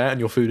you get there and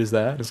your food is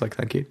there. And it's like,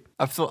 thank you.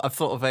 I've thought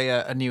of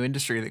a new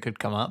industry that could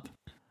come up.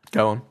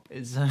 Go on.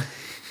 Is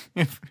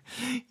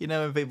you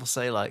know, when people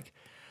say, like,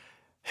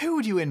 who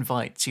would you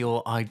invite to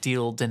your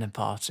ideal dinner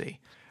party?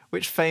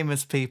 Which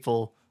famous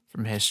people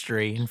from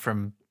history and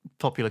from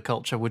popular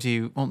culture would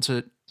you want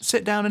to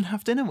sit down and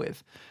have dinner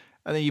with?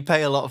 And then you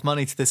pay a lot of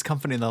money to this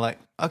company and they're like,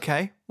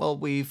 okay, well,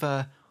 we've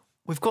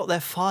got their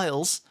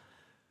files.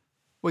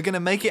 We're going to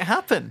make it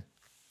happen.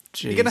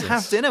 Jesus. You're going to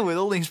have dinner with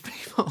all these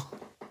people.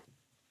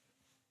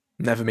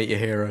 Never meet your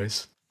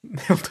heroes.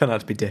 They'll turn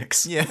out to be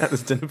dicks at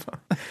this dinner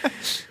party.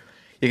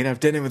 You can have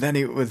dinner with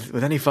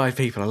any 5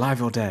 people,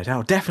 alive or dead.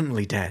 Oh,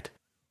 definitely dead.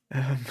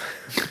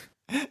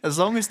 As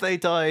long as they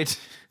died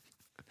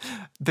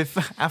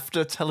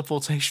after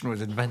teleportation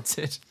was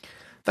invented.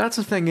 That's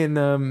a thing in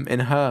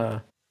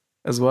Her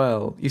as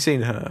well. You've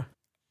seen Her?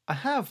 I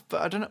have,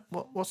 but I don't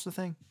know what's the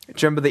thing. Do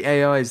you remember the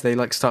AIs? They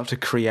like start to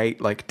create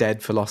like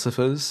dead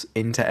philosophers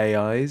into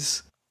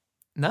AIs.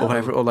 No, or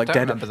whatever, or like don't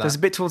dead. remember that. There's a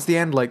bit towards the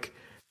end, like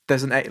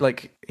there's an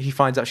like he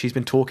finds out she's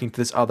been talking to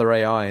this other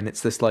AI, and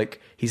it's this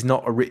like he's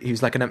a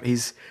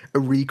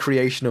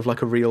recreation of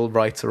like a real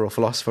writer or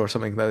philosopher or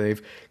something that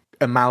they've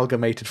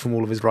amalgamated from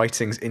all of his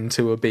writings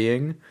into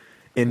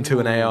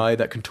an AI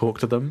that can talk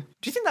to them.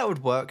 Do you think that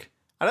would work?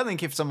 I don't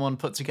think if someone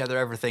put together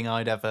everything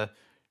I'd ever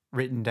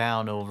written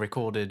down or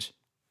recorded,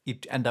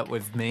 you'd end up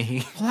with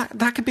me. Well,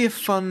 that could be a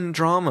fun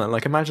drama.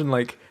 Like, imagine,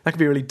 like, that could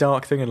be a really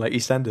dark thing in, like,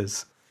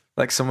 EastEnders.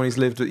 Like, someone who's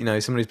lived, you know,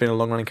 someone who's been a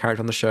long-running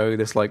character on the show,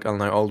 this, like, I don't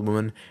know, old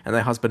woman, and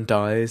their husband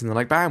dies, and they're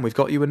like, bam, we've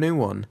got you a new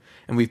one.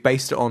 And we've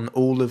based it on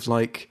all of,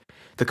 like,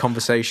 the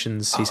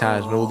conversations he's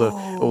had and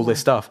all this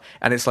stuff.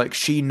 And it's like,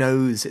 she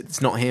knows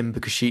it's not him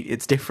because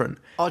it's different.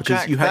 Oh,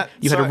 because Jack,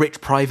 you had a rich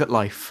private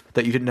life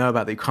that you didn't know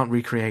about that you can't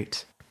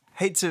recreate.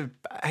 Hate to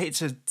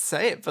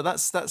say it, but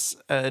that's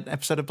an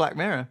episode of Black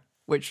Mirror,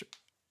 which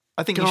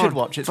I think you should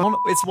watch. It's one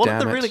of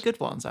the really good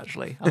ones,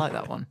 actually. I like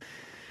that one.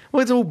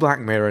 Well, it's all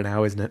Black Mirror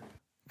now, isn't it?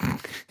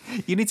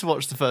 You need to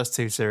watch the first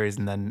 2 series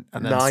and then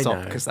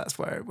stop, because that's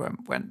where it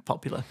went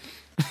popular.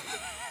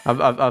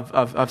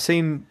 I've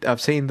seen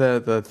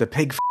the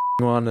pig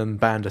one and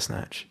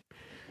Bandersnatch.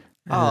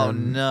 Oh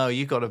no,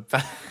 you got a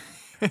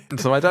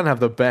so I don't have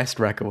the best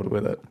record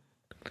with it.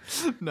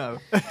 No.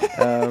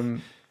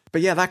 But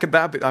yeah, I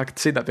could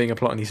see that being a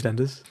plot in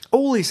EastEnders.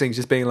 All these things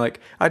just being like,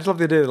 I just love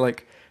the idea that,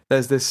 like,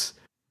 there's this,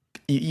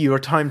 you're a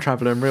time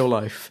traveler in real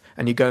life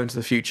and you go into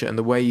the future, and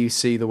the way you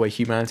see the way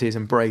humanity is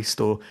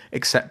embraced or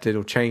accepted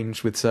or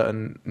changed with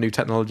certain new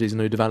technologies and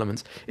new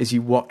developments is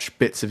you watch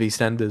bits of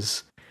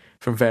EastEnders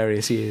from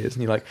various years,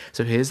 and you're like,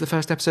 so here's the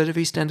first episode of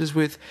EastEnders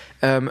with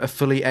a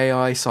fully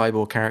AI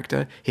cyborg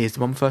character. Here's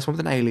the first one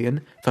with an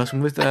alien. First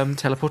one with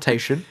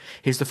teleportation.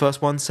 Here's the first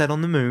one set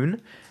on the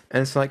moon.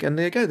 And it's like, and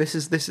there you go. This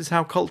is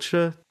how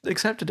culture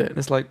accepted it. And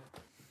it's like,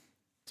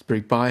 it's a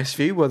pretty biased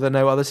view. Were there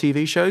no other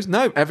TV shows?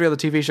 No, every other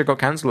TV show got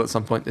cancelled at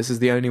some point. This is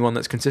the only one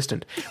that's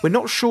consistent. We're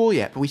not sure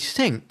yet, but we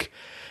think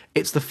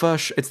it's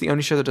the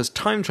only show that does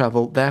time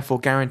travel, therefore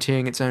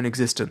guaranteeing its own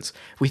existence.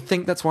 We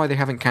think that's why they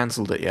haven't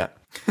cancelled it yet.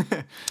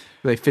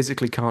 They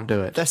physically can't do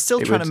it. They're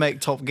still trying to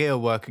make Top Gear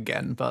work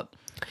again, but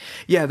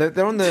yeah,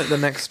 they're on the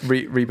next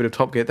reboot of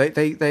Top Gear.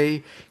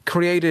 They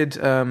created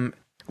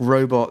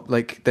robot,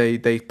 like they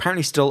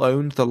apparently still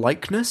owned the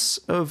likeness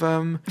of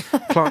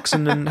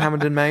Clarkson and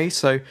Hammond and May.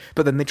 So,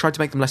 but then they tried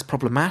to make them less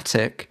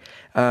problematic,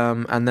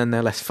 and then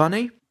they're less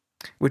funny,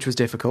 which was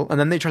difficult. And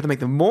then they tried to make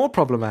them more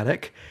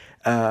problematic.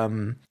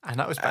 And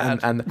that was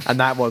bad. And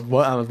that was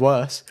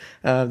worse.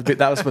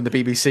 That was when the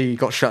BBC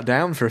got shut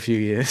down for a few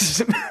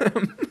years.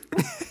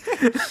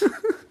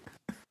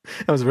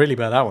 That was really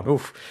bad, that one.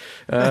 Oof.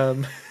 Oh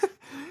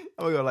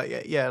my god,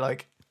 like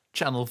like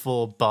Channel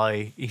 4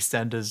 by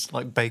EastEnders,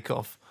 like Bake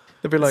Off.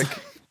 There'd be like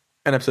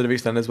an episode of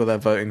EastEnders where they're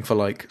voting for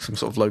like some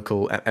sort of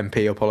local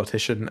MP or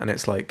politician, and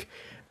it's like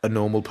a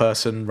normal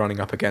person running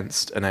up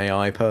against an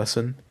AI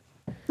person.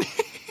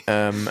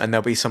 And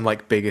there'll be some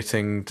like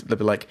bigoting. They'll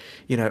be like,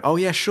 you know, oh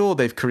yeah, sure,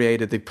 they've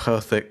created the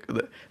perfect,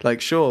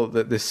 like, sure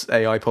that this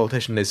AI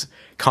politician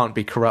can't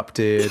be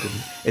corrupted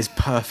and is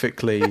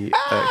perfectly,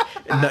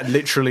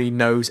 literally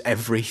knows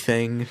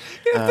everything,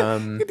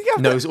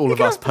 knows all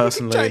of us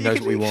personally, knows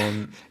what we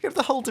want. You have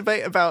the whole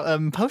debate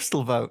about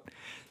postal vote.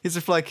 Is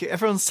if like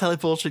everyone's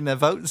teleporting their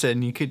votes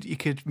in, you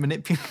could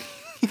manipulate,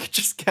 you could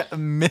just get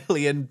 1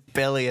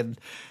 billion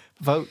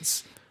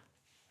votes.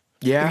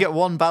 Yeah, you get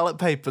one ballot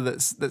paper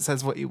that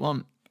says what you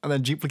want, and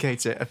then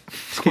duplicate it.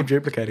 Just keep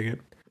duplicating it.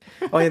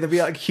 Oh yeah, there'll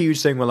be like a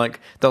huge thing where like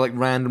they'll like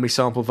randomly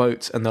sample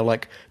votes, and they'll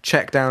like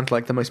check down to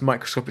like the most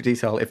microscopic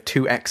detail. If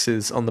 2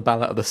 X's on the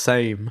ballot are the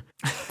same,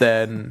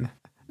 then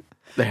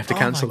they have to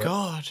cancel it. Oh my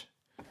god!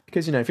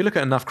 Because, if you look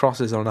at enough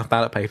crosses on enough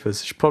ballot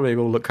papers, it should probably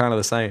all look kind of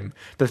the same.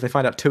 But if they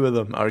find out 2 of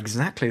them are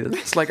exactly...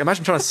 It's like,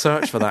 imagine trying to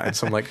search for that in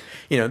some, like...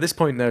 at this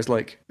point, there's,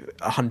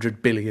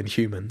 100 billion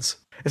humans.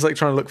 It's like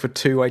trying to look for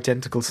 2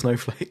 identical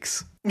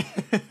snowflakes.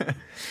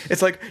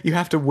 It's like, you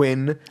have to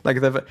win...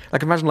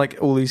 imagine,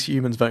 all these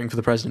humans voting for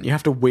the president. You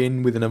have to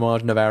win with an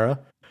margin of error.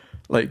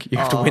 You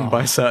have to win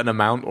by a certain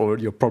amount, or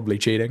you're probably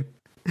cheating.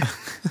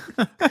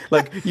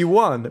 You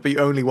won, but you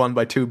only won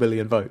by 2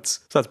 billion votes.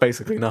 So that's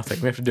basically nothing.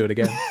 We have to do it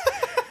again.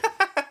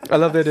 I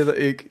love the idea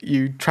that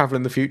you travel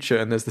in the future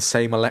and there's the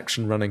same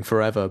election running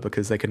forever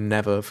because they can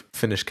never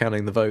finish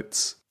counting the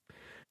votes.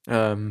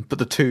 But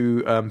the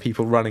 2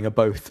 people running are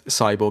both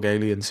cyborg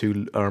aliens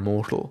who are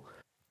immortal.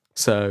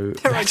 So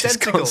they're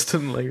identical.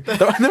 Constantly.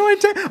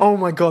 Oh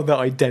my god, they're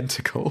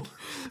identical.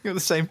 You got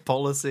the same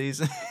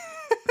policies.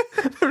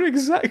 They're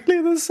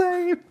exactly the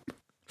same.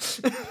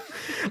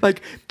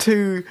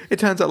 It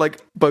turns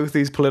out both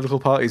these political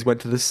parties went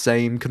to the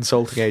same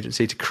consulting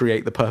agency to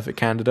create the perfect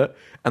candidate,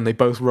 and they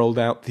both rolled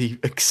out the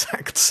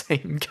exact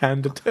same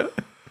candidate.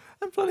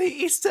 And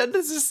bloody EastEnders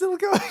is still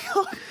going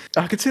on.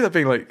 I could see that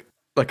being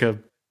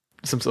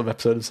some sort of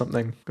episode of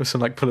something with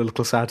some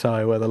political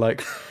satire where they're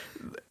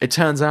it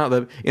turns out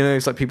that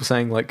it's people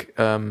saying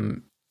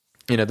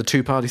the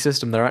 2-party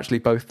system, they're actually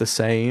both the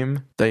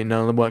same. None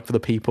of them work for the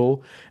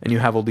people. And you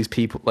have all these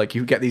people,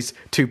 you get these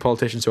 2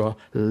 politicians who are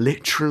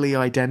literally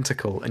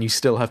identical, and you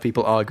still have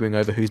people arguing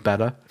over who's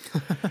better.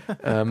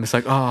 It's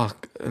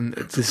and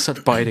it's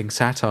such biting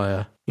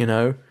satire,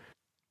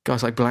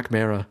 Guys like Black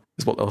Mirror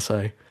is what they'll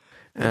say.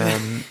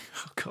 Oh,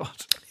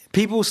 God.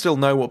 People still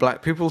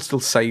people still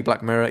say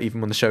Black Mirror even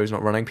when the show's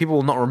not running. People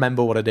will not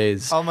remember what it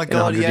is. Oh my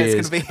God, yeah, years,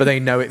 it's going to be... But they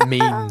know it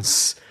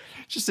means...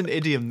 Just an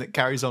idiom that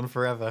carries on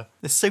forever.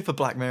 It's super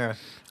Black Mirror.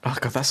 Oh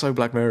god, that's so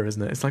Black Mirror,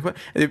 isn't it? It's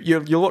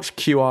you'll watch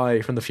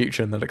QI from the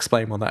future and they'll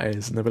explain what that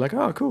is, and they'll be like,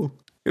 "Oh, cool."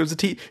 It was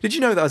Did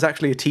you know that was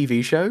actually a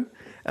TV show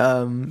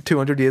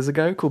 200 years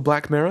ago called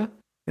Black Mirror?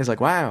 It's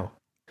wow,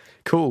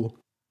 cool.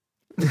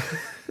 The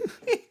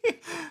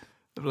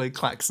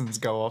klaxons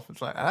go off.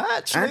 It's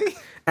actually.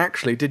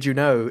 Actually, did you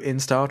know in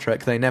Star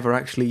Trek they never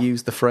actually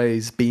used the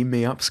phrase "Beam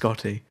me up,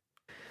 Scotty"?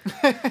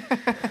 Which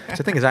I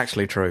think is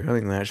actually true. I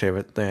think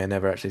they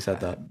never actually said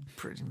that.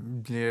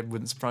 It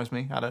wouldn't surprise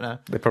me. I don't know.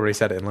 They probably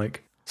said it in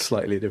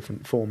slightly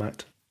different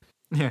format.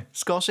 Yeah,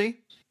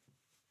 Scotty,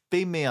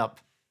 beam me up.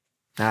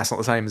 Nah, it's not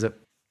the same, is it?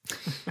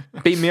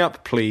 Beam me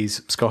up,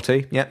 please,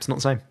 Scotty. Yep, it's not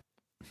the same.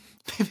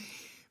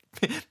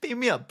 Beam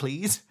me up,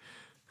 please.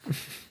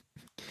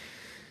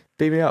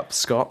 Beam me up,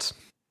 Scott.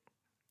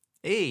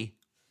 E.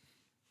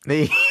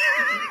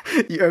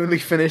 You only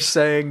finish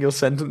saying your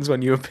sentence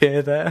when you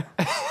appear there.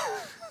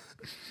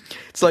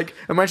 It's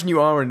imagine you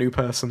are a new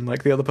person,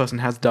 the other person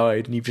has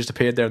died, and you've just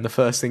appeared there, and the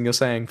first thing you're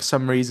saying, for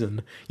some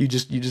reason, you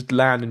just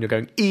land and you're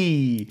going,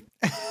 E!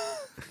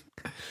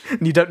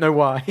 And you don't know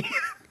why.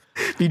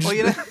 You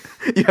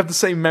have the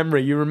same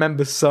memory, you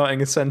remember starting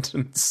a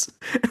sentence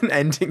and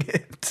ending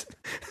it.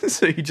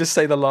 So you just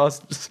say the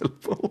last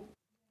syllable.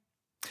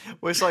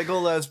 Well, it's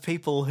all those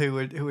people who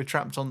were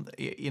trapped on,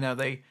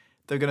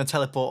 they're going to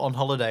teleport on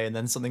holiday, and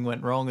then something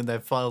went wrong and their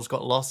files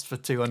got lost for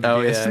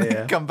 200 years. And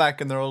they come back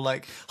and they're all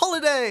like,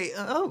 holiday!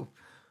 Oh.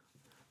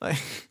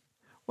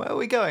 Where are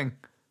we going?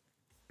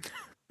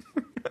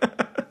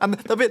 And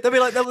they'll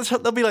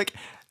be like,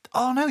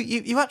 oh no,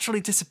 you actually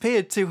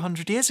disappeared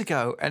 200 years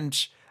ago,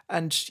 and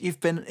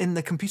you've been in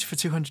the computer for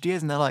 200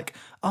 years. And they're like,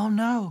 oh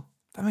no,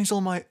 that means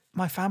all my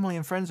family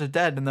and friends are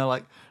dead. And they're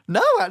like,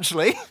 no,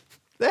 actually,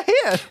 they're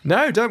here.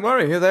 No, don't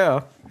worry, here they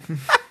are.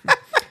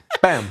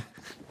 Bam.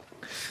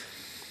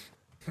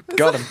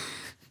 Got him.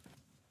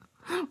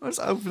 Most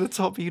over the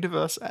top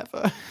universe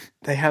ever.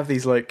 They have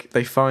these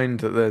they find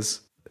that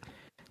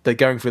they're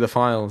going through the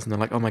files and they're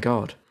like, oh my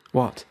god,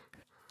 what?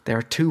 There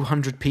are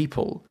 200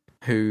 people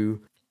who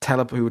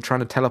were trying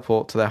to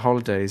teleport to their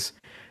holidays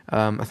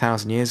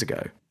 1,000 years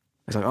ago.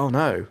 It's oh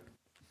no,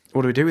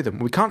 what do we do with them?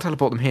 We can't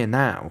teleport them here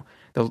now.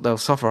 They'll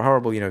suffer a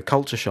horrible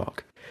culture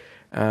shock.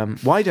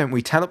 Why don't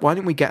we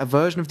get a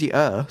version of the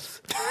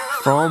Earth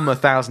from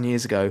 1,000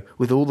 years ago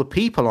with all the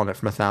people on it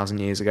from 1,000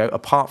 years ago?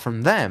 Apart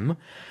from them,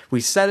 we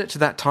set it to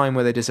that time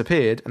where they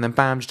disappeared, and then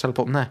bam, just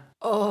teleport them there.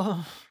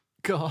 Oh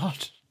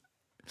God!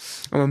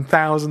 And then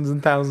thousands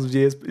and thousands of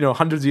years,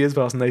 hundreds of years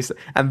pass,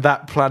 and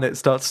that planet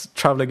starts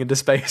traveling into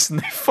space, and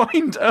they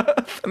find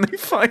Earth, and they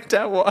find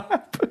out what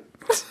happened.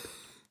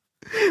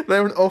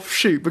 They're an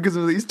offshoot because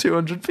of these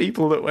 200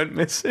 people that went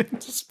missing.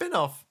 It's a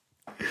spin-off.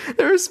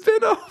 They're a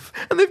spin-off,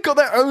 and they've got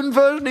their own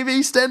version of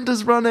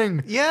EastEnders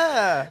running.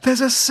 Yeah,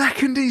 there's a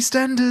second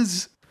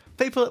EastEnders.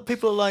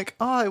 People are like,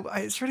 oh,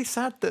 it's really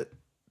sad that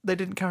they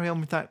didn't carry on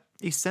with that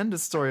EastEnders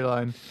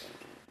storyline.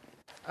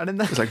 And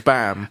then it's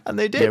bam, and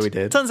they did. Yeah, we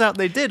did. Turns out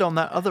they did on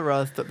that other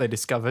Earth that they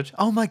discovered.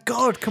 Oh my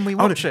god, can we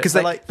watch it? Because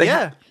they've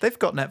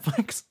got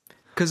Netflix.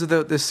 Because of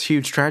this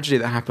huge tragedy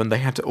that happened, they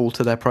had to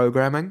alter their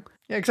programming.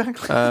 Yeah,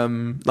 exactly.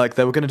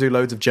 They were going to do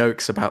loads of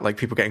jokes about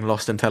people getting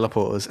lost in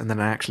teleporters, and then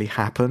it actually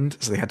happened,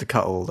 so they had to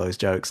cut all those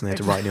jokes and they had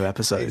to write new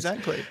episodes.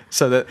 Exactly.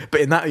 But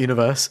in that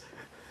universe,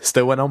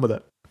 still went on with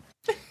it.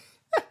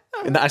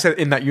 I said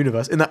in that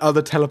universe, in that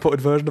other teleported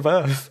version of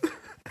Earth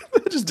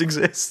that just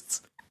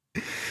exists.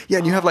 Yeah,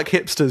 and you have like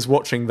hipsters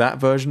watching that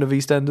version of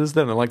EastEnders,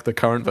 then like the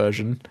current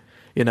version,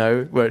 you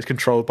know, where it's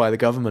controlled by the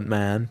government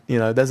man. You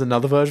know, there's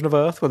another version of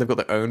Earth where they've got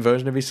their own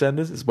version of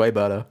EastEnders. It's way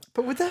better.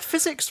 But would their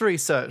physics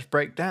research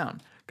break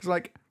down? Because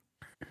like,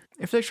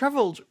 if they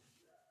travelled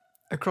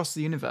across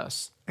the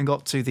universe and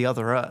got to the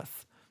other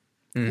Earth,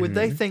 would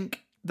they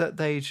think that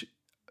they'd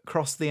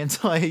cross the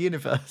entire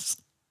universe?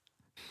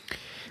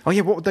 Oh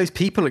yeah, what would those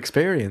people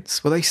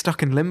experience? Were they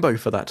stuck in limbo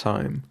for that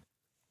time?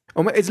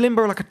 Or is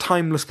limbo like a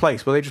timeless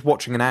place? Were they just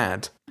watching an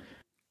ad?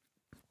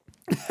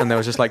 And there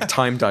was just like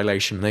time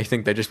dilation. They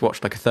think they just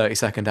watched like a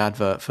 30-second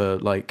advert for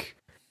like,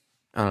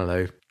 I don't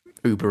know,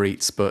 Uber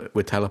Eats, but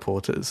with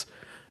teleporters.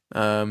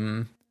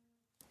 And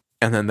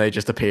then they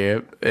just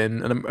appear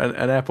in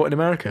an airport in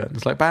America. And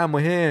it's like, bam,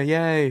 we're here,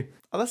 yay.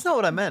 Oh, that's not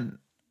what I meant.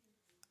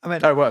 I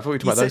meant, oh, well, I thought you were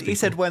talking about those people. He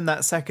said when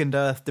that second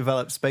Earth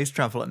develops space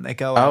travel and they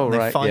go out and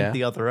they find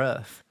the other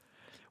Earth,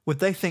 would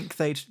they think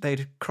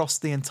they'd cross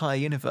the entire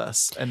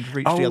universe and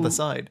reach the other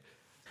side?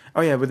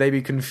 Oh yeah, would they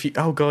be confused?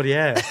 Oh god,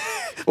 yeah.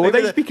 Or would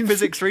they be confused?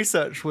 Physics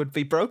research would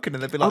be broken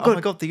and they'd be like, oh my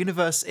god, the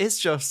universe is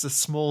just a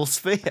small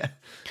sphere.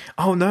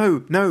 Oh no,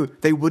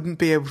 they wouldn't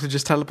be able to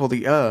just teleport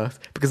the Earth,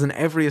 because then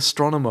every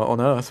astronomer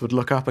on Earth would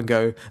look up and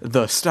go,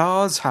 the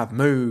stars have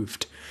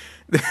moved.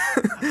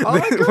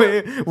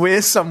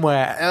 We're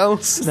somewhere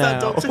else now.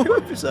 That Doctor Who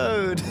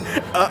episode.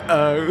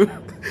 Uh-oh.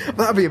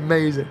 That'd be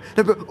amazing.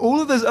 No, but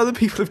all of those other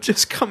people have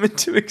just come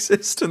into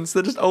existence.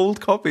 They're just old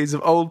copies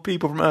of old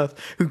people from Earth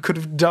who could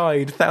have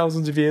died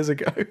thousands of years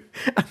ago.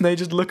 And they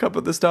just look up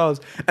at the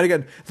stars. And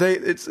again,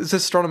 it's an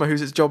astronomer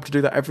whose its job to do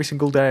that every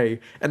single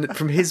day. And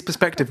from his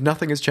perspective,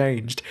 nothing has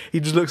changed. He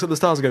just looks at the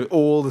stars and goes,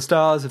 all the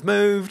stars have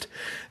moved.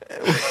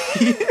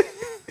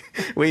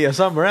 We are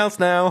somewhere else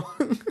now.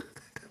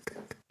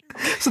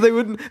 So they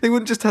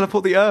wouldn't just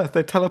teleport the Earth.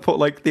 They'd teleport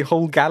like the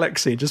whole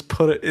galaxy, just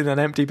put it in an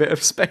empty bit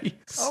of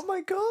space. Oh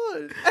my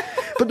god!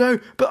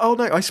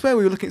 I swear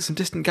we were looking at some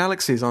distant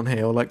galaxies on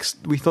here, or like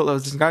we thought that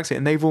was a distant galaxy,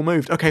 and they've all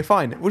moved. Okay,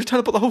 fine. We'll just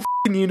teleport the whole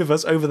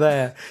universe over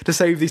there to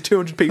save these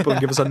 200 people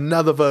and give us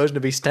another version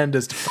of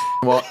EastEnders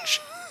to watch.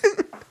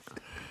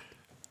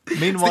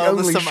 Meanwhile,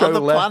 there's some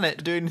other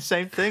planet doing the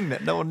same thing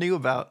that no one knew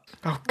about.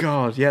 Oh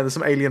god, yeah, there's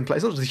some alien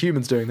planets. It's not just the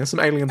humans doing this. Some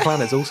alien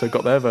planets also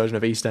got their version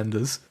of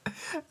EastEnders.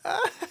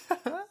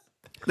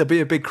 There'll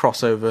be a big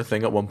crossover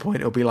thing at one point.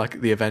 It'll be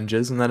like the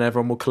Avengers, and then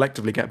everyone will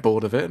collectively get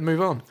bored of it and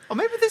move on. Or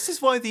maybe this is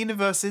why the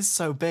universe is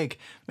so big.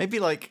 Maybe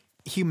like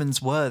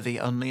humans were the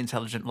only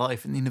intelligent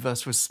life and the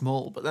universe was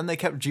small, but then they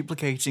kept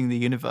duplicating the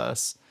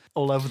universe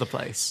all over the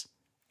place.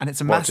 And it's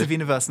a massive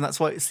universe, and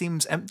that's why it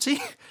seems empty.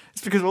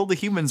 It's because all the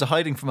humans are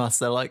hiding from us.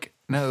 They're like,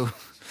 no,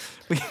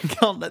 we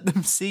can't let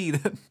them see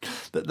that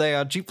they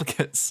are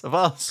duplicates of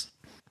us.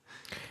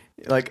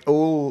 Like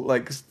all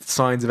like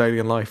signs of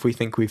alien life we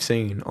think we've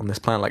seen on this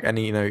planet, like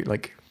any, you know,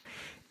 like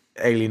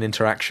alien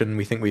interaction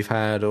we think we've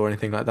had or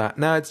anything like that.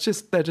 No, it's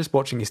just they're just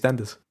watching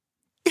EastEnders.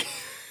 Do you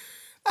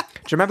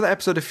remember that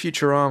episode of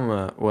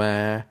Futurama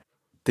where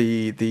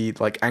the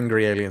like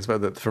angry aliens,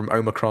 whether from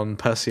Omicron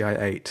Persei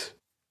 8,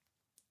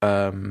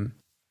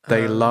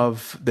 they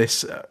love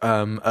this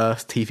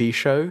Earth TV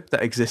show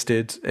that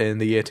existed in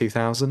the year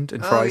 2000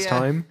 in Fry's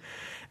time,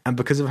 and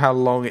because of how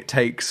long it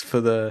takes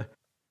for the,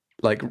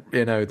 like,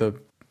 you know, the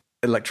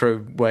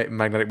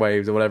electromagnetic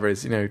waves or whatever it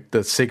is, you know,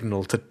 the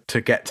signal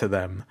to get to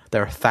them,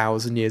 they're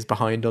 1,000 years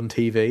behind on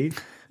TV.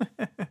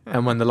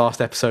 And when the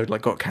last episode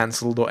like got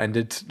cancelled or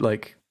ended,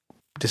 like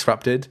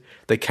disrupted,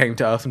 they came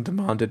to Earth and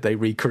demanded they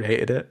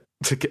recreated it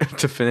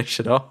to finish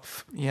it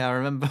off. Yeah, I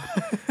remember.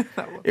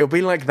 It'll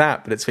be like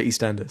that, but it's for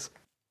EastEnders.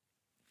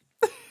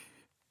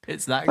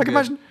 It's that like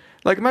good.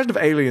 Imagine if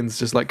aliens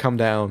just like come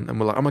down and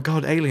we're like, oh my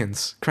god,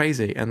 aliens,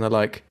 crazy, and they're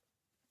like,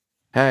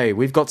 hey,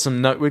 we've got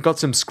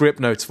some script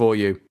notes for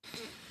you.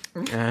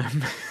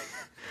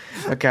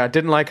 Okay, I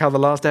didn't like how the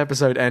last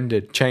episode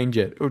ended. Change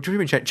it. Or do you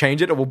mean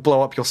change it, or we'll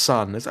blow up your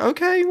sun? It's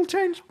okay. We'll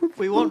change.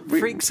 We want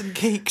freaks and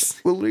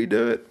geeks. We'll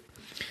redo it.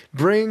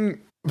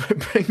 Bring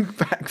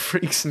back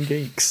freaks and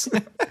geeks.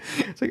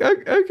 It's like,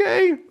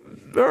 okay,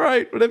 all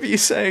right, whatever you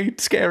say.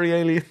 Scary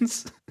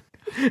aliens.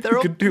 They're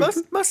all,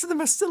 most of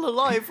them are still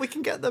alive. We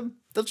can get them.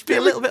 They'll just be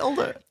a little bit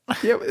older.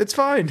 Yeah, it's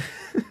fine.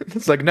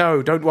 It's like,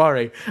 no, don't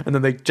worry. And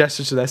then they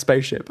gesture to their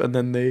spaceship, and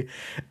then the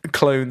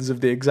clones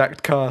of the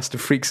exact cast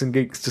of Freaks and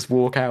Geeks just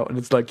walk out, and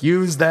it's like,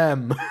 use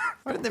them.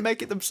 Why don't they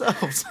make it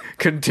themselves?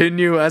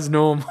 Continue as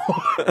normal.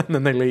 And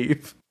then they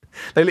leave.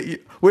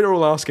 We're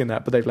all asking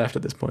that, but they've left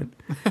at this point.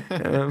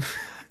 Back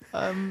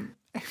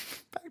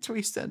to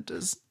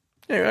EastEnders.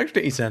 Yeah,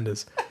 actually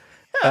EastEnders.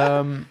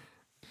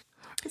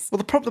 Well,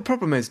 the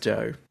problem is,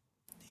 Joe,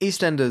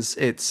 EastEnders,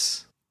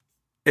 it's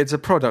a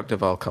product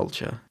of our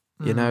culture.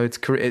 You know,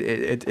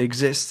 it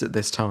exists at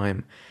this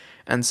time.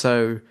 And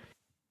so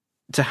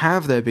to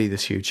have there be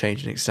this huge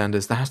change in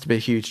EastEnders, there has to be a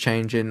huge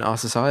change in our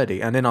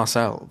society and in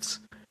ourselves.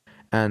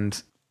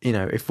 And, you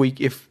know,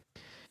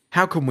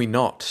 how can we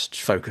not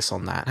focus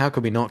on that? How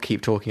can we not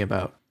keep talking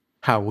about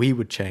how we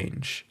would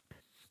change?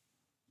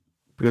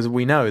 Because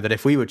we know that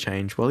if we would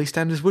change, well,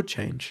 EastEnders would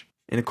change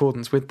in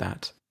accordance with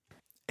that.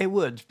 It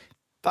would.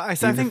 But I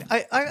think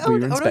I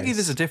would argue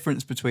there's a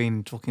difference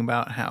between talking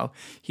about how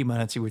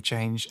humanity would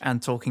change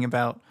and talking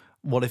about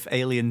what if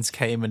aliens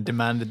came and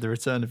demanded the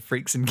return of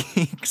freaks and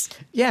geeks.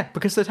 Yeah,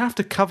 because they'd have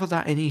to cover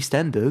that in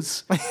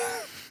EastEnders.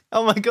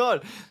 Oh my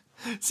God.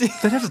 See,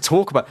 they'd have to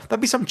talk about...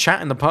 There'd be some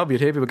chat in the pub. You'd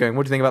hear people going,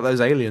 what do you think about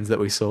those aliens that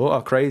we saw?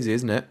 Oh, crazy,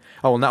 isn't it?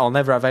 Oh, well, I'll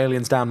never have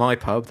aliens down my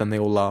pub. Then they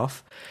all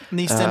laugh. And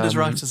the EastEnders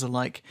writers are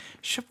like,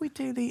 should we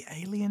do the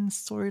alien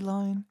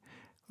storyline?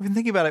 I've been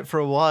thinking about it for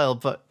a while,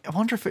 but I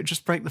wonder if it would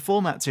just break the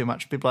format too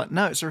much. People are like,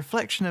 no, it's a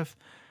reflection of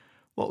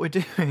what we're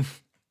doing.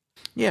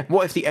 Yeah,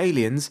 what if the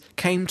aliens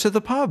came to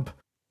the pub?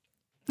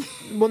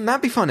 Wouldn't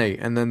that be funny?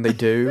 And then they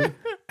do,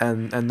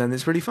 and then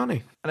it's really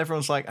funny. And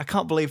everyone's like, I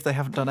can't believe they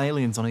haven't done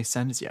aliens on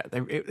EastEnders yet.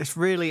 It's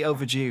really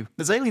overdue.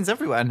 There's aliens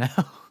everywhere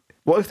now.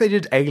 What if they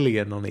did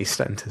Alien on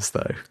EastEnders,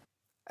 though?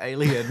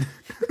 Alien.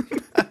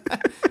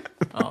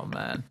 Oh,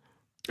 man.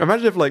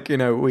 Imagine if, like,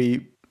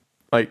 we,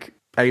 like...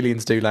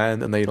 aliens do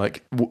land and they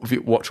like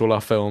watch all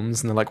our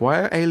films and they're like, why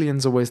are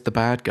aliens always the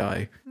bad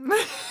guy?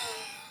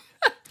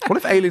 What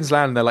if aliens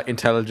land and they're like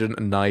intelligent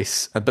and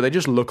nice, but they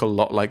just look a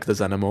lot like the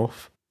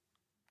Xenomorph?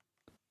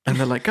 And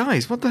they're like,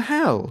 guys, what the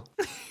hell?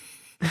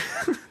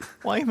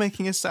 Why are you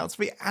making us out to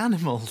be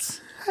animals?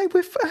 Hey,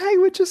 we're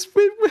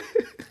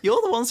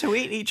You're the ones who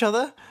eat each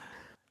other.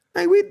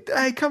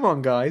 Hey, come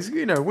on, guys.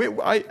 We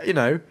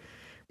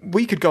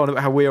could go on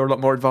about how we're a lot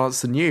more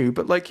advanced than you,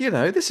 but like,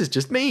 this is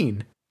just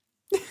mean.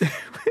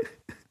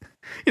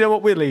 You know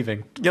what? We're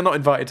leaving. You're not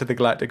invited to the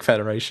Galactic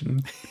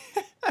Federation.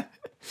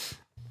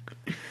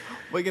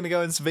 We're going to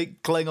go and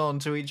speak Klingon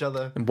to each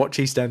other. And watch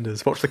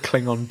EastEnders. Watch the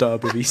Klingon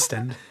dub of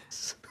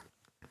EastEnders.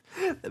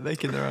 They're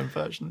making their own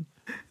version.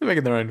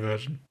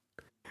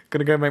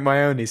 Gonna go make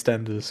my own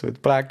EastEnders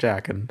with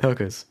blackjack and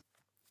hookers.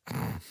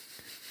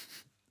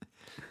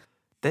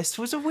 This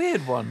was a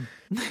weird one.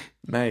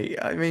 Mate,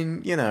 I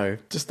mean,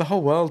 just the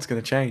whole world's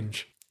going to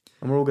change.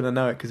 And we're all going to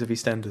know it because of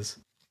EastEnders.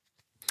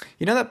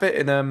 You know that bit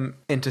in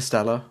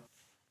Interstellar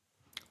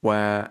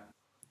where...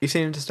 You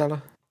seen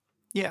Interstellar?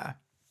 Yeah.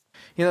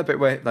 You know that bit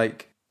where,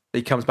 like,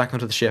 he comes back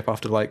onto the ship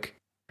after, like,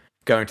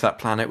 going to that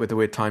planet with the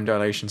weird time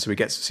dilation, so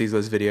he sees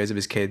those videos of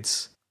his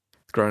kids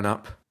growing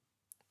up?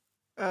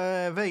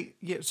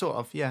 Yeah, sort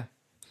of, yeah.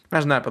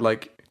 Imagine that, but,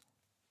 like,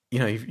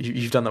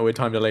 you've done that weird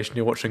time dilation,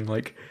 you're watching,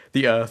 like,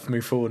 the Earth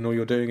move forward, and all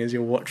you're doing is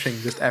you're watching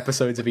just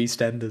episodes of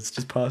EastEnders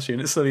just pass you,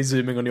 and it's slowly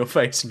zooming on your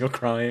face, and you're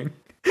crying.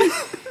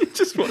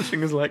 Just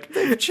watching is like,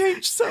 they've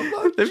changed so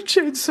much. They've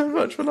changed so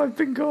much when I've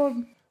been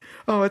gone.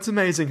 Oh, it's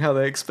amazing how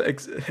they accept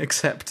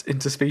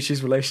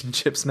interspecies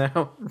relationships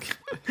now.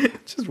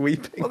 Just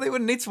weeping. Well, they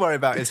wouldn't need to worry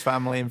about his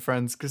family and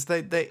friends because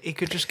he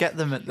could just get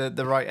them at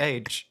the right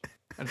age.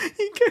 I'm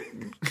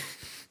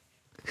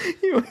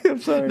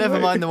sorry, never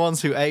mind the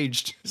ones who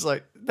aged. It's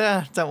like,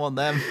 don't want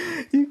them.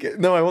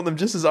 No, I want them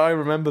just as I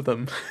remember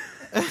them.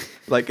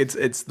 Like,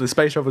 it's the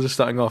space travels are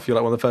starting off. You're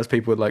like one of the first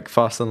people with like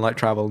faster than light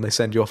travel, and they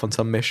send you off on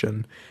some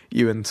mission,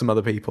 you and some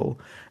other people,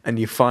 and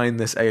you find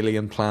this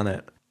alien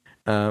planet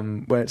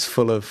where it's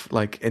full of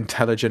like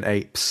intelligent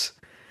apes,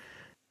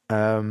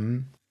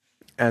 and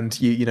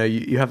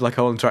you have like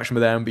a whole interaction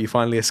with them, but you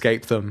finally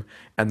escape them,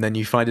 and then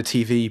you find a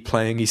TV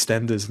playing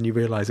EastEnders, and you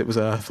realise it was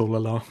Earth all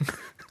along.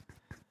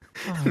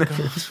 Oh my God.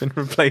 It's been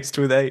replaced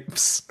with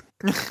apes.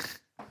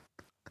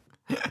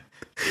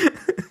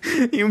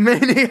 You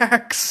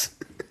maniacs!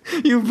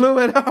 You blew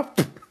it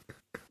up!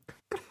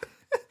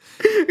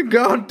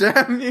 God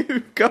damn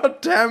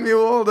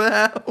you all to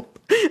hell!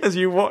 As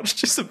you watch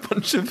just a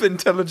bunch of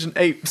intelligent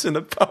apes in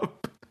a pub.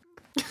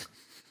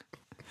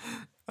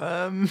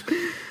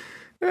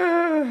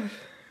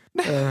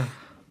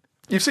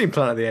 You've seen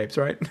Planet of the Apes,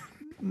 right?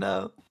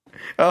 No.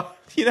 Oh,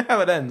 you know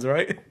how it ends,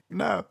 right?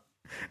 No.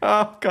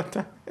 Oh, god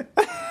damn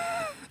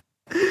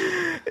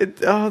it.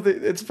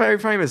 It's very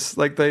famous.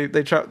 Like they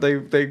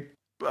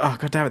oh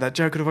god damn it, that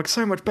joke would have worked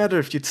so much better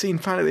if you'd seen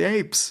Planet of the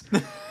Apes.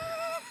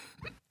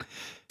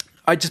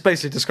 I just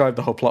basically described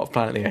the whole plot of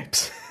Planet of the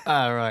Apes.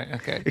 Ah, right,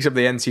 okay. Except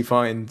the ends it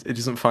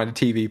doesn't find a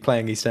TV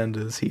playing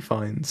EastEnders, he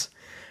finds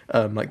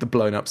like the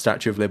blown up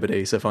Statue of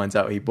Liberty, so finds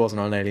out he wasn't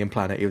on an alien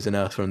planet, he was in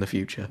Earth from the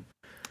future.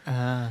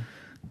 Oh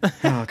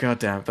god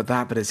damn, but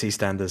it's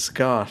EastEnders.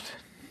 God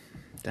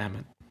damn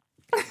it.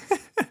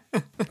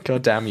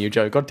 God damn you,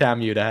 Joe. God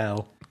damn you to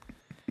hell.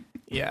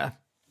 Yeah.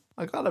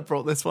 I'm glad I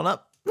brought this one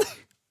up.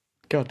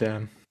 God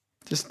damn.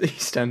 Just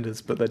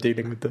EastEnders, but they're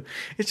dealing with the...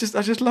 I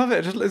just love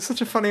it. It's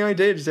such a funny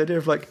idea. Just the idea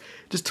of like,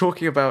 just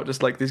talking about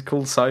just like these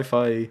cool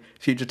sci-fi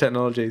future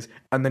technologies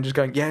and then just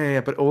going,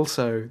 yeah, but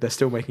also they're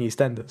still making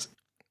EastEnders.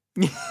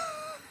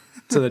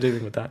 So they're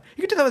dealing with that.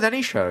 You could do that with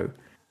any show.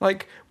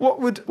 Like,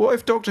 what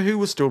if Doctor Who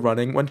was still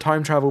running when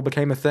time travel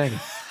became a thing?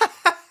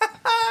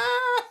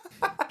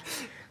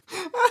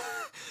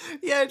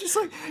 Yeah, just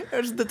like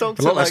the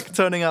Doctor like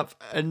turning up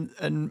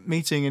and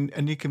meeting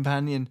a new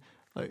companion.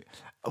 Like,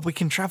 we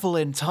can travel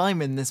in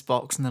time in this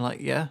box, and they're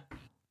like, yeah,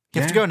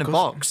 you have to go in a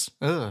box.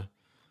 Ugh.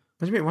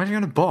 What do you mean? Why do you go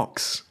in a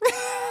box?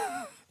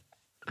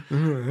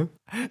 And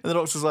the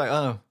Doctor's like,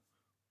 oh,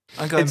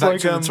 I'm going It's back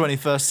like, to the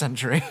 21st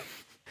century.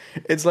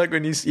 It's like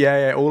when you,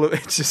 all of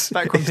it's just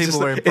Back when it's people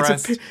just were like-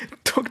 it's impressed.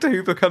 Doctor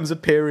Who becomes a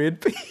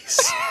period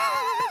piece.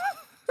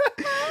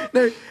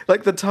 No,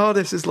 like the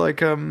TARDIS is like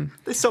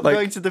They stopped like-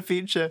 going to the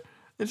future.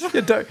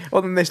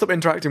 well, then they stop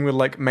interacting with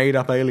like made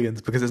up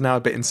aliens because it's now a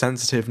bit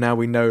insensitive. Now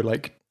we know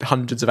like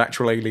hundreds of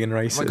actual alien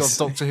races. Oh my god,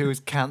 Doctor Who is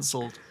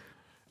cancelled.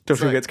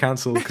 Doctor Who like- gets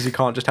cancelled because you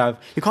can't just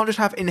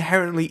have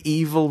inherently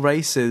evil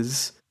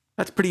races.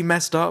 That's pretty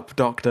messed up,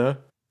 Doctor.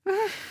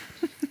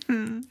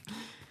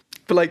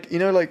 But like,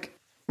 like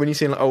when you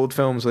see like old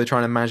films where they try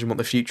and imagine what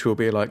the future will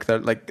be like,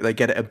 they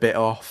get it a bit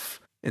off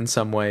in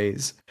some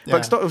ways. Yeah.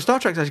 Like Star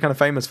Trek's actually kind of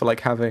famous for like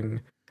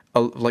having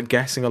like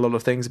guessing a lot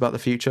of things about the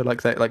future,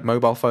 like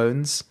mobile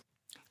phones.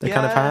 They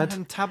kind of had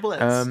and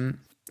tablets.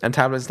 and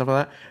tablets and stuff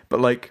like that. But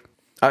like,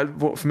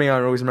 for me,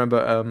 I always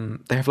remember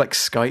they have like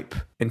Skype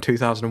in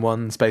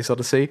 2001: Space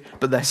Odyssey,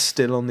 but they're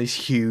still on these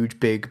huge,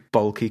 big,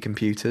 bulky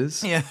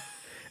computers. Yeah.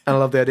 And I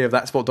love the idea of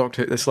that's what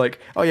Doctor Who. It's like,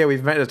 oh yeah, we've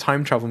invented a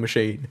time travel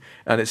machine,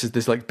 and it's just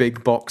this like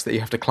big box that you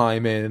have to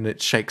climb in, and it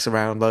shakes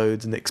around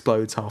loads and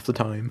explodes half the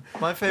time.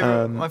 My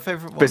favorite one.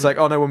 But it's like,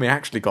 oh no, when we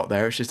actually got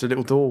there, it's just a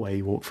little doorway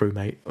you walk through,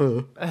 mate.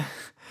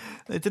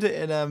 They did it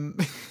in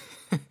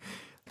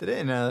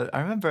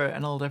I remember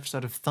an old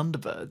episode of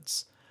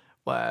Thunderbirds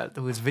where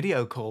there was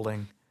video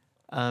calling.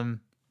 But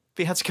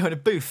you had to go in a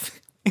booth.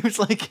 It was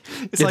like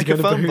it's like a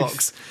phone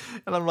box,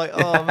 and I'm like,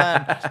 oh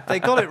man, they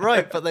got it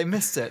right, but they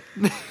missed it.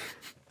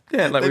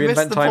 Yeah, like They we missed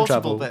invent the time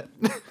portable travel.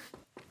 bit.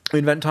 We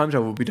invent time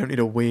travel. We don't need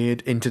a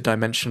weird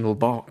interdimensional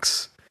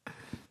box.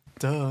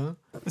 Duh.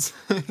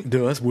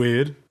 Dude, that's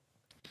weird.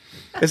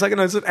 It's like an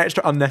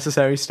extra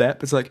unnecessary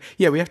step. It's like,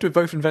 yeah, we have to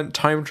both invent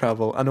time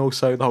travel and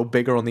also the whole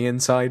bigger on the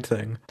inside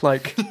thing.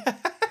 Like,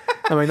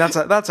 I mean, that's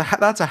a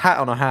hat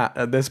on a hat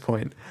at this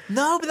point.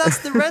 No, but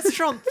that's the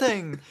restaurant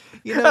thing.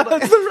 You know,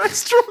 like, That's the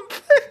restaurant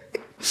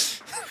thing.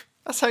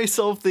 that's how you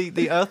solve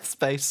the Earth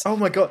space. Oh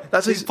my god,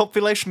 that's The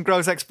population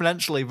grows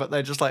exponentially, but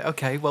they're just like,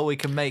 okay, well, we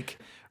can make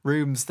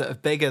rooms that are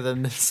bigger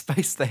than the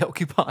space they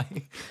occupy.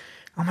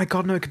 oh my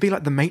god, no, it could be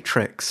like the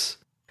Matrix.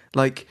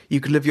 Like, you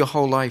could live your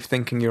whole life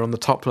thinking you're on the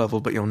top level,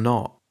 but you're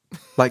not.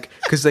 Like,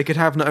 because they could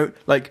have no,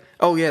 like,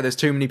 oh yeah, there's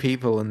too many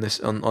people on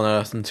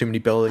Earth and too many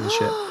buildings and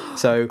shit.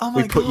 So Oh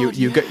my we put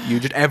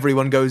God,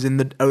 everyone goes in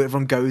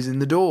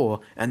the door,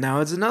 and now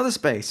it's another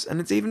space,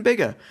 and it's even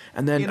bigger.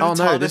 And then, You know, oh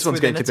no, TARDIS this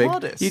one's getting too within a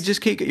big. TARDIS. You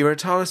just you're a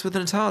TARDIS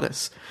within a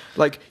TARDIS.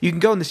 Like, you can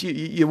go on this,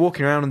 you're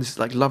walking around on this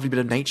like lovely bit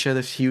of nature,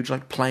 this huge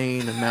like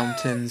plain and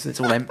mountains, and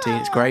it's all empty, and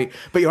it's great.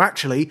 But you're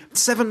actually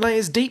 7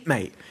 layers deep,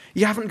 mate.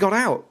 You haven't got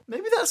out.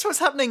 Maybe that's what's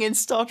happening in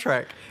Star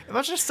Trek.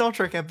 Imagine a Star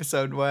Trek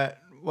episode where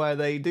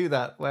they do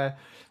that, where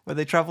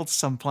they travel to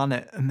some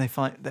planet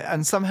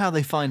and somehow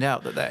they find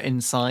out that they're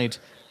inside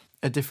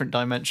a different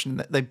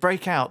dimension. They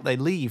break out, they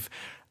leave,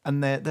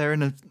 and they're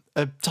in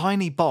a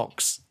tiny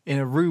box in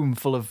a room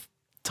full of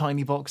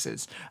tiny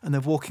boxes, and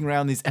they're walking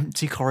around these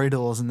empty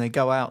corridors, and they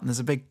go out, and there's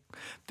a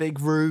big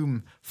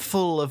room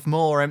full of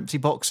more empty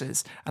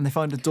boxes, and they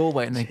find a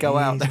doorway, and they go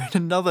out. They're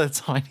in another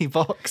tiny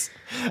box,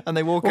 and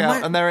they walk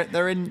out, and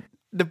they're in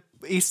the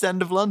East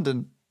End of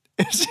London.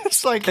 It's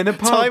just like In a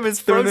pub. time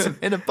is They're in frozen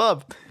in a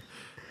pub.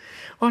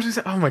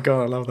 Oh my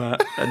god, I love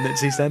that. And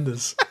it's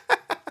EastEnders.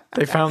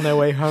 They found their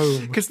way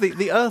home. Because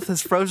the Earth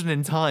has frozen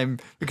in time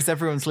because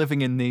everyone's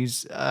living in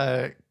these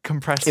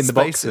compressed In the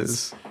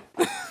spaces.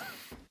 boxes.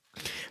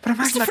 But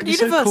imagine that could Different be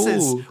so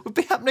universes cool. would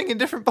be happening in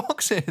different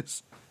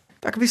boxes.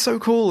 That could be so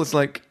cool. It's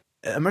like,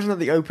 imagine that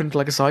they opened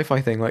like a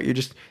sci-fi thing. Like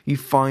you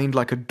find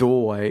like a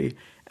doorway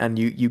and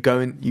you go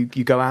in, you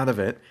go out of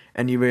it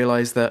and you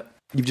realise that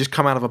you've just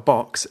come out of a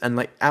box and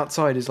like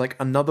outside is like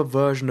another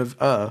version of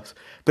Earth,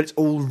 but it's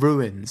all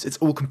ruins. It's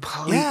all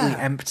completely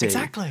empty.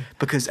 Exactly.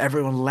 Because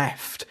everyone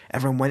left.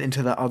 Everyone went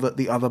into the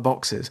other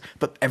boxes,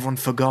 but everyone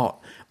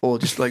forgot. Or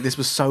just like this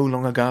was so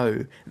long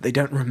ago, they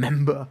don't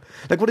remember.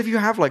 Like, what if you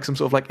have like some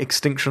sort of like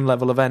extinction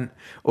level event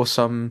or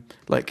some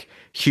like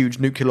huge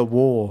nuclear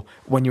war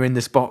when you're in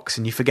this box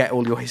and you forget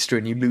all your history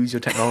and you lose your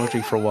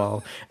technology for a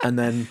while, and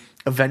then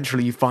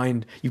eventually you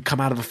come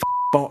out of a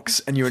box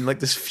and you're in like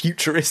this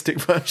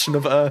futuristic version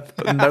of Earth,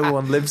 but no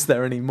one lives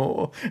there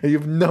anymore, and you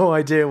have no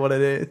idea what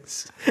it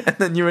is. And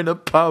then you're in a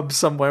pub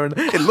somewhere, and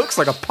it looks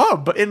like a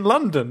pub, but in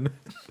London.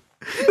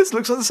 This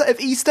looks like the set of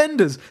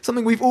EastEnders,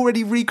 something we've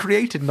already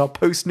recreated in our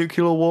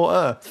post-nuclear war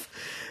Earth,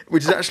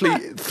 which is actually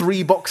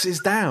 3 boxes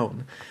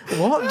down.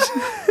 What?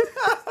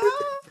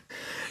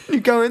 You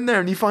go in there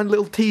and you find a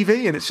little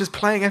TV and it's just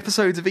playing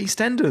episodes of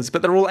EastEnders,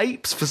 but they're all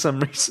apes for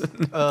some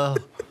reason.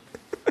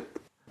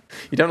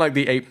 You don't like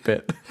the ape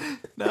bit?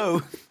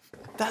 No.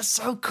 That's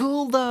so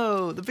cool,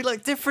 though. There'd be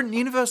like different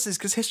universes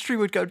because history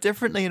would go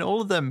differently in all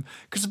of them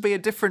because it'd be a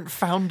different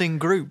founding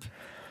group.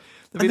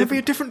 There'd be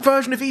a different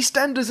version of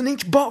EastEnders in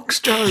each box,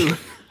 Joe.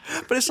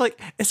 But it's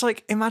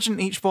like imagine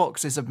each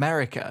box is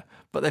America,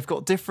 but they've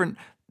got different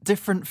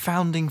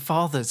founding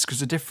fathers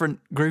because a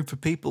different group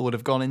of people would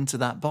have gone into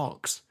that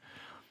box,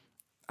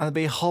 and there'd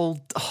be a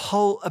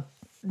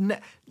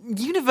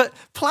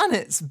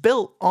planets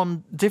built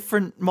on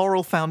different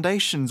moral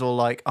foundations or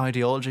like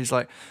ideologies.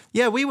 Like,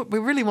 yeah, we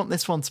really want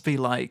this one to be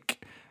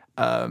like,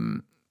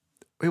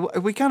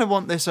 we kind of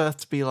want this Earth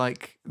to be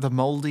like the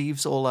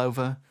Maldives all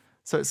over.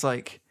 So it's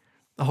like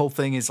the whole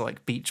thing is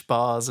like beach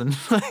bars and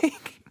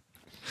like.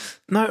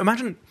 No,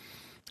 imagine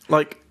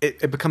like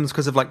it becomes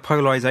because of like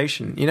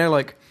polarization. You know,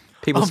 like.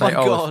 People say,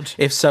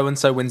 if so and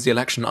so wins the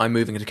election, I'm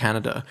moving to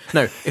Canada.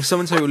 No, if so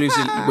and so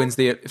wins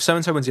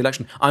the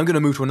election, I'm going to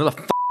move to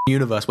another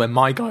universe where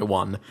my guy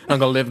won, and I'm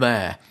going to live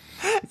there.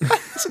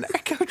 It's an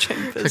echo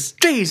chambers.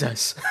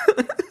 Jesus,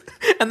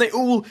 and they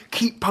all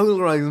keep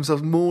polarizing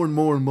themselves more and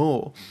more and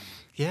more.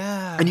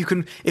 Yeah, and you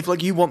can, if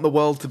like you want the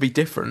world to be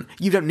different,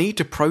 you don't need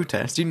to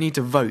protest. You need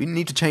to vote. You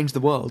need to change the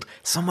world.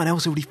 Someone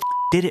else already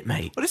did it,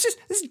 mate. Well, this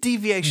is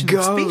deviation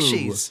of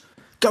species.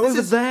 Go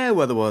over there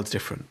where the world's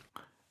different.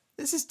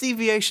 This is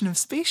deviation of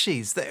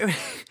species.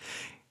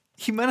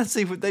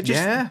 Humanity, they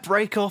just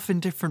break off in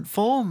different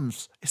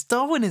forms. It's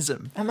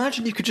Darwinism.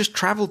 Imagine you could just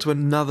travel to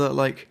another,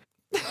 like,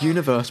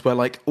 universe where,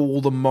 like,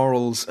 all the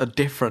morals are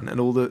different and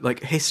all the,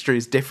 like, history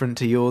is different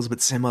to yours but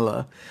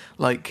similar.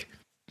 Like...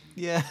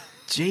 Yeah.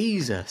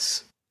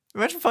 Jesus.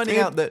 Imagine finding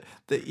out that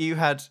you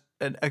had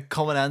a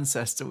common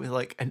ancestor with,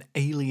 like, an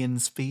alien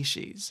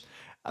species.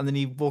 And then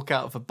you walk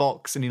out of a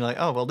box and you're like,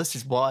 oh, well, this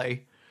is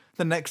why.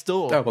 The next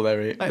door. Oh, well,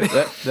 there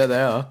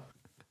they are.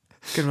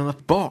 Get in the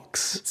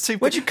box.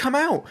 Where'd you come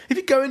out? If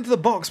you go into the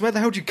box, where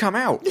the hell do you come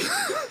out?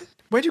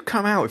 Where'd you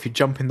come out if you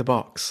jump in the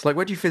box? Like,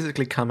 where do you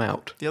physically come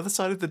out? The other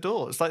side of the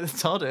door. It's like the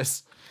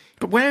TARDIS.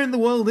 But where in the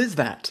world is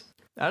that?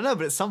 I don't know,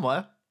 but it's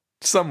somewhere.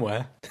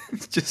 Somewhere.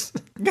 It's just...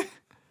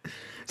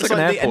 It's like an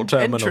airport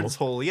terminal. Entrance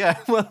hall, yeah.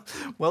 Well,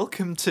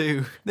 welcome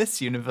to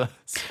this universe.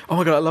 Oh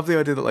my god, I love the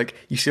idea that like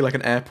you see like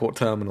an airport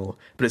terminal,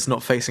 but it's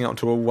not facing out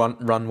to a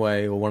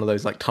runway or one of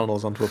those like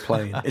tunnels onto a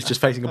plane. It's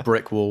just facing a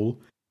brick wall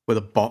with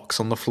a box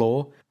on the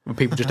floor, and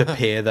people just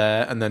appear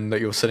there, and then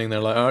you're sitting there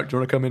like, all right, do you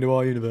want to come into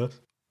our universe?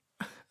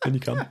 And you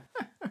come.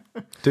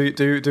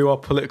 Do our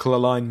political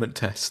alignment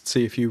test.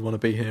 See if you want to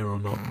be here or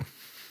not.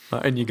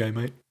 Right, in you go,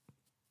 mate.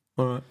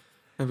 All right,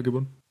 have a good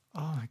one.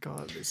 Oh my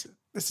god,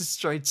 this has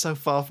strayed so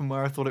far from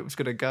where I thought it was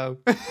going to go.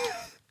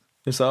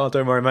 It's like, oh,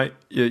 don't worry, mate.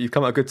 You've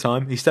come at a good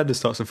time. EastEnders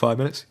starts in 5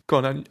 minutes. Go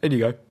on, in you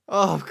go.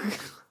 Oh,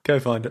 go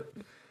find it.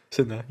 It's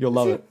in there. You'll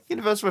love it.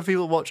 Universe where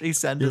people watch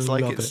EastEnders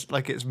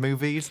like it's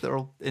movies. They're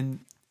all in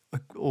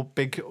a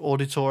big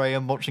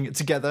auditorium watching it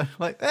together.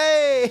 Like,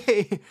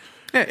 hey!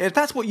 Yeah, if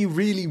that's what you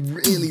really,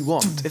 really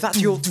want, if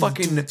that's your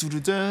fucking...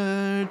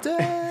 Star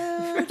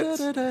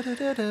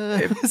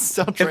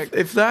Trek.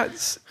 If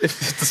it's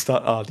the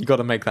start, you got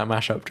to make that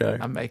mashup, Joe.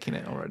 I'm making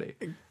it already.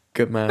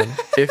 Good man.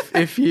 If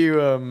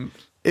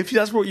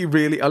that's what you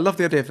really, I love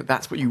the idea that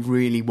that's what you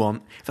really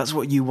want. If that's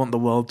what you want the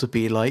world to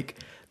be like,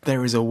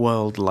 there is a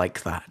world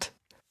like that.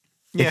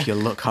 Yeah. If you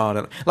look hard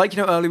at, like,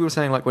 you know, earlier we were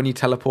saying, like, when you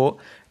teleport,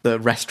 the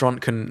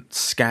restaurant can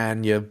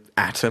scan your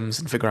atoms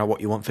and figure out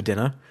what you want for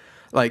dinner.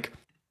 Like,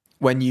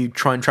 when you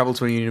try and travel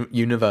to a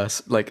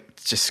universe, like, it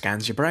just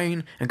scans your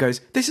brain and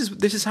goes, this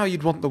is how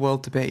you'd want the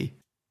world to be.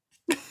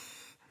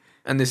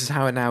 And this is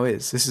how it now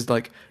is. This is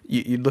like,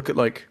 you look at,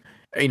 like,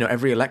 you know,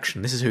 every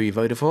election, this is who you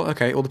voted for.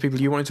 Okay, all the people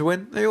you wanted to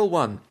win, they all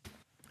won.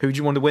 Who did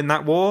you want to win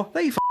that war?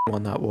 They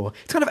won that war.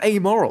 It's kind of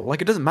amoral.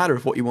 Like, it doesn't matter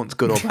if what you want's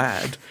good or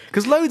bad.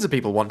 Because loads of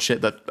people want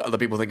shit that other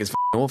people think is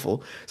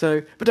awful.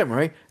 So, but don't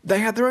worry, they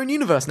had their own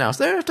universe now,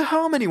 so they don't have to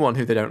harm anyone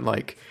who they don't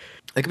like.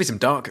 There could be some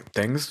dark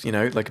things, you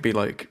know, like, could be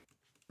like,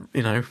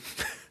 you know,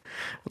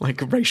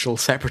 like racial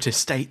separatist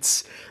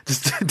states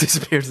just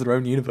disappear to their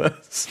own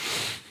universe.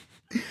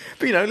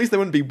 But, you know, at least there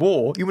wouldn't be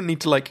war. You wouldn't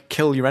need to, like,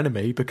 kill your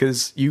enemy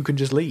because you can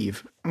just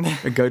leave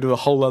and go to a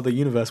whole other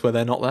universe where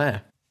they're not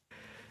there.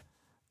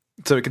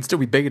 So it can still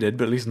be bigoted,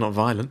 but at least not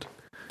violent.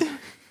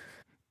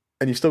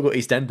 And you've still got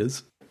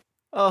EastEnders.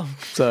 Oh.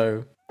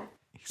 So,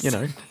 you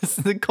know. It's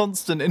the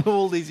constant in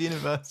all these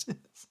universes.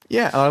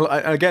 Yeah,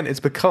 again, it's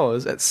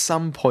because at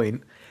some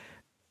point,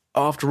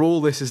 after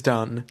all this is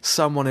done,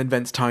 someone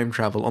invents time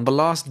travel. On the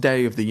last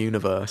day of the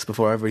universe,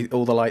 before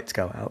all the lights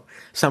go out,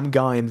 some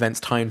guy invents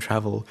time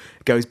travel,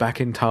 goes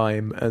back in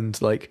time, and,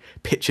 like,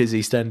 pitches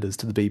EastEnders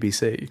to the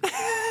BBC.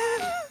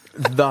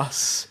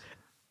 Thus,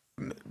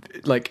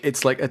 like,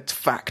 it's like a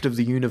fact of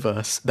the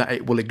universe that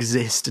it will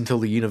exist until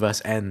the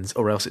universe ends,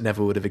 or else it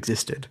never would have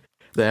existed.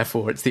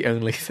 Therefore, it's the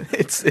only...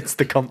 it's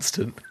the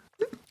constant.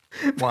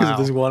 Wow. Because of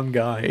this one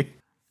guy.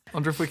 I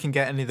wonder if we can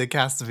get any of the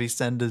cast of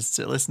EastEnders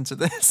to listen to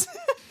this.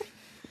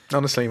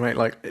 Honestly, mate,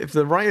 like, if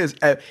the writers...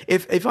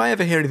 if I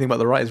ever hear anything about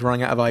the writers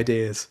running out of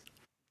ideas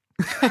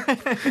for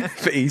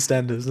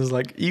EastEnders, it's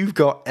like, you've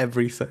got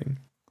everything.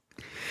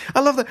 I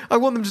love that. I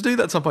want them to do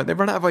that at some point. They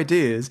run out of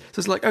ideas, so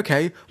it's like,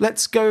 okay,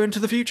 let's go into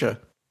the future.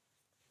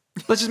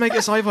 Let's just make it a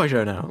sci-fi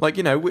show now. Like,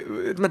 you know,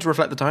 it's meant to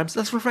reflect the times.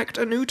 Let's reflect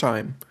a new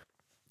time.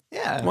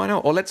 Yeah. Why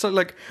not? Or let's,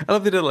 like, I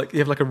love the idea, like, you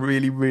have, like, a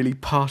really, really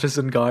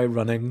partisan guy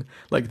running,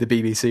 like, the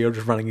BBC or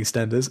just running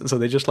EastEnders, and so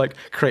they just, like,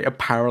 create a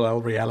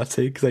parallel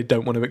reality because they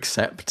don't want to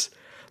accept,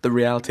 the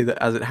reality that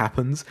as it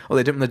happens, or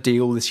they don't want to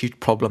deal with this huge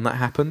problem that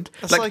happened.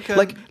 That's like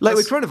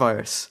with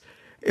coronavirus.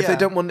 If they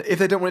don't want it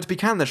to be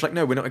canned, they're just like,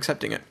 no, we're not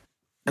accepting it.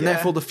 And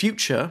therefore the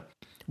future,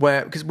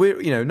 because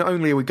we're, not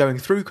only are we going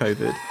through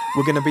COVID,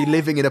 we're going to be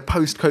living in a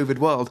post-COVID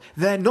world.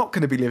 They're not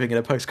going to be living in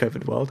a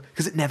post-COVID world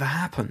because it never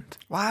happened.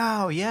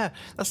 Wow, yeah.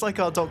 That's like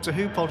our Doctor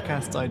Who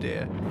podcast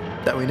idea.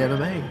 That we never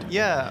made.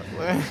 Yeah.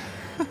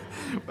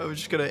 We're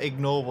just going to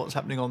ignore what's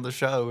happening on the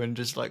show and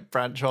just like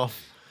branch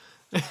off.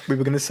 We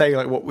were going to say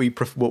like what we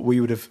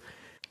would have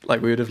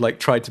like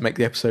tried to make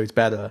the episodes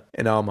better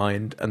in our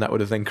mind, and that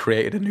would have then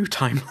created a new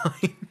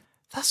timeline.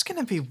 That's going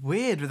to be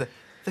weird with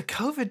the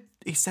COVID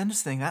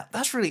EastEnders thing.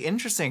 That's really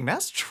interesting.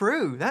 That's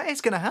true. That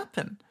is going to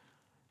happen.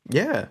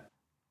 Yeah.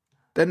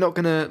 They're not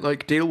going to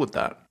like deal with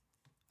that.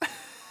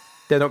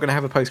 They're not going to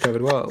have a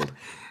post-COVID world.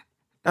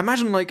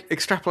 Imagine like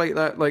extrapolate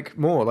that like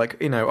more, like,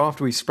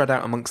 after we spread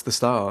out amongst the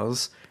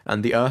stars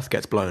and the Earth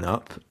gets blown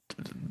up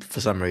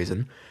for some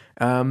reason,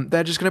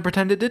 they're just going to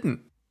pretend it didn't,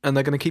 and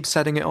they're going to keep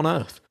setting it on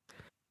Earth.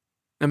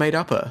 A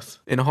made-up Earth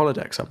in a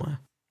holodeck somewhere.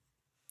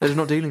 They're just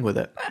not dealing with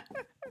it.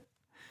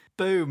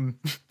 Boom.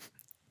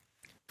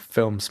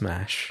 Film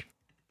smash.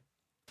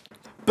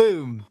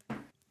 Boom.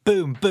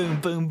 Boom,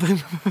 boom, boom, boom.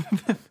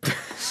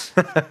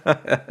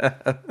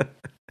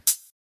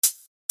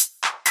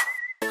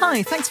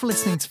 Hi, thanks for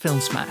listening to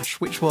Film Smash,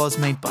 which was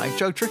made by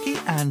Joe Tricky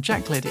and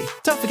Jack Liddy.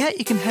 Don't forget,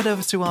 you can head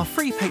over to our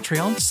free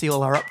Patreon to see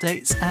all our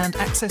updates and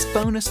access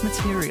bonus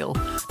material.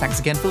 Thanks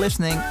again for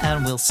listening,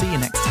 and we'll see you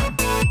next time.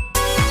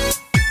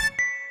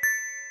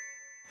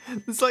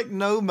 There's like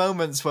no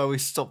moments where we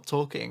stop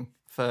talking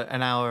for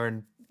an hour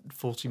and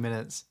 40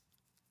 minutes.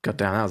 God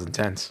damn, that was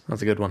intense.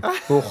 That's a good one. I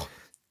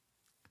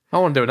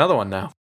want to do another one now.